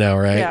us. I know,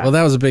 right? Yeah. Well,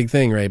 that was a big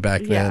thing right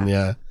back then,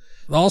 yeah.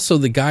 Also,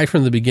 the guy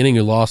from the beginning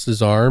who lost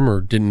his arm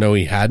or didn't know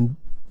he had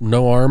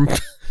no arm,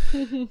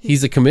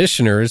 he's a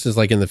commissioner. This is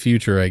like in the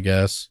future, I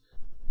guess.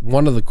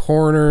 One of the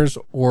coroners,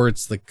 or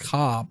it's the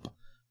cop,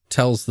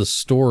 tells the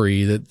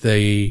story that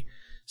they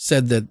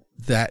said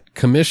that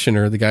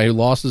commissioner, the guy who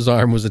lost his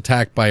arm, was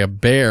attacked by a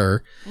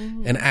bear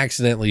and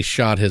accidentally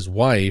shot his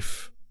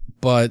wife.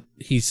 But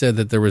he said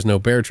that there was no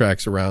bear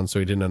tracks around, so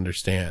he didn't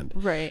understand.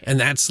 Right. And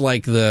that's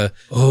like the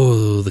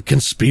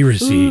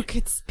conspiracy. Ooh,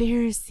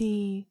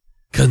 conspiracy.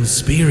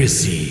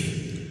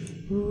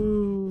 Conspiracy.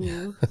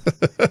 Ooh.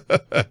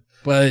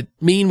 But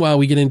meanwhile,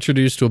 we get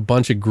introduced to a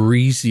bunch of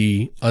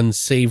greasy,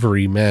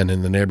 unsavory men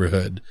in the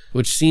neighborhood,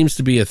 which seems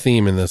to be a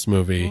theme in this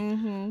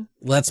movie.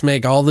 Let's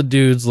make all the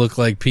dudes look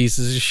like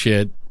pieces of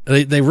shit.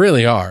 They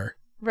really are.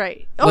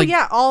 Right. Oh, Like,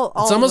 yeah. All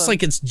It's almost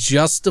like it's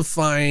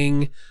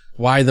justifying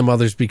why the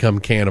mothers become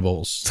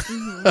cannibals.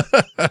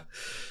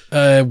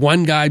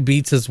 One guy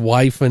beats his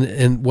wife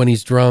when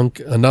he's drunk.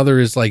 Another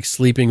is like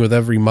sleeping with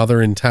every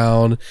mother in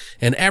town,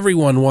 and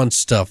everyone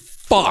wants to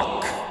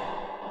fuck.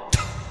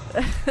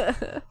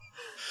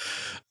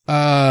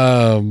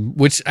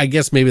 Which I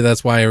guess maybe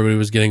that's why everybody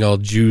was getting all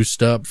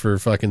juiced up for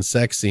fucking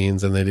sex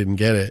scenes and they didn't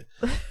get it.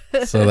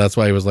 So that's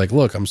why he was like,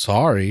 look, I'm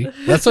sorry.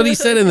 That's what he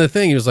said in the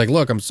thing. He was like,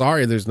 look, I'm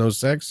sorry there's no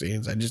sex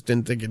scenes. I just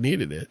didn't think it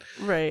needed it.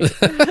 Right.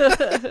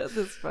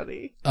 That's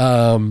funny.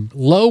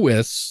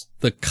 Lois,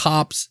 the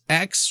cop's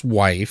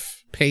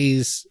ex-wife,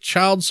 pays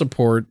child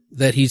support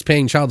that he's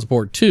paying child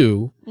support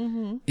to,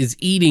 is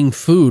eating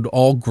food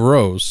all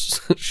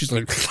gross. She's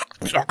like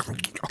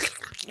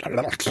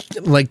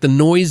the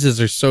noises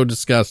are so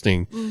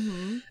disgusting.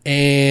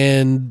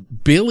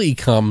 And Billy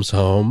comes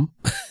home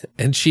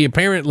and she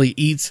apparently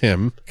eats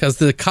him because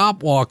the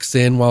cop walks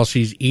in while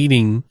she's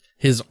eating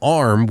his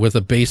arm with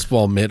a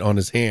baseball mitt on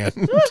his hand.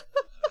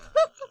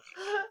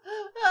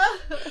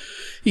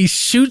 He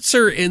shoots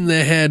her in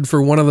the head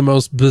for one of the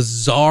most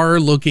bizarre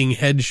looking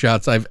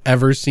headshots I've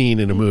ever seen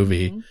in a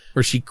movie,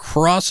 where she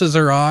crosses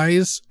her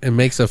eyes and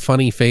makes a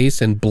funny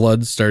face and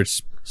blood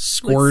starts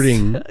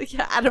squirting.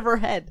 Yeah, out of her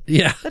head.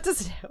 Yeah. That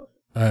doesn't help.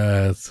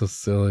 It's so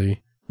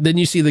silly. Then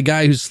you see the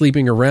guy who's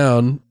sleeping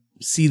around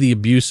see the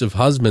abusive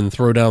husband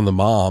throw down the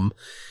mom,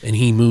 and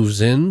he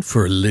moves in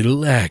for a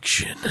little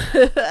action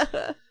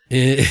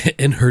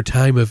in her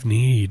time of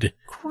need.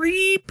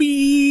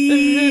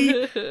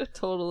 Creepy.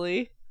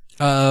 Totally.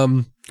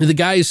 The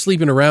guy who's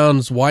sleeping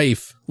around's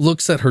wife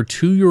looks at her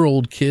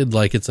 2-year-old kid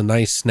like it's a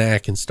nice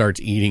snack and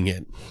starts eating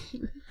it.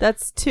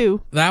 That's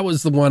 2. That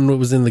was the one that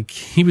was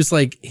he was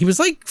like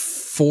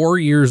 4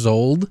 years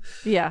old.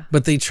 Yeah.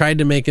 But they tried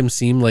to make him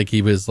seem like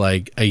he was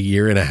like a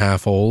year and a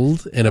half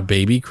old in a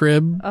baby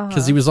crib,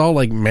 because he was all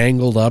like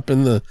mangled up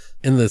in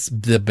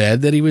the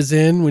bed that he was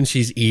in when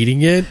she's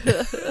eating it.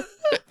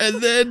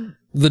 And then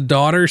the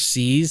daughter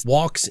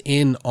walks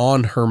in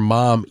on her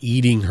mom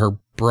eating her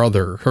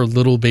brother, her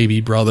little baby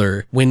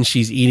brother, when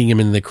she's eating him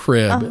in the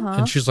crib.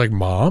 And she's like,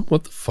 Mom,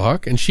 what the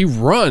fuck? And she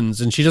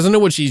runs and she doesn't know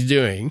what she's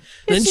doing.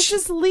 Yeah, Then she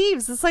just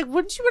leaves. It's like,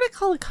 wouldn't you want to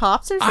call the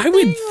cops or something? I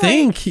would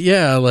think,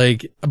 yeah,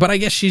 like, but I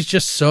guess she's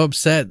just so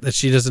upset that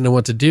she doesn't know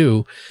what to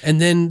do, and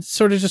then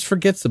sort of just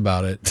forgets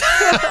about it.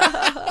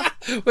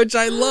 Which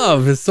I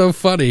love. It's so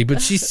funny.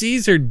 But she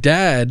sees her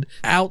dad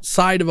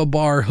outside of a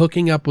bar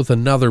hooking up with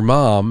another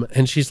mom,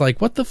 and she's like,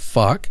 what the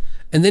fuck?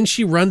 And then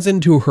she runs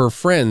into her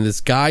friend,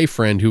 this guy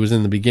friend who was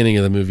in the beginning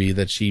of the movie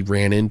that she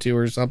ran into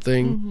or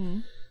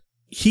something.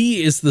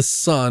 He is the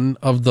son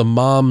of the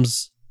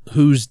mom's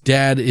whose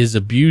dad is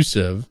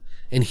abusive.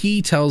 And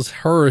he tells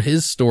her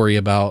his story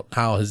about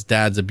how his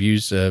dad's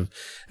abusive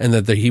and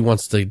that he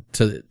wants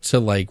to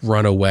like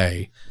run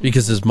away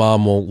because his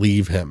mom won't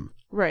leave him.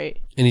 Right.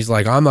 And he's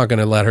like, I'm not going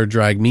to let her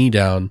drag me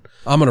down.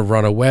 I'm going to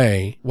run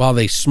away while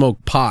they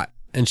smoke pot.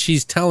 And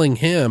she's telling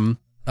him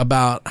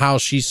about how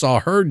she saw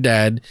her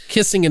dad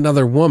kissing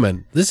another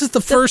woman. This is the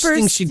first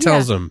thing she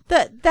tells him.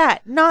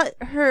 That, not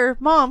her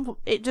mom,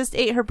 it just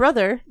ate her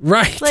brother.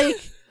 Right. Like,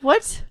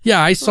 what?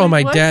 Yeah, I saw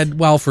my dad,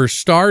 well, for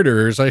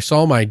starters, I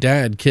saw my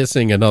dad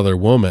kissing another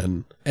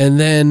woman. And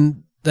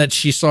then that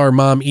she saw her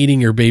mom eating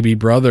her baby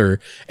brother,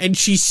 and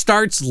she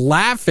starts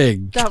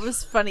laughing. That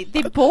was funny.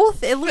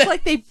 It looked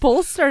like they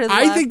both started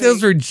laughing. I think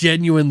those were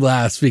genuine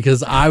laughs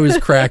because I was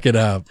cracking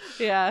up.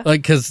 Yeah.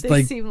 Like,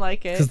 they seem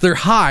like it. Because they're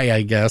high,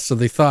 I guess. So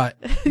they thought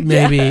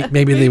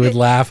maybe they would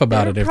laugh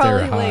about it if they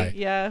were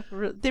high.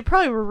 They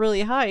probably were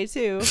really high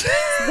too.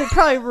 They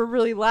probably were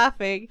really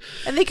laughing.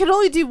 And they could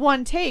only do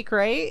one take,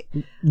 right?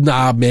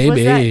 Nah,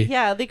 maybe.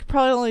 Yeah, they could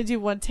probably only do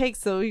one take.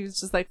 So he was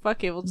just like,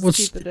 fuck it, we'll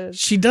just keep it in.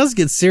 She does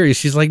get serious.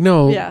 She's like,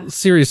 no,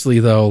 seriously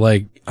though,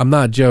 like, I'm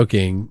not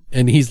joking.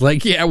 And he's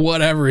like, yeah,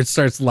 whatever. It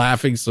starts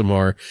laughing some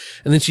more.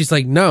 And then she's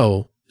like,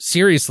 no,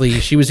 seriously,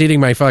 she was eating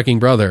my fucking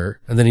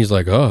brother. And then he's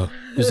like, oh.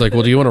 He's like,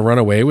 well, do you want to run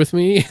away with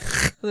me?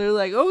 They're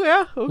like, oh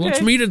yeah, okay.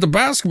 Let's meet at the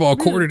basketball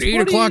court at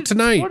 8 o'clock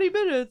tonight. 20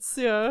 minutes,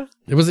 yeah.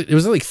 It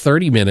was like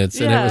 30 minutes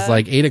and it was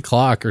like 8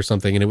 o'clock or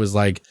something. And it was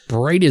like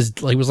bright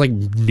as, like, it was like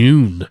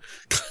noon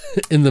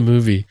in the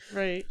movie.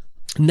 Right.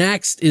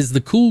 Next is the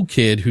cool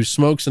kid who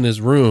smokes in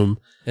his room,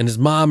 and his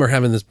mom are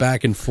having this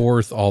back and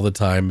forth all the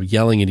time,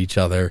 yelling at each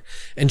other.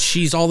 And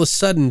she's all of a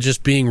sudden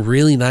just being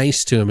really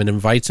nice to him and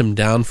invites him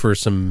down for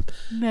some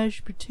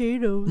mashed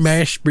potatoes.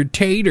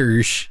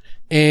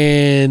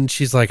 And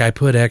she's like, I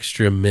put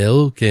extra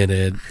milk in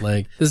it.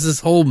 Like, this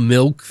whole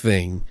milk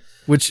thing,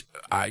 which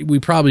we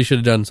probably should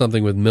have done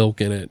something with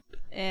milk in it.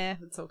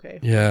 It's okay.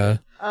 Yeah.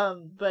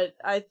 But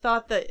I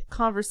thought that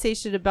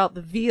conversation about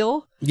the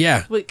veal.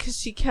 Yeah. Because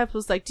she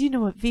was like, do you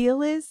know what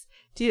veal is?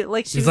 Do you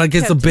like? She's like,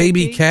 it's a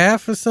baby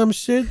calf or some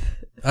shit.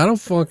 I don't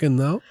fucking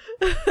know.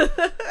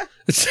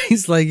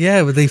 She's like,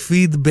 yeah, but they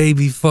feed the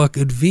baby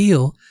fucking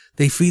veal.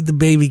 They feed the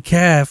baby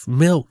calf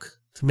milk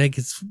to make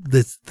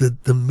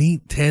the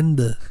meat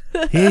tender.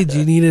 Hey, do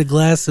you need a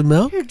glass of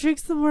milk? Here, drink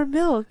some more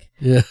milk.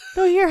 Yeah.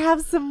 No, here,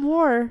 have some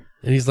more.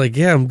 And he's like,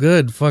 yeah, I'm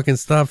good. Fucking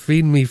stop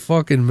feeding me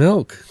fucking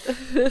milk.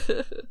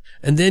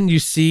 And then you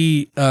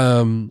see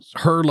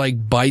her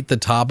like bite the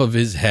top of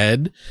his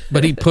head,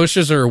 but he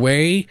pushes her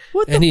away.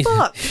 What the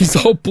fuck? He's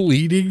all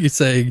bleeding. He's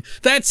saying,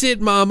 that's it,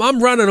 Mom.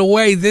 I'm running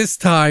away this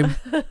time.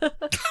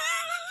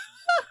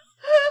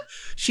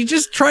 She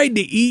just tried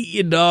to eat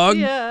you, dog.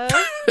 Yeah.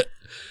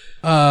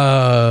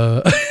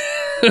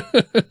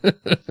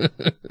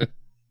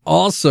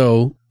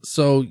 Also,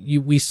 so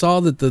we saw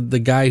that the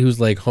guy who's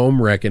like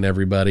home wrecking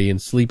everybody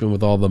and sleeping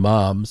with all the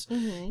moms,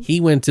 he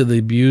went to the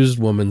abused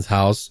woman's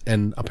house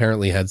and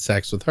apparently had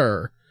sex with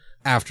her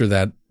after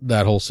that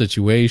whole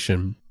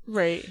situation.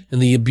 Right.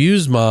 And the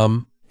abused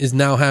mom is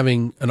now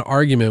having an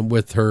argument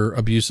with her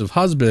abusive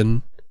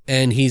husband,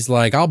 and he's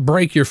like, I'll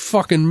break your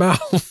fucking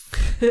mouth.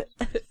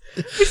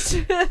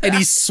 And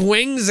he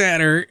swings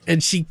at her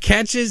and she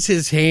catches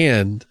his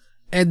hand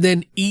and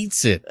then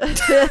eats it.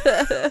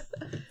 That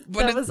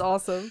was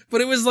awesome.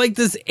 But it was like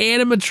this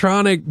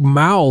animatronic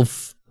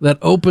mouth that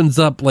opens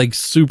up like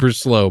super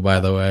slow, by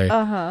the way.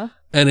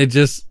 and it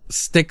just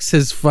sticks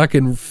his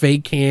fucking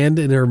fake hand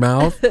in her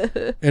mouth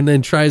and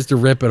then tries to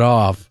rip it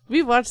off.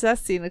 We watched that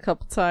scene a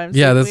couple times.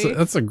 Yeah, didn't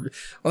we?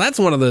 that's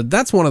one of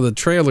the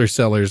trailer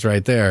sellers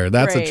right there.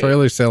 That's Right. a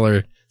trailer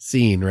seller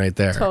scene right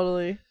there.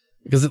 Totally.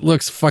 Because it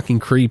looks fucking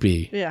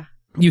creepy. Yeah.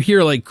 You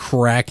hear like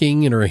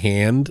cracking in her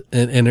hand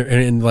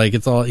and like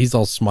he's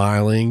all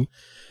smiling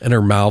and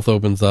her mouth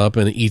opens up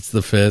and eats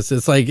the fist.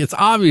 It's like, it's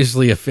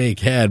obviously a fake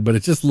head, but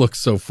it just looks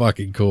so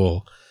fucking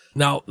cool.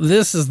 Now,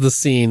 this is the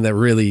scene that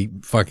really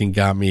fucking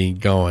got me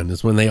going,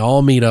 is when they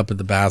all meet up at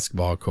the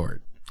basketball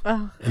court.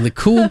 Oh. And the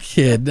cool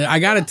kid, I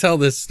got to tell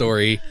this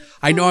story.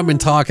 I know I've been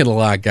talking a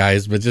lot,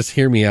 guys, but just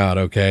hear me out,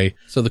 okay?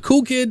 So the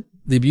cool kid,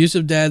 the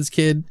abusive dad's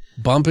kid,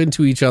 bump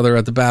into each other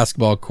at the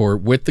basketball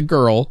court with the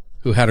girl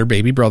who had her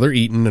baby brother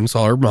eaten and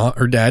saw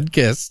her dad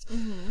kissed.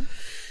 Mm-hmm.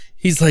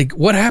 He's like,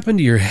 what happened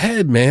to your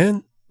head,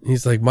 man?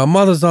 He's like, my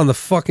mother's on the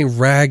fucking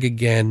rag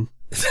again.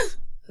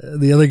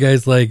 The other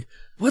guy's like,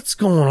 what's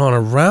going on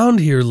around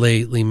here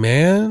lately,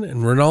 man?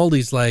 And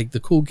Rinaldi's like, the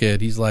cool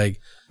kid, he's like,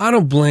 I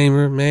don't blame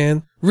her,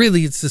 man.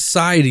 Really, it's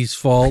society's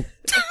fault.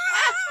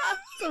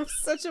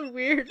 Such a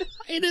weird...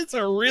 It is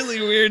a really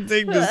weird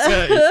thing to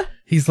say.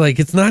 He's like,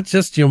 it's not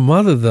just your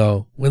mother,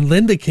 though. When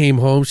Linda came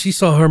home, she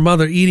saw her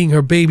mother eating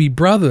her baby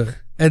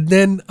brother. And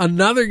then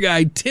another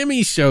guy,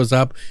 Timmy, shows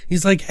up.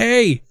 He's like,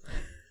 hey,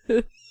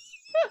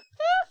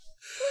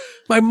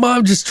 my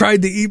mom just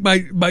tried to eat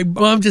my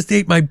mom just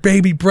ate my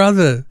baby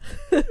brother.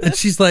 And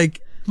she's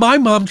like, my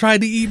mom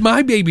tried to eat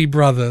my baby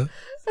brother.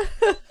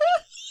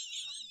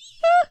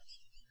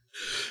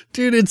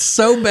 Dude, it's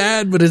so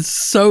bad, but it's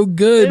so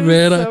good, It was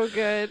man. so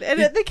good.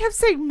 And they kept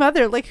saying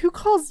mother. Like, who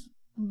calls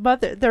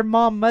mother their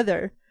mom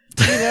mother?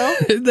 You know?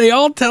 They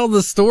all tell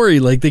the story.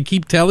 Like, they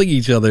keep telling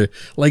each other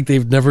like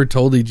they've never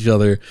told each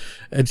other.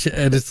 And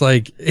it's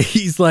like,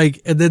 he's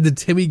like, and then the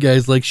Timmy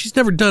guy's like, she's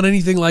never done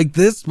anything like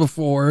this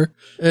before.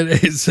 And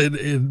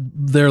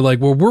they're like,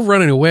 well, we're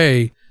running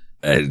away.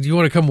 Do you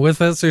want to come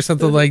with us or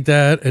something like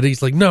that? And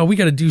he's like, no, we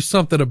got to do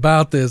something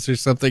about this or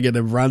something. And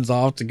then runs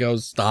off to go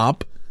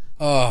stop.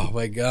 Oh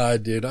my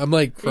God, dude. I'm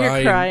like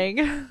crying. You're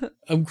crying.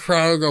 I'm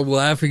crying. I'm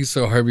laughing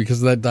so hard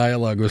because that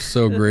dialogue was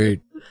so great.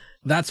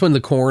 That's when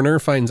the coroner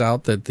finds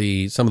out that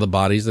some of the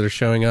bodies that are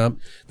showing up,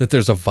 that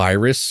there's a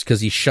virus,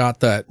 because he shot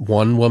that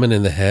one woman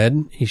in the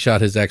head. He shot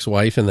his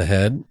ex-wife in the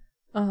head.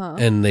 Uh-huh.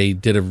 And they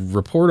did a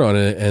report on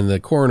it, and the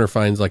coroner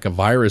finds like a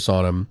virus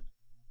on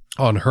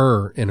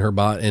her in her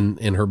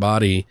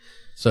body.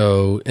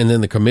 So, and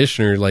then the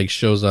commissioner like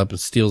shows up and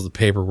steals the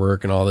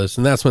paperwork and all this.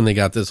 And that's when they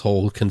got this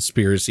whole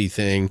conspiracy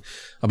thing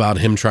about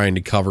him trying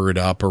to cover it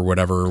up or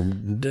whatever.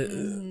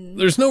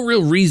 There's no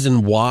real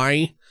reason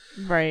why.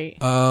 Right.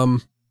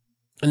 And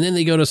then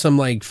they go to some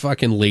like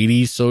fucking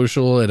ladies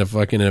social at a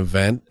fucking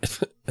event.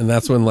 And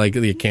that's when like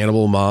the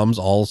cannibal moms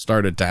all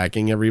start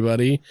attacking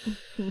everybody.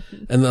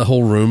 And the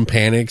whole room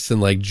panics, and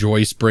like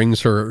Joyce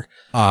brings her,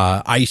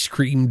 ice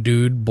cream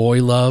dude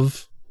boy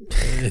love.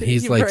 And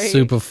he's like Right.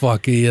 super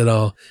fucky, you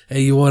know.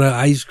 Hey, you want an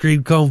ice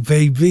cream cone,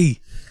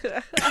 baby?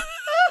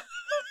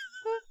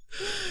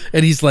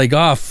 And he's like,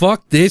 oh,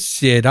 fuck this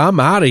shit. I'm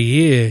out of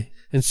here.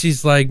 And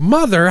she's like,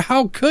 mother,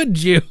 how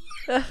could you?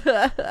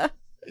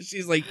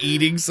 She's like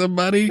eating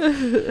somebody.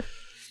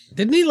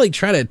 Didn't he like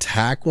try to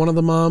attack one of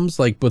the moms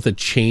like with a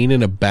chain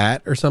and a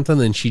bat or something?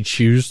 Then she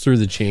chews through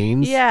the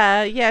chains.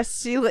 Yeah.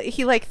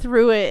 He like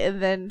threw it,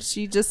 and then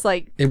she just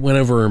like, It went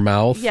over her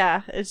mouth.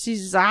 yeah, and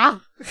she's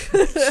ah. She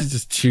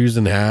just chews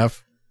in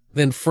half.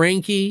 Then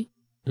Frankie,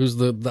 who's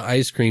the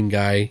ice cream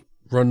guy,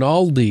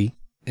 Rinaldi,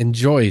 and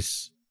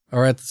Joyce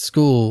are at the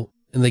school,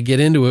 and they get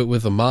into it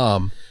with a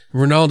mom.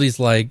 Rinaldi's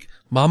like,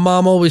 my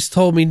mom always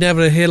told me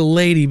never to hit a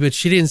lady, but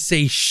she didn't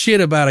say shit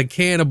about a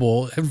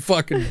cannibal, and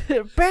fucking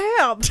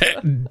Bam.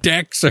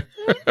 decks her.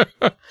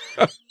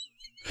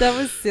 That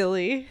was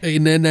silly.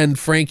 And then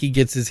Frankie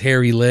gets his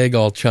hairy leg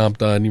all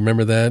chomped on. You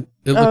remember that?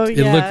 It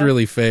looked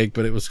really fake,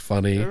 but it was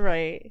funny.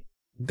 Right.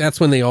 That's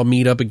when they all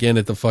meet up again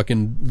at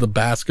the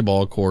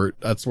basketball court.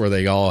 That's where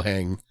they all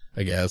hang,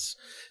 I guess.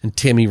 And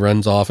Timmy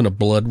runs off in a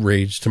blood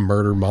rage to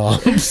murder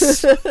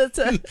moms.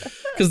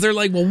 Because they're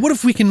like, well, what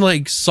if we can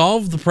like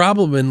solve the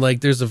problem and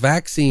like there's a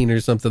vaccine or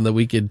something that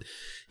we could,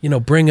 you know,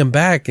 bring them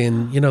back,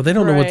 and, you know, they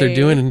don't know what they're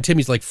doing. And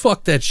Timmy's like,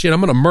 fuck that shit.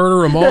 I'm going to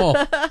murder them all.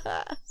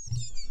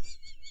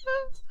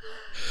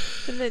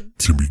 And then,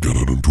 Timmy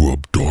got into a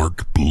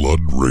dark blood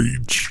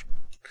rage.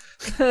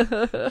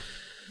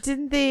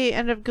 didn't they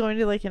end up going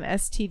to like an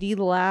STD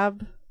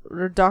lab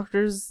or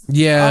doctor's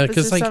Yeah, office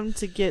because or like something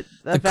to get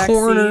a the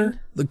vaccine?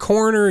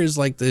 coroner is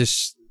like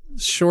this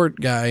short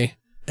guy,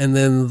 and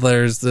then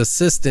there's the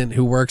assistant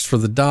who works for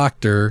the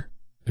doctor,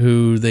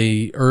 who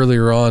they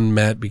earlier on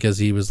met because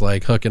he was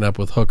like hooking up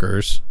with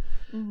hookers.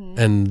 Mm-hmm.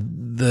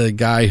 And the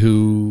guy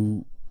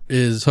who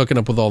is hooking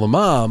up with all the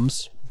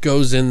moms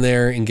goes in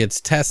there and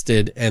gets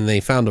tested, and they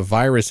found a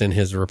virus in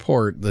his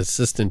report. The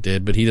assistant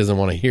did, but he doesn't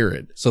want to hear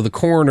it. So the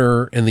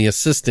coroner and the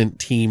assistant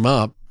team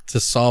up to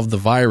solve the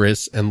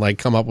virus and like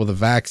come up with a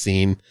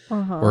vaccine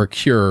or a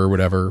cure or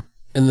whatever.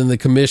 And then the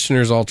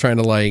commissioner's all trying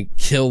to like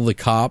kill the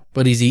cop,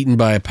 but he's eaten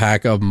by a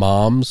pack of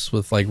moms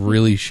with like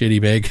really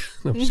shitty makeup.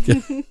 I'm just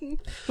kidding.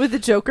 With the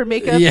Joker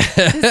makeup. Yeah.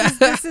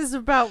 This is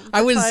about.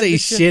 I wouldn't say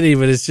shitty,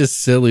 but it's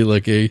just silly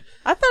looking.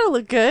 I thought it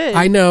looked good.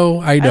 I know.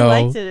 I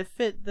liked it. It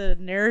fit the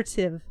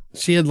narrative.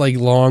 She had like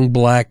long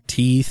black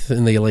teeth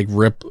and they like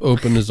rip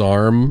open his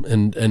arm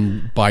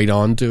and bite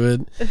onto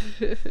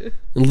it.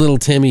 And little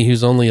Timmy,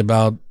 who's only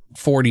about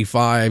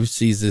 45,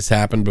 sees this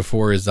happen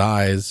before his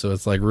eyes, so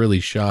it's like really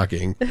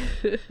shocking.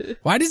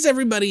 Why does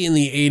everybody in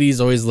the 80s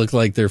always look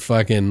like they're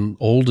fucking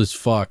old as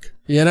fuck?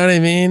 You know what I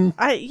mean?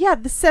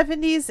 The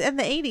 70s and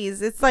the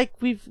 80s. It's like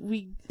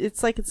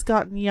it's like it's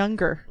gotten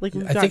younger. Like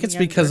I think it's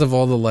because of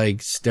all the like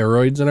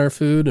steroids in our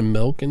food and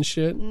milk and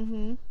shit.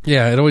 Mm-hmm.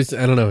 Yeah, I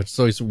don't know. It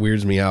always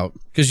weirds me out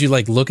because you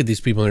like look at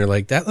these people and you're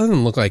like, that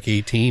doesn't look like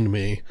 18 to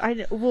me. I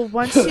know. Well,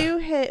 once you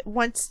hit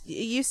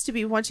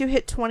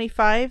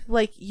 25,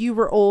 like you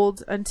were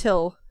old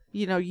until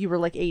you were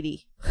like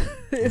 80.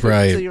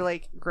 Right. So you're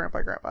like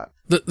grandpa.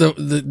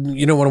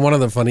 The one of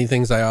the funny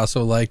things I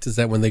also liked is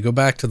that when they go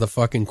back to the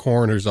fucking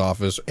coroner's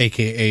office,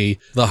 aka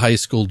the high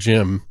school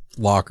gym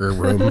locker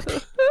room,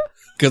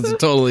 because it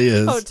totally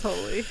is. Oh,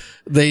 totally.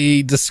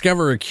 They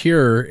discover a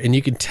cure, and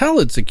you can tell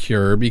it's a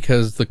cure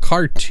because the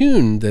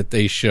cartoon that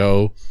they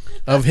show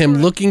of him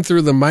looking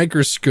through the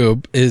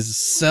microscope is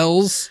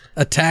cells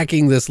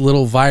attacking this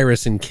little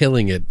virus and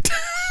killing it.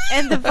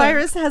 And the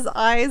virus has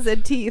eyes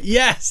and teeth.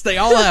 Yes, they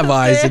all have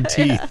eyes and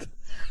teeth.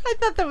 I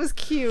thought that was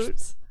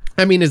cute.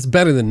 I mean, it's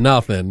better than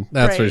nothing,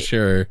 that's for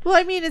sure. Well,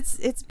 I mean,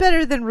 it's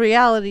better than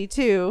reality,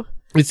 too.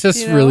 It's just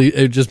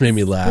it just made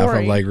me laugh.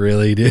 Boring. I'm like,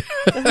 really, dude?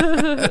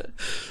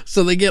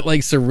 So they get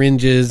like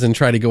syringes and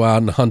try to go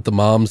out and hunt the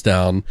moms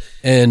down.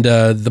 And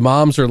the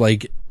moms are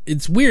like,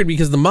 it's weird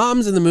because the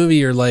moms in the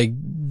movie are like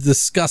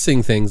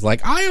discussing things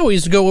like, I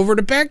always go over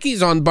to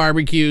Becky's on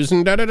barbecues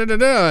and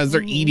da-da-da-da-da as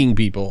they're eating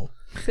people.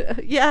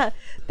 Yeah,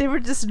 they were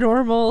just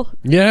normal.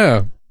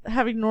 Yeah.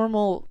 Having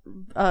normal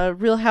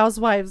Real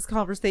Housewives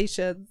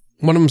conversations.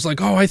 One of them's like,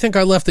 oh, I think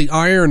I left the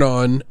iron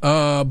on,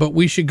 but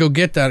we should go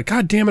get that.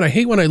 God damn it, I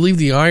hate when I leave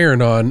the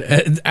iron on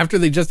after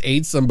they just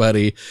ate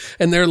somebody.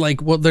 And they're like,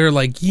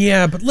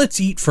 yeah, but let's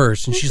eat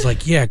first. And she's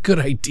like, yeah, good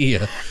idea.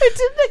 And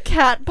didn't a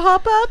cat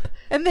pop up?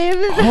 And they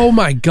oh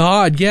my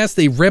God, yes,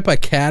 they rip a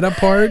cat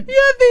apart.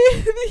 Yeah,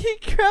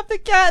 they grabbed the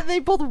cat and they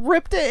both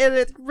ripped it and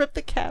it ripped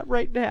the cat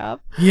right in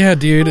half. Yeah,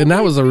 dude, and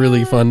that was a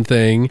really fun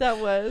thing. That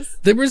was.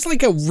 There was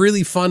like a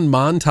really fun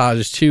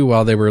montage too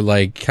while they were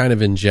like kind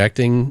of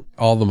injecting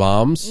all the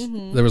moms.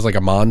 Mm-hmm. There was like a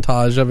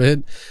montage of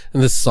it,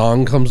 and this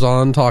song comes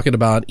on talking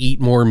about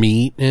eat more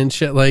meat and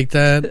shit like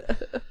that.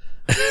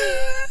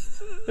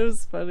 It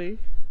was funny.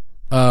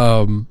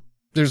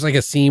 There's like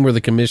a scene where the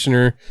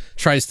commissioner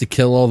tries to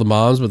kill all the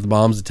moms, but the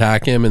moms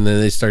attack him, and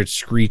then they start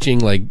screeching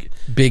like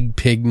big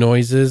pig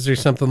noises or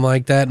something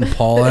like that and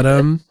paw at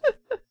him.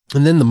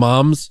 And then the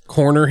moms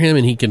corner him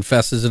and he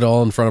confesses it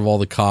all in front of all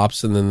the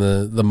cops. And then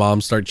the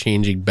moms start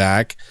changing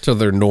back to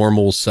their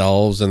normal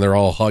selves and they're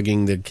all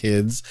hugging the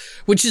kids,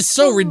 which is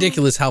so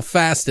ridiculous how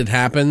fast it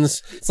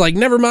happens. It's like,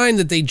 never mind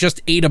that they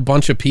just ate a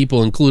bunch of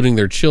people, including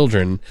their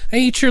children. I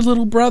ate your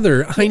little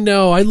brother. I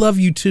know. I love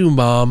you too,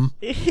 Mom.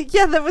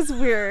 Yeah, that was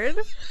weird.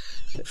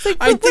 It's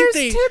like, where's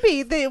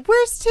Timmy?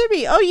 Where's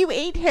Timmy? Oh, you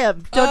ate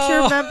him. Don't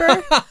you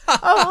remember?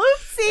 Oh,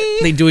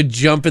 oopsie. They do a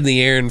jump in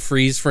the air and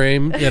freeze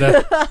frame, you know?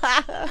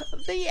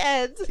 The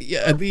end.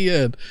 Yeah, at the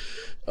end.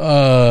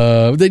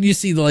 Then you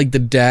see like the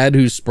dad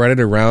who spread it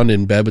around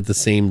in bed with the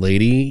same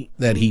lady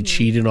that he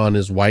cheated on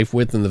his wife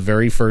with in the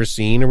very first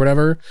scene or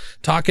whatever,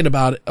 talking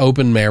about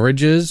open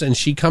marriages, and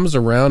she comes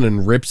around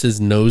and rips his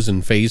nose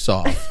and face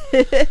off,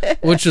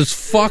 which is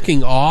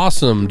fucking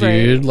awesome,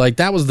 dude. Right. Like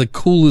that was the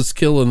coolest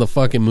kill in the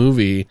fucking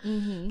movie.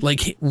 Mm-hmm. Like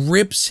he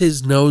rips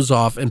his nose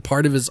off and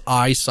part of his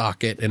eye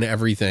socket and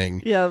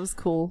everything. Yeah, it was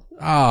cool.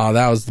 Oh,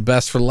 that was the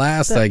best for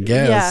last, I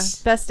guess.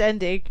 Yeah, best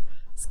ending.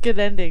 It's a good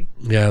ending.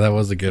 Yeah, that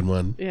was a good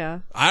one. Yeah.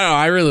 I don't know.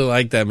 I really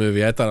liked that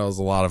movie. I thought it was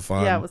a lot of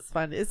fun. Yeah, it was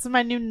fun. It's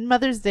my new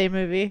Mother's Day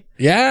movie.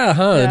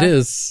 Yeah, it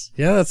is.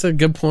 Yeah, that's a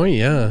good point.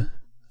 Yeah.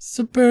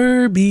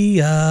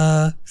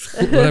 Suburbia.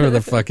 Whatever the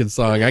fucking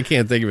song. I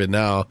can't think of it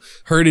now.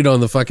 Heard it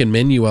on the fucking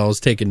menu while I was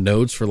taking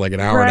notes for like an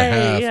hour and a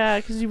half. Yeah,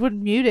 because you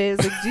wouldn't mute it.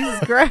 It's like, Jesus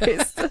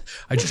Christ.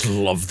 I just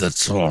love that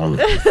song.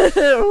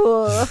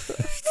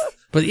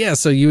 But yeah,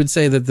 so you would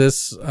say that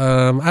this,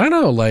 I don't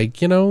know,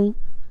 like, you know,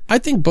 I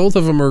think both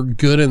of them are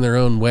good in their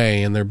own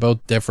way, and they're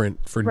both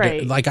different for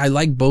like I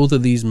like both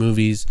of these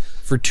movies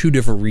for two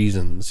different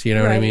reasons. You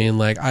know what I mean?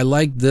 Like I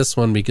like this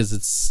one because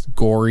it's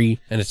gory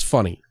and it's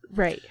funny.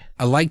 Right.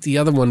 I like the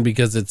other one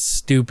because it's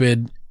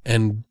stupid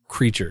and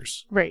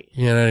creatures. Right.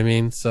 You know what I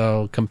mean?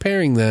 So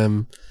comparing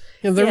them,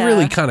 you know, they're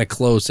really kind of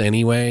close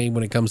anyway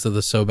when it comes to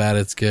the So Bad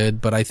It's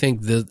Good. But I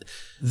think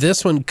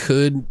this one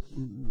could,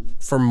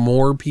 for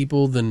more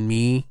people than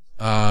me,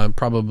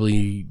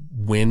 probably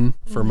win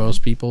for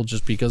most people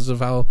just because of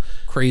how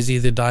crazy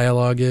the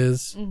dialogue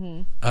is.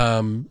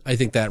 I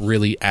think that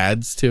really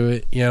adds to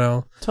it, you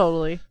know?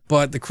 Totally.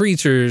 But the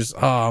creatures,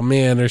 oh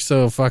man, they're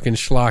so fucking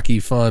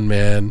schlocky fun,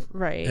 man.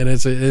 Right. And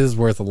it is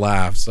worth a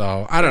laugh.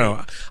 So I don't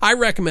know. I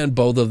recommend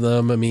both of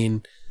them. I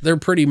mean, they're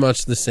pretty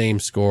much the same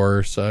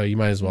score, so you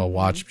might as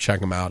well check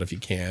them out if you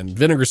can.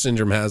 Vinegar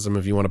Syndrome has them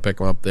if you want to pick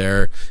them up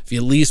there. If you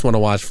at least want to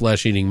watch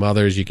Flesh Eating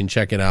Mothers, you can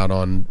check it out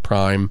on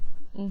Prime.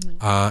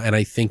 And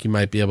I think you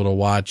might be able to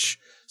watch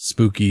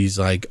Spookies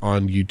like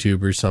on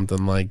YouTube or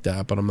something like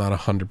that, but I'm not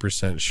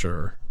 100%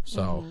 sure.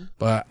 So,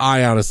 but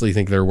I honestly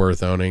think they're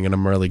worth owning, and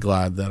I'm really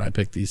glad that I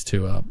picked these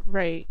two up.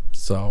 Right.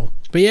 So,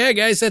 but yeah,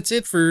 guys, that's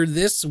it for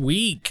this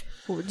week.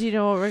 Do you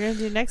know what we're going to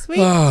do next week?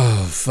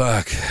 Oh,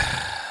 fuck.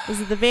 Is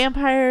it the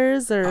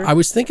vampires or? I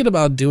was thinking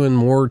about doing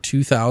more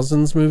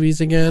 2000s movies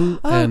again.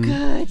 Oh, and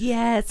good.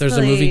 Yes, there's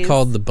a movie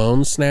called The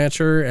Bone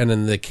Snatcher and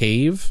in The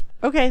Cave.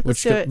 Okay,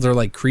 let's do it. They're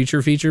like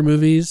creature feature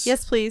movies.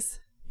 Yes, please.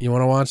 You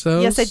want to watch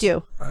those? Yes, I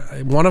do.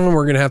 One of them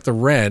we're going to have to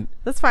rent.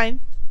 That's fine.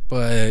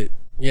 But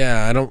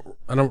yeah, I don't.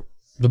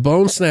 The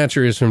Bone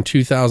Snatcher is from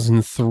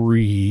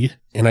 2003,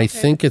 and I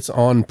think it's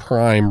on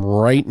Prime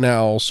right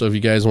now. So if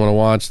you guys want to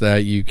watch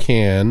that, you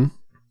can.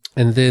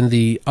 And then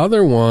the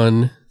other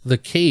one, The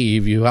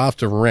Cave, you have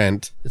to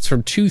rent. It's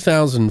from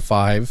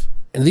 2005.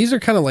 And these are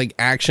kind of like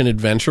action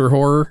adventure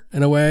horror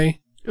in a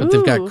way, but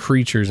they've got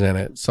creatures in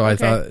it. So I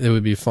thought it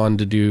would be fun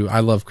to do. I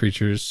love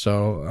creatures.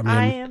 So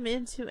I am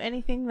into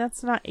anything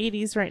that's not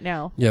 80s right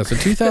now. Yeah. So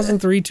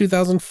 2003,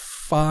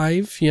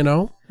 2005, you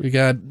know, we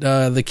got,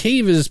 The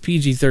Cave is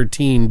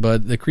PG-13,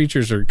 but the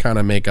creatures are kind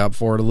of make up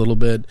for it a little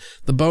bit.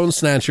 The Bone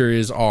Snatcher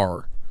is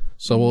R.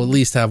 So we'll at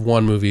least have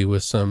one movie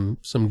with some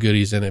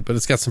goodies in it, but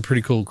it's got some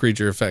pretty cool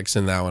creature effects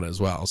in that one as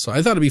well. So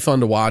I thought it'd be fun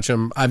to watch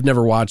them. I've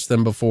never watched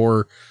them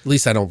before. At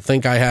least I don't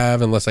think I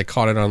have, unless I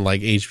caught it on like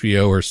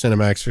HBO or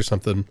Cinemax or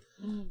something.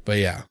 But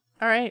yeah.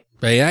 All right.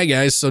 But yeah,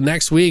 guys. So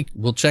next week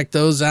we'll check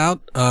those out.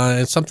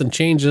 If something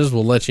changes,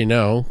 we'll let you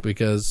know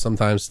because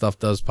sometimes stuff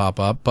does pop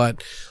up.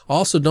 But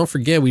also don't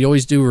forget, we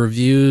always do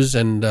reviews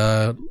and,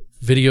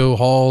 video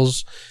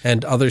hauls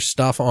and other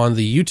stuff on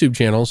the YouTube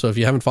channel. So if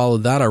you haven't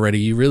followed that already,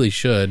 you really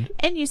should.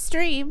 And you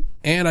stream.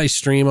 And I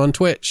stream on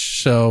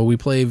Twitch. So we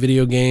play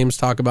video games,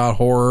 talk about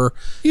horror,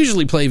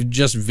 usually play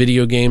just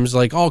video games,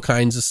 like all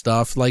kinds of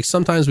stuff. Like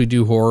sometimes we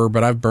do horror,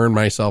 but I've burned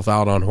myself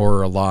out on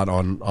horror a lot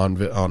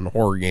on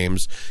horror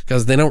games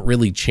because they don't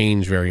really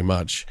change very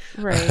much.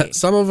 Right.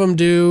 Some of them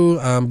do,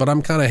 but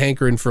I'm kind of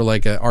hankering for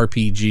like a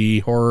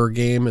RPG horror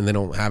game and they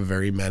don't have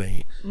very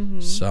many.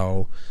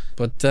 So,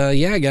 but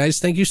yeah, guys,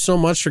 thank you so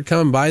much for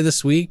coming by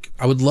this week.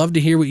 I would love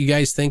to hear what you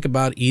guys think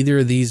about either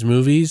of these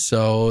movies.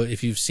 So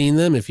if you've seen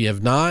them, if you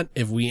have not,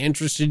 if we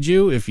interested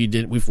you, if we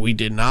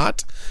did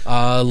not,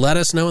 let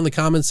us know in the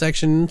comment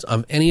section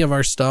of any of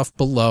our stuff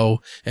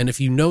below. And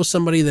if you know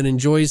somebody that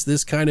enjoys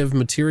this kind of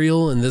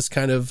material and this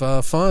kind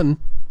of fun,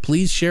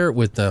 please share it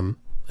with them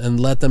and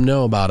let them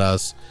know about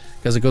us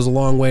because it goes a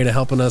long way to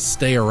helping us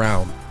stay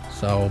around.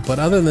 So, but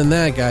other than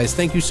that, guys,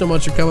 thank you so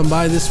much for coming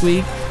by this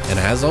week. And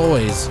as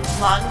always,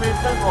 Long live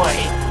the void.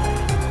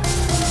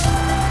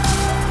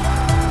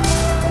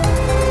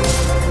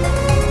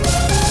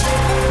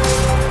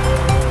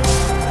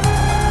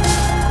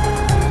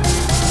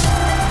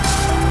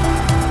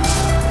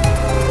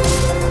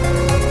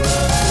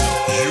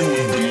 You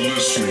have been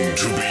listening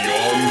to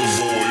Beyond the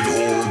Void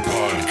Horror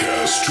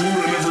Podcast. Tune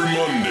in